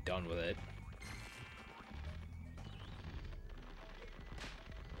level and be done with it.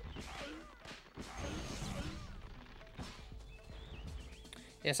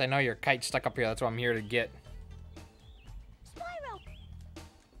 Yes, I know your kite stuck up here. That's what I'm here to get. Spyro!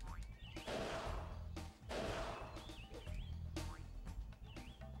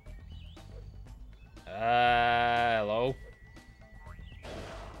 Hello?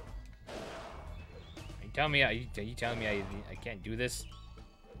 Are you telling me I can't do this?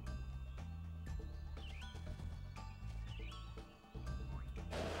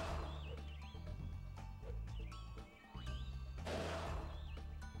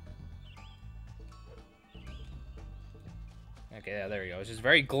 Okay, yeah, there we go. It's just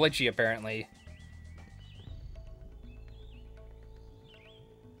very glitchy, apparently.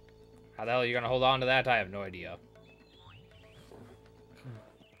 How the hell are you gonna hold on to that? I have no idea.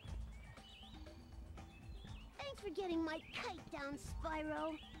 Thanks for getting my kite down,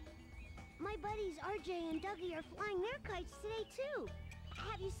 Spyro. My buddies RJ and Dougie are flying their kites today, too.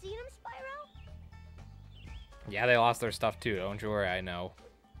 Have you seen them, Spyro? Yeah, they lost their stuff, too. Don't you worry, I know.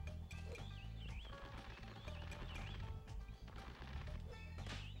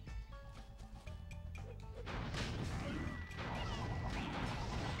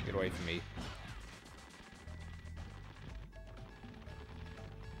 Get away from me.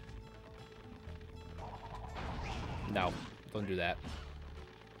 No, don't do that.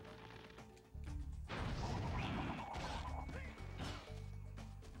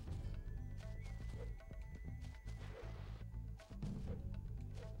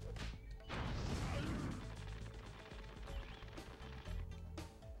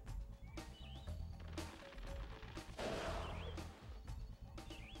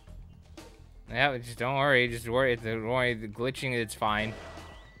 Yeah, just don't worry. Just worry. Don't worry. The glitching, it's fine.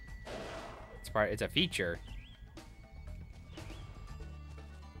 It's a feature.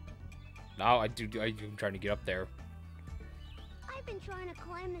 No, I'm trying to get up there. I've been trying to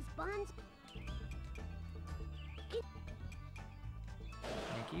climb this bond.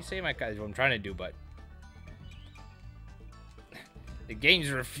 Can you say my guys what I'm trying to do, but the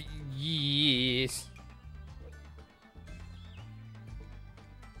game's yes.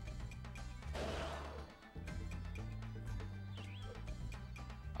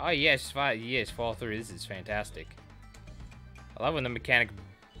 Oh yes, fall through. This is fantastic. I love when the mechanic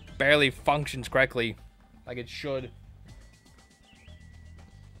barely functions correctly, like it should.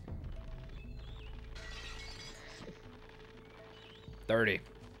 $30.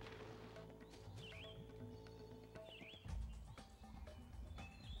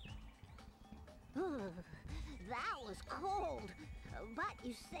 That was cold. But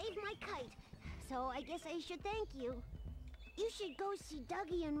you saved my kite, so I guess I should thank you. You should go see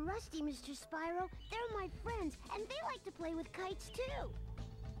Dougie and Rusty, Mr. Spyro. They're my friends, and they like to play with kites, too.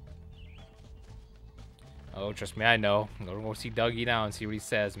 Oh, trust me, I know. I'm gonna go see Dougie now and see what he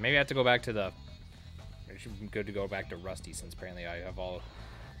says. Maybe I have to go back to the... It should be good to go back to Rusty, since apparently I have all...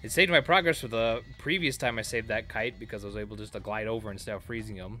 It saved my progress for the previous time I saved that kite, because I was able just to glide over instead of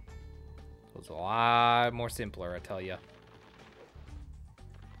freezing him. So it's a lot more simpler, I tell ya.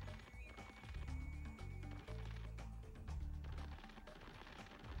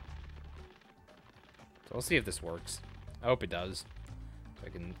 So we'll see if this works. I hope it does. So I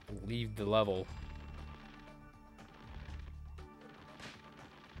can leave the level.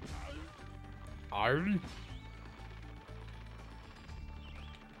 Arr.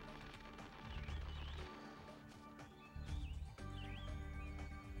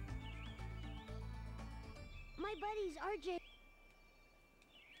 My buddies RJ.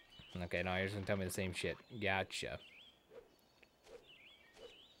 Okay, now you're just gonna tell me the same shit. Gotcha.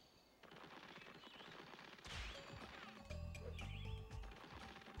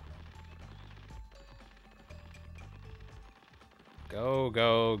 Go,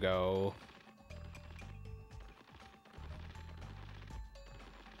 go, go.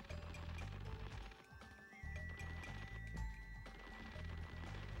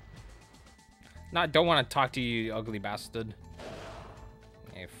 Don't want to talk to you, you ugly bastard.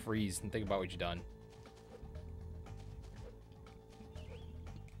 Yeah, freeze and think about what you've done.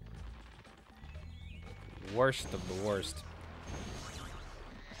 Worst of the worst.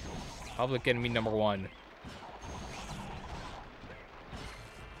 Public enemy number 1.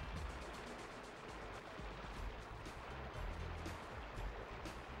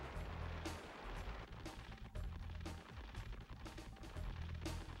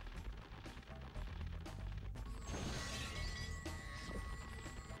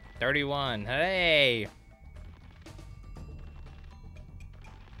 $31. Hey!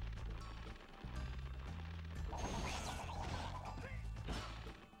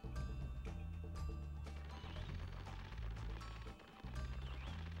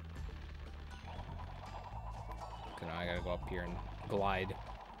 Okay, now I gotta go up here and glide.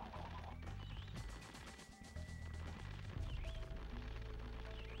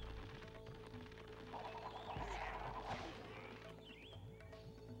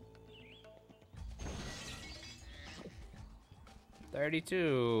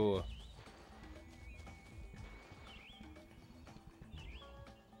 $32.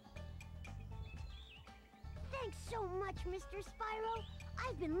 Thanks so much, Mr. Spyro.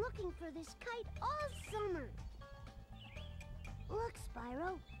 I've been looking for this kite all summer. Look,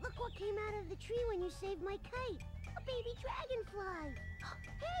 Spyro. Look what came out of the tree when you saved my kite. A baby dragonfly.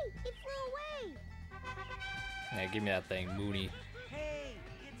 Hey, it flew away. Yeah, give me that thing, Mooney. Hey,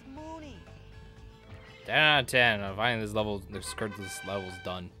 it's Mooney. 10 out of 10. I'm finding this level, the skirt of this level's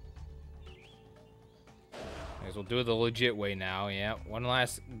done. I guess we'll do it the legit way now. Yeah, one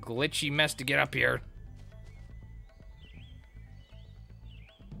last glitchy mess to get up here.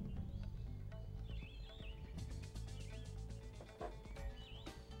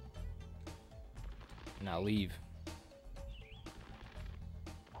 Now leave.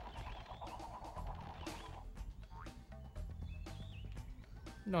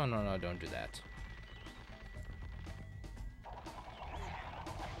 No, no, no, don't do that.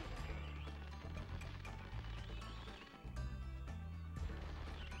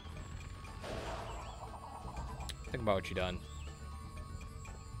 Think about what you done.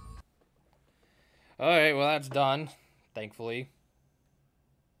 Alright, well that's done, thankfully.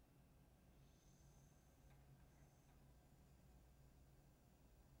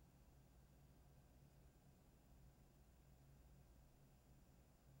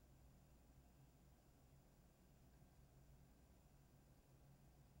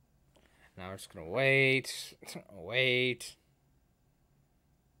 Now we're just gonna wait, wait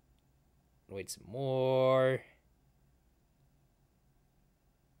some more.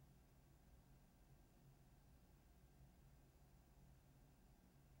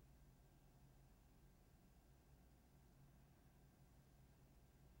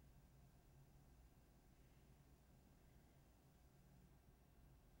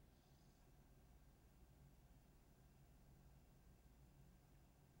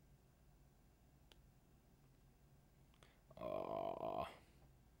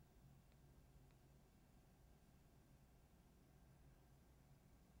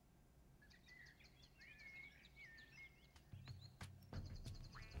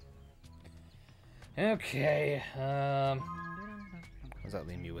 Okay, what does that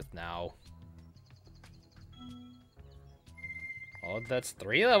leave me with now? Oh, that's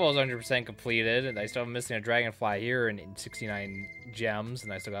 3 levels 100% completed, and I still am missing a Dragonfly here and 69 gems,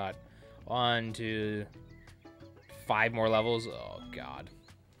 and I still got 1, 2, 5 more levels. Oh, God.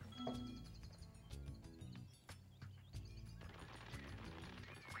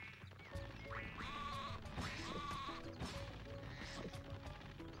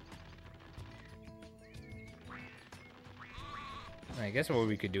 I guess what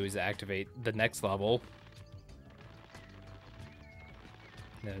we could do is activate the next level.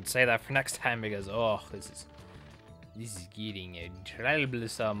 And say that for next time because, oh, this is getting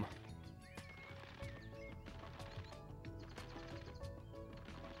troublesome.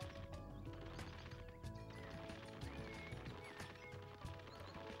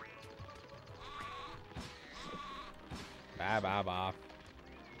 Bah, bah, bah.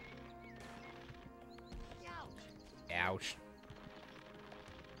 Ouch.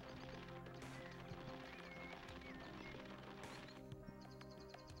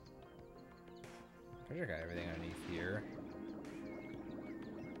 I think I got everything underneath here.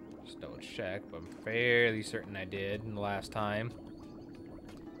 Just double check, but I'm fairly certain I did in the last time.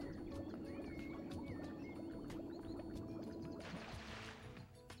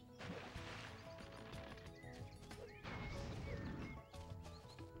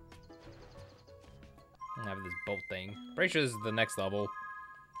 I have this boat thing. Pretty sure this is the next level.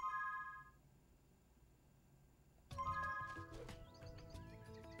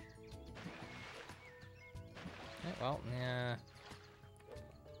 Well, yeah.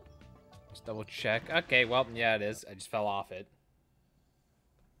 Just double check. Okay, well, yeah, it is. I just fell off it.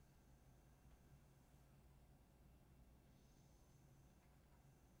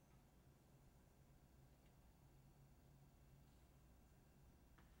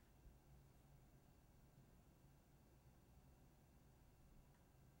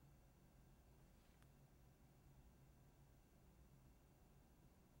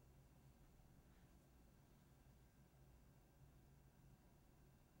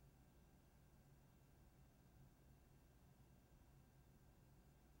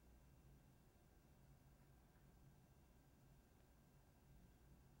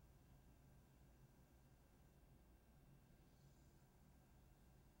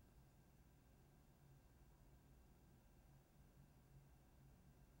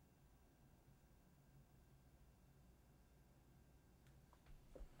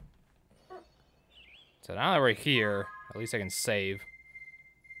 So now that we're here, at least I can save.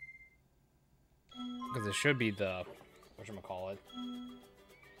 Because it should be the... whatchamacallit?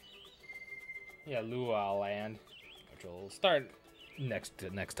 Yeah, Luau Land. Which will start next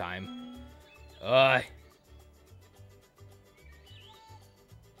time. I'm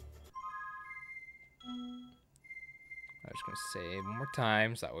just gonna save one more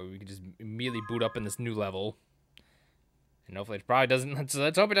time, so that way we can just immediately boot up in this new level. And hopefully it probably doesn't... So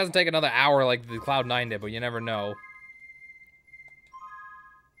let's hope it doesn't take another hour like the Cloud9 did, but you never know.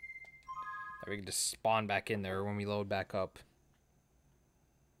 That we can just spawn back in there when we load back up.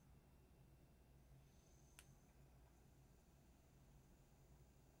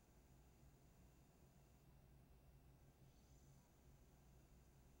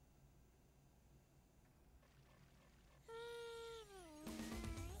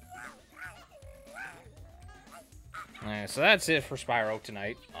 Alright, so that's it for Spyro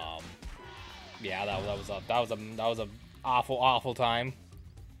tonight. Yeah, that was a awful time.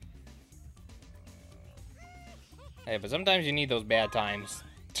 Hey, but sometimes you need those bad times.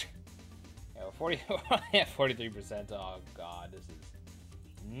 Yeah, 43%. Oh god, this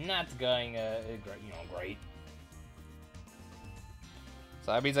is not going great.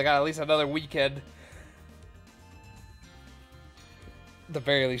 So that means I got at least another weekend, at the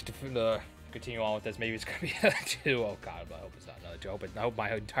very least, to continue on with this. Maybe it's gonna be another 2. Oh god, but I hope it's not another 2. I hope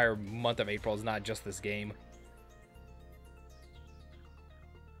my entire month of April is not just this game.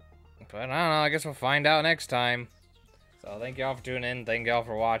 But I don't know, I guess we'll find out next time. So thank y'all for tuning in, thank y'all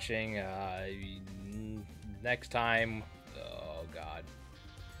for watching. Next time, oh god,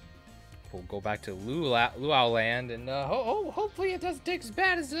 we'll go back to Luau Land, and hopefully it doesn't take as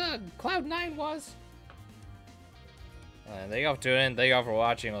bad as Cloud9 was. Thank y'all for tuning in, thank y'all for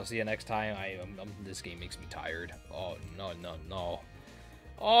watching. I'll see you next time. This game makes me tired. Oh no.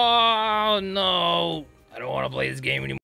 Oh no, I don't want to play this game anymore.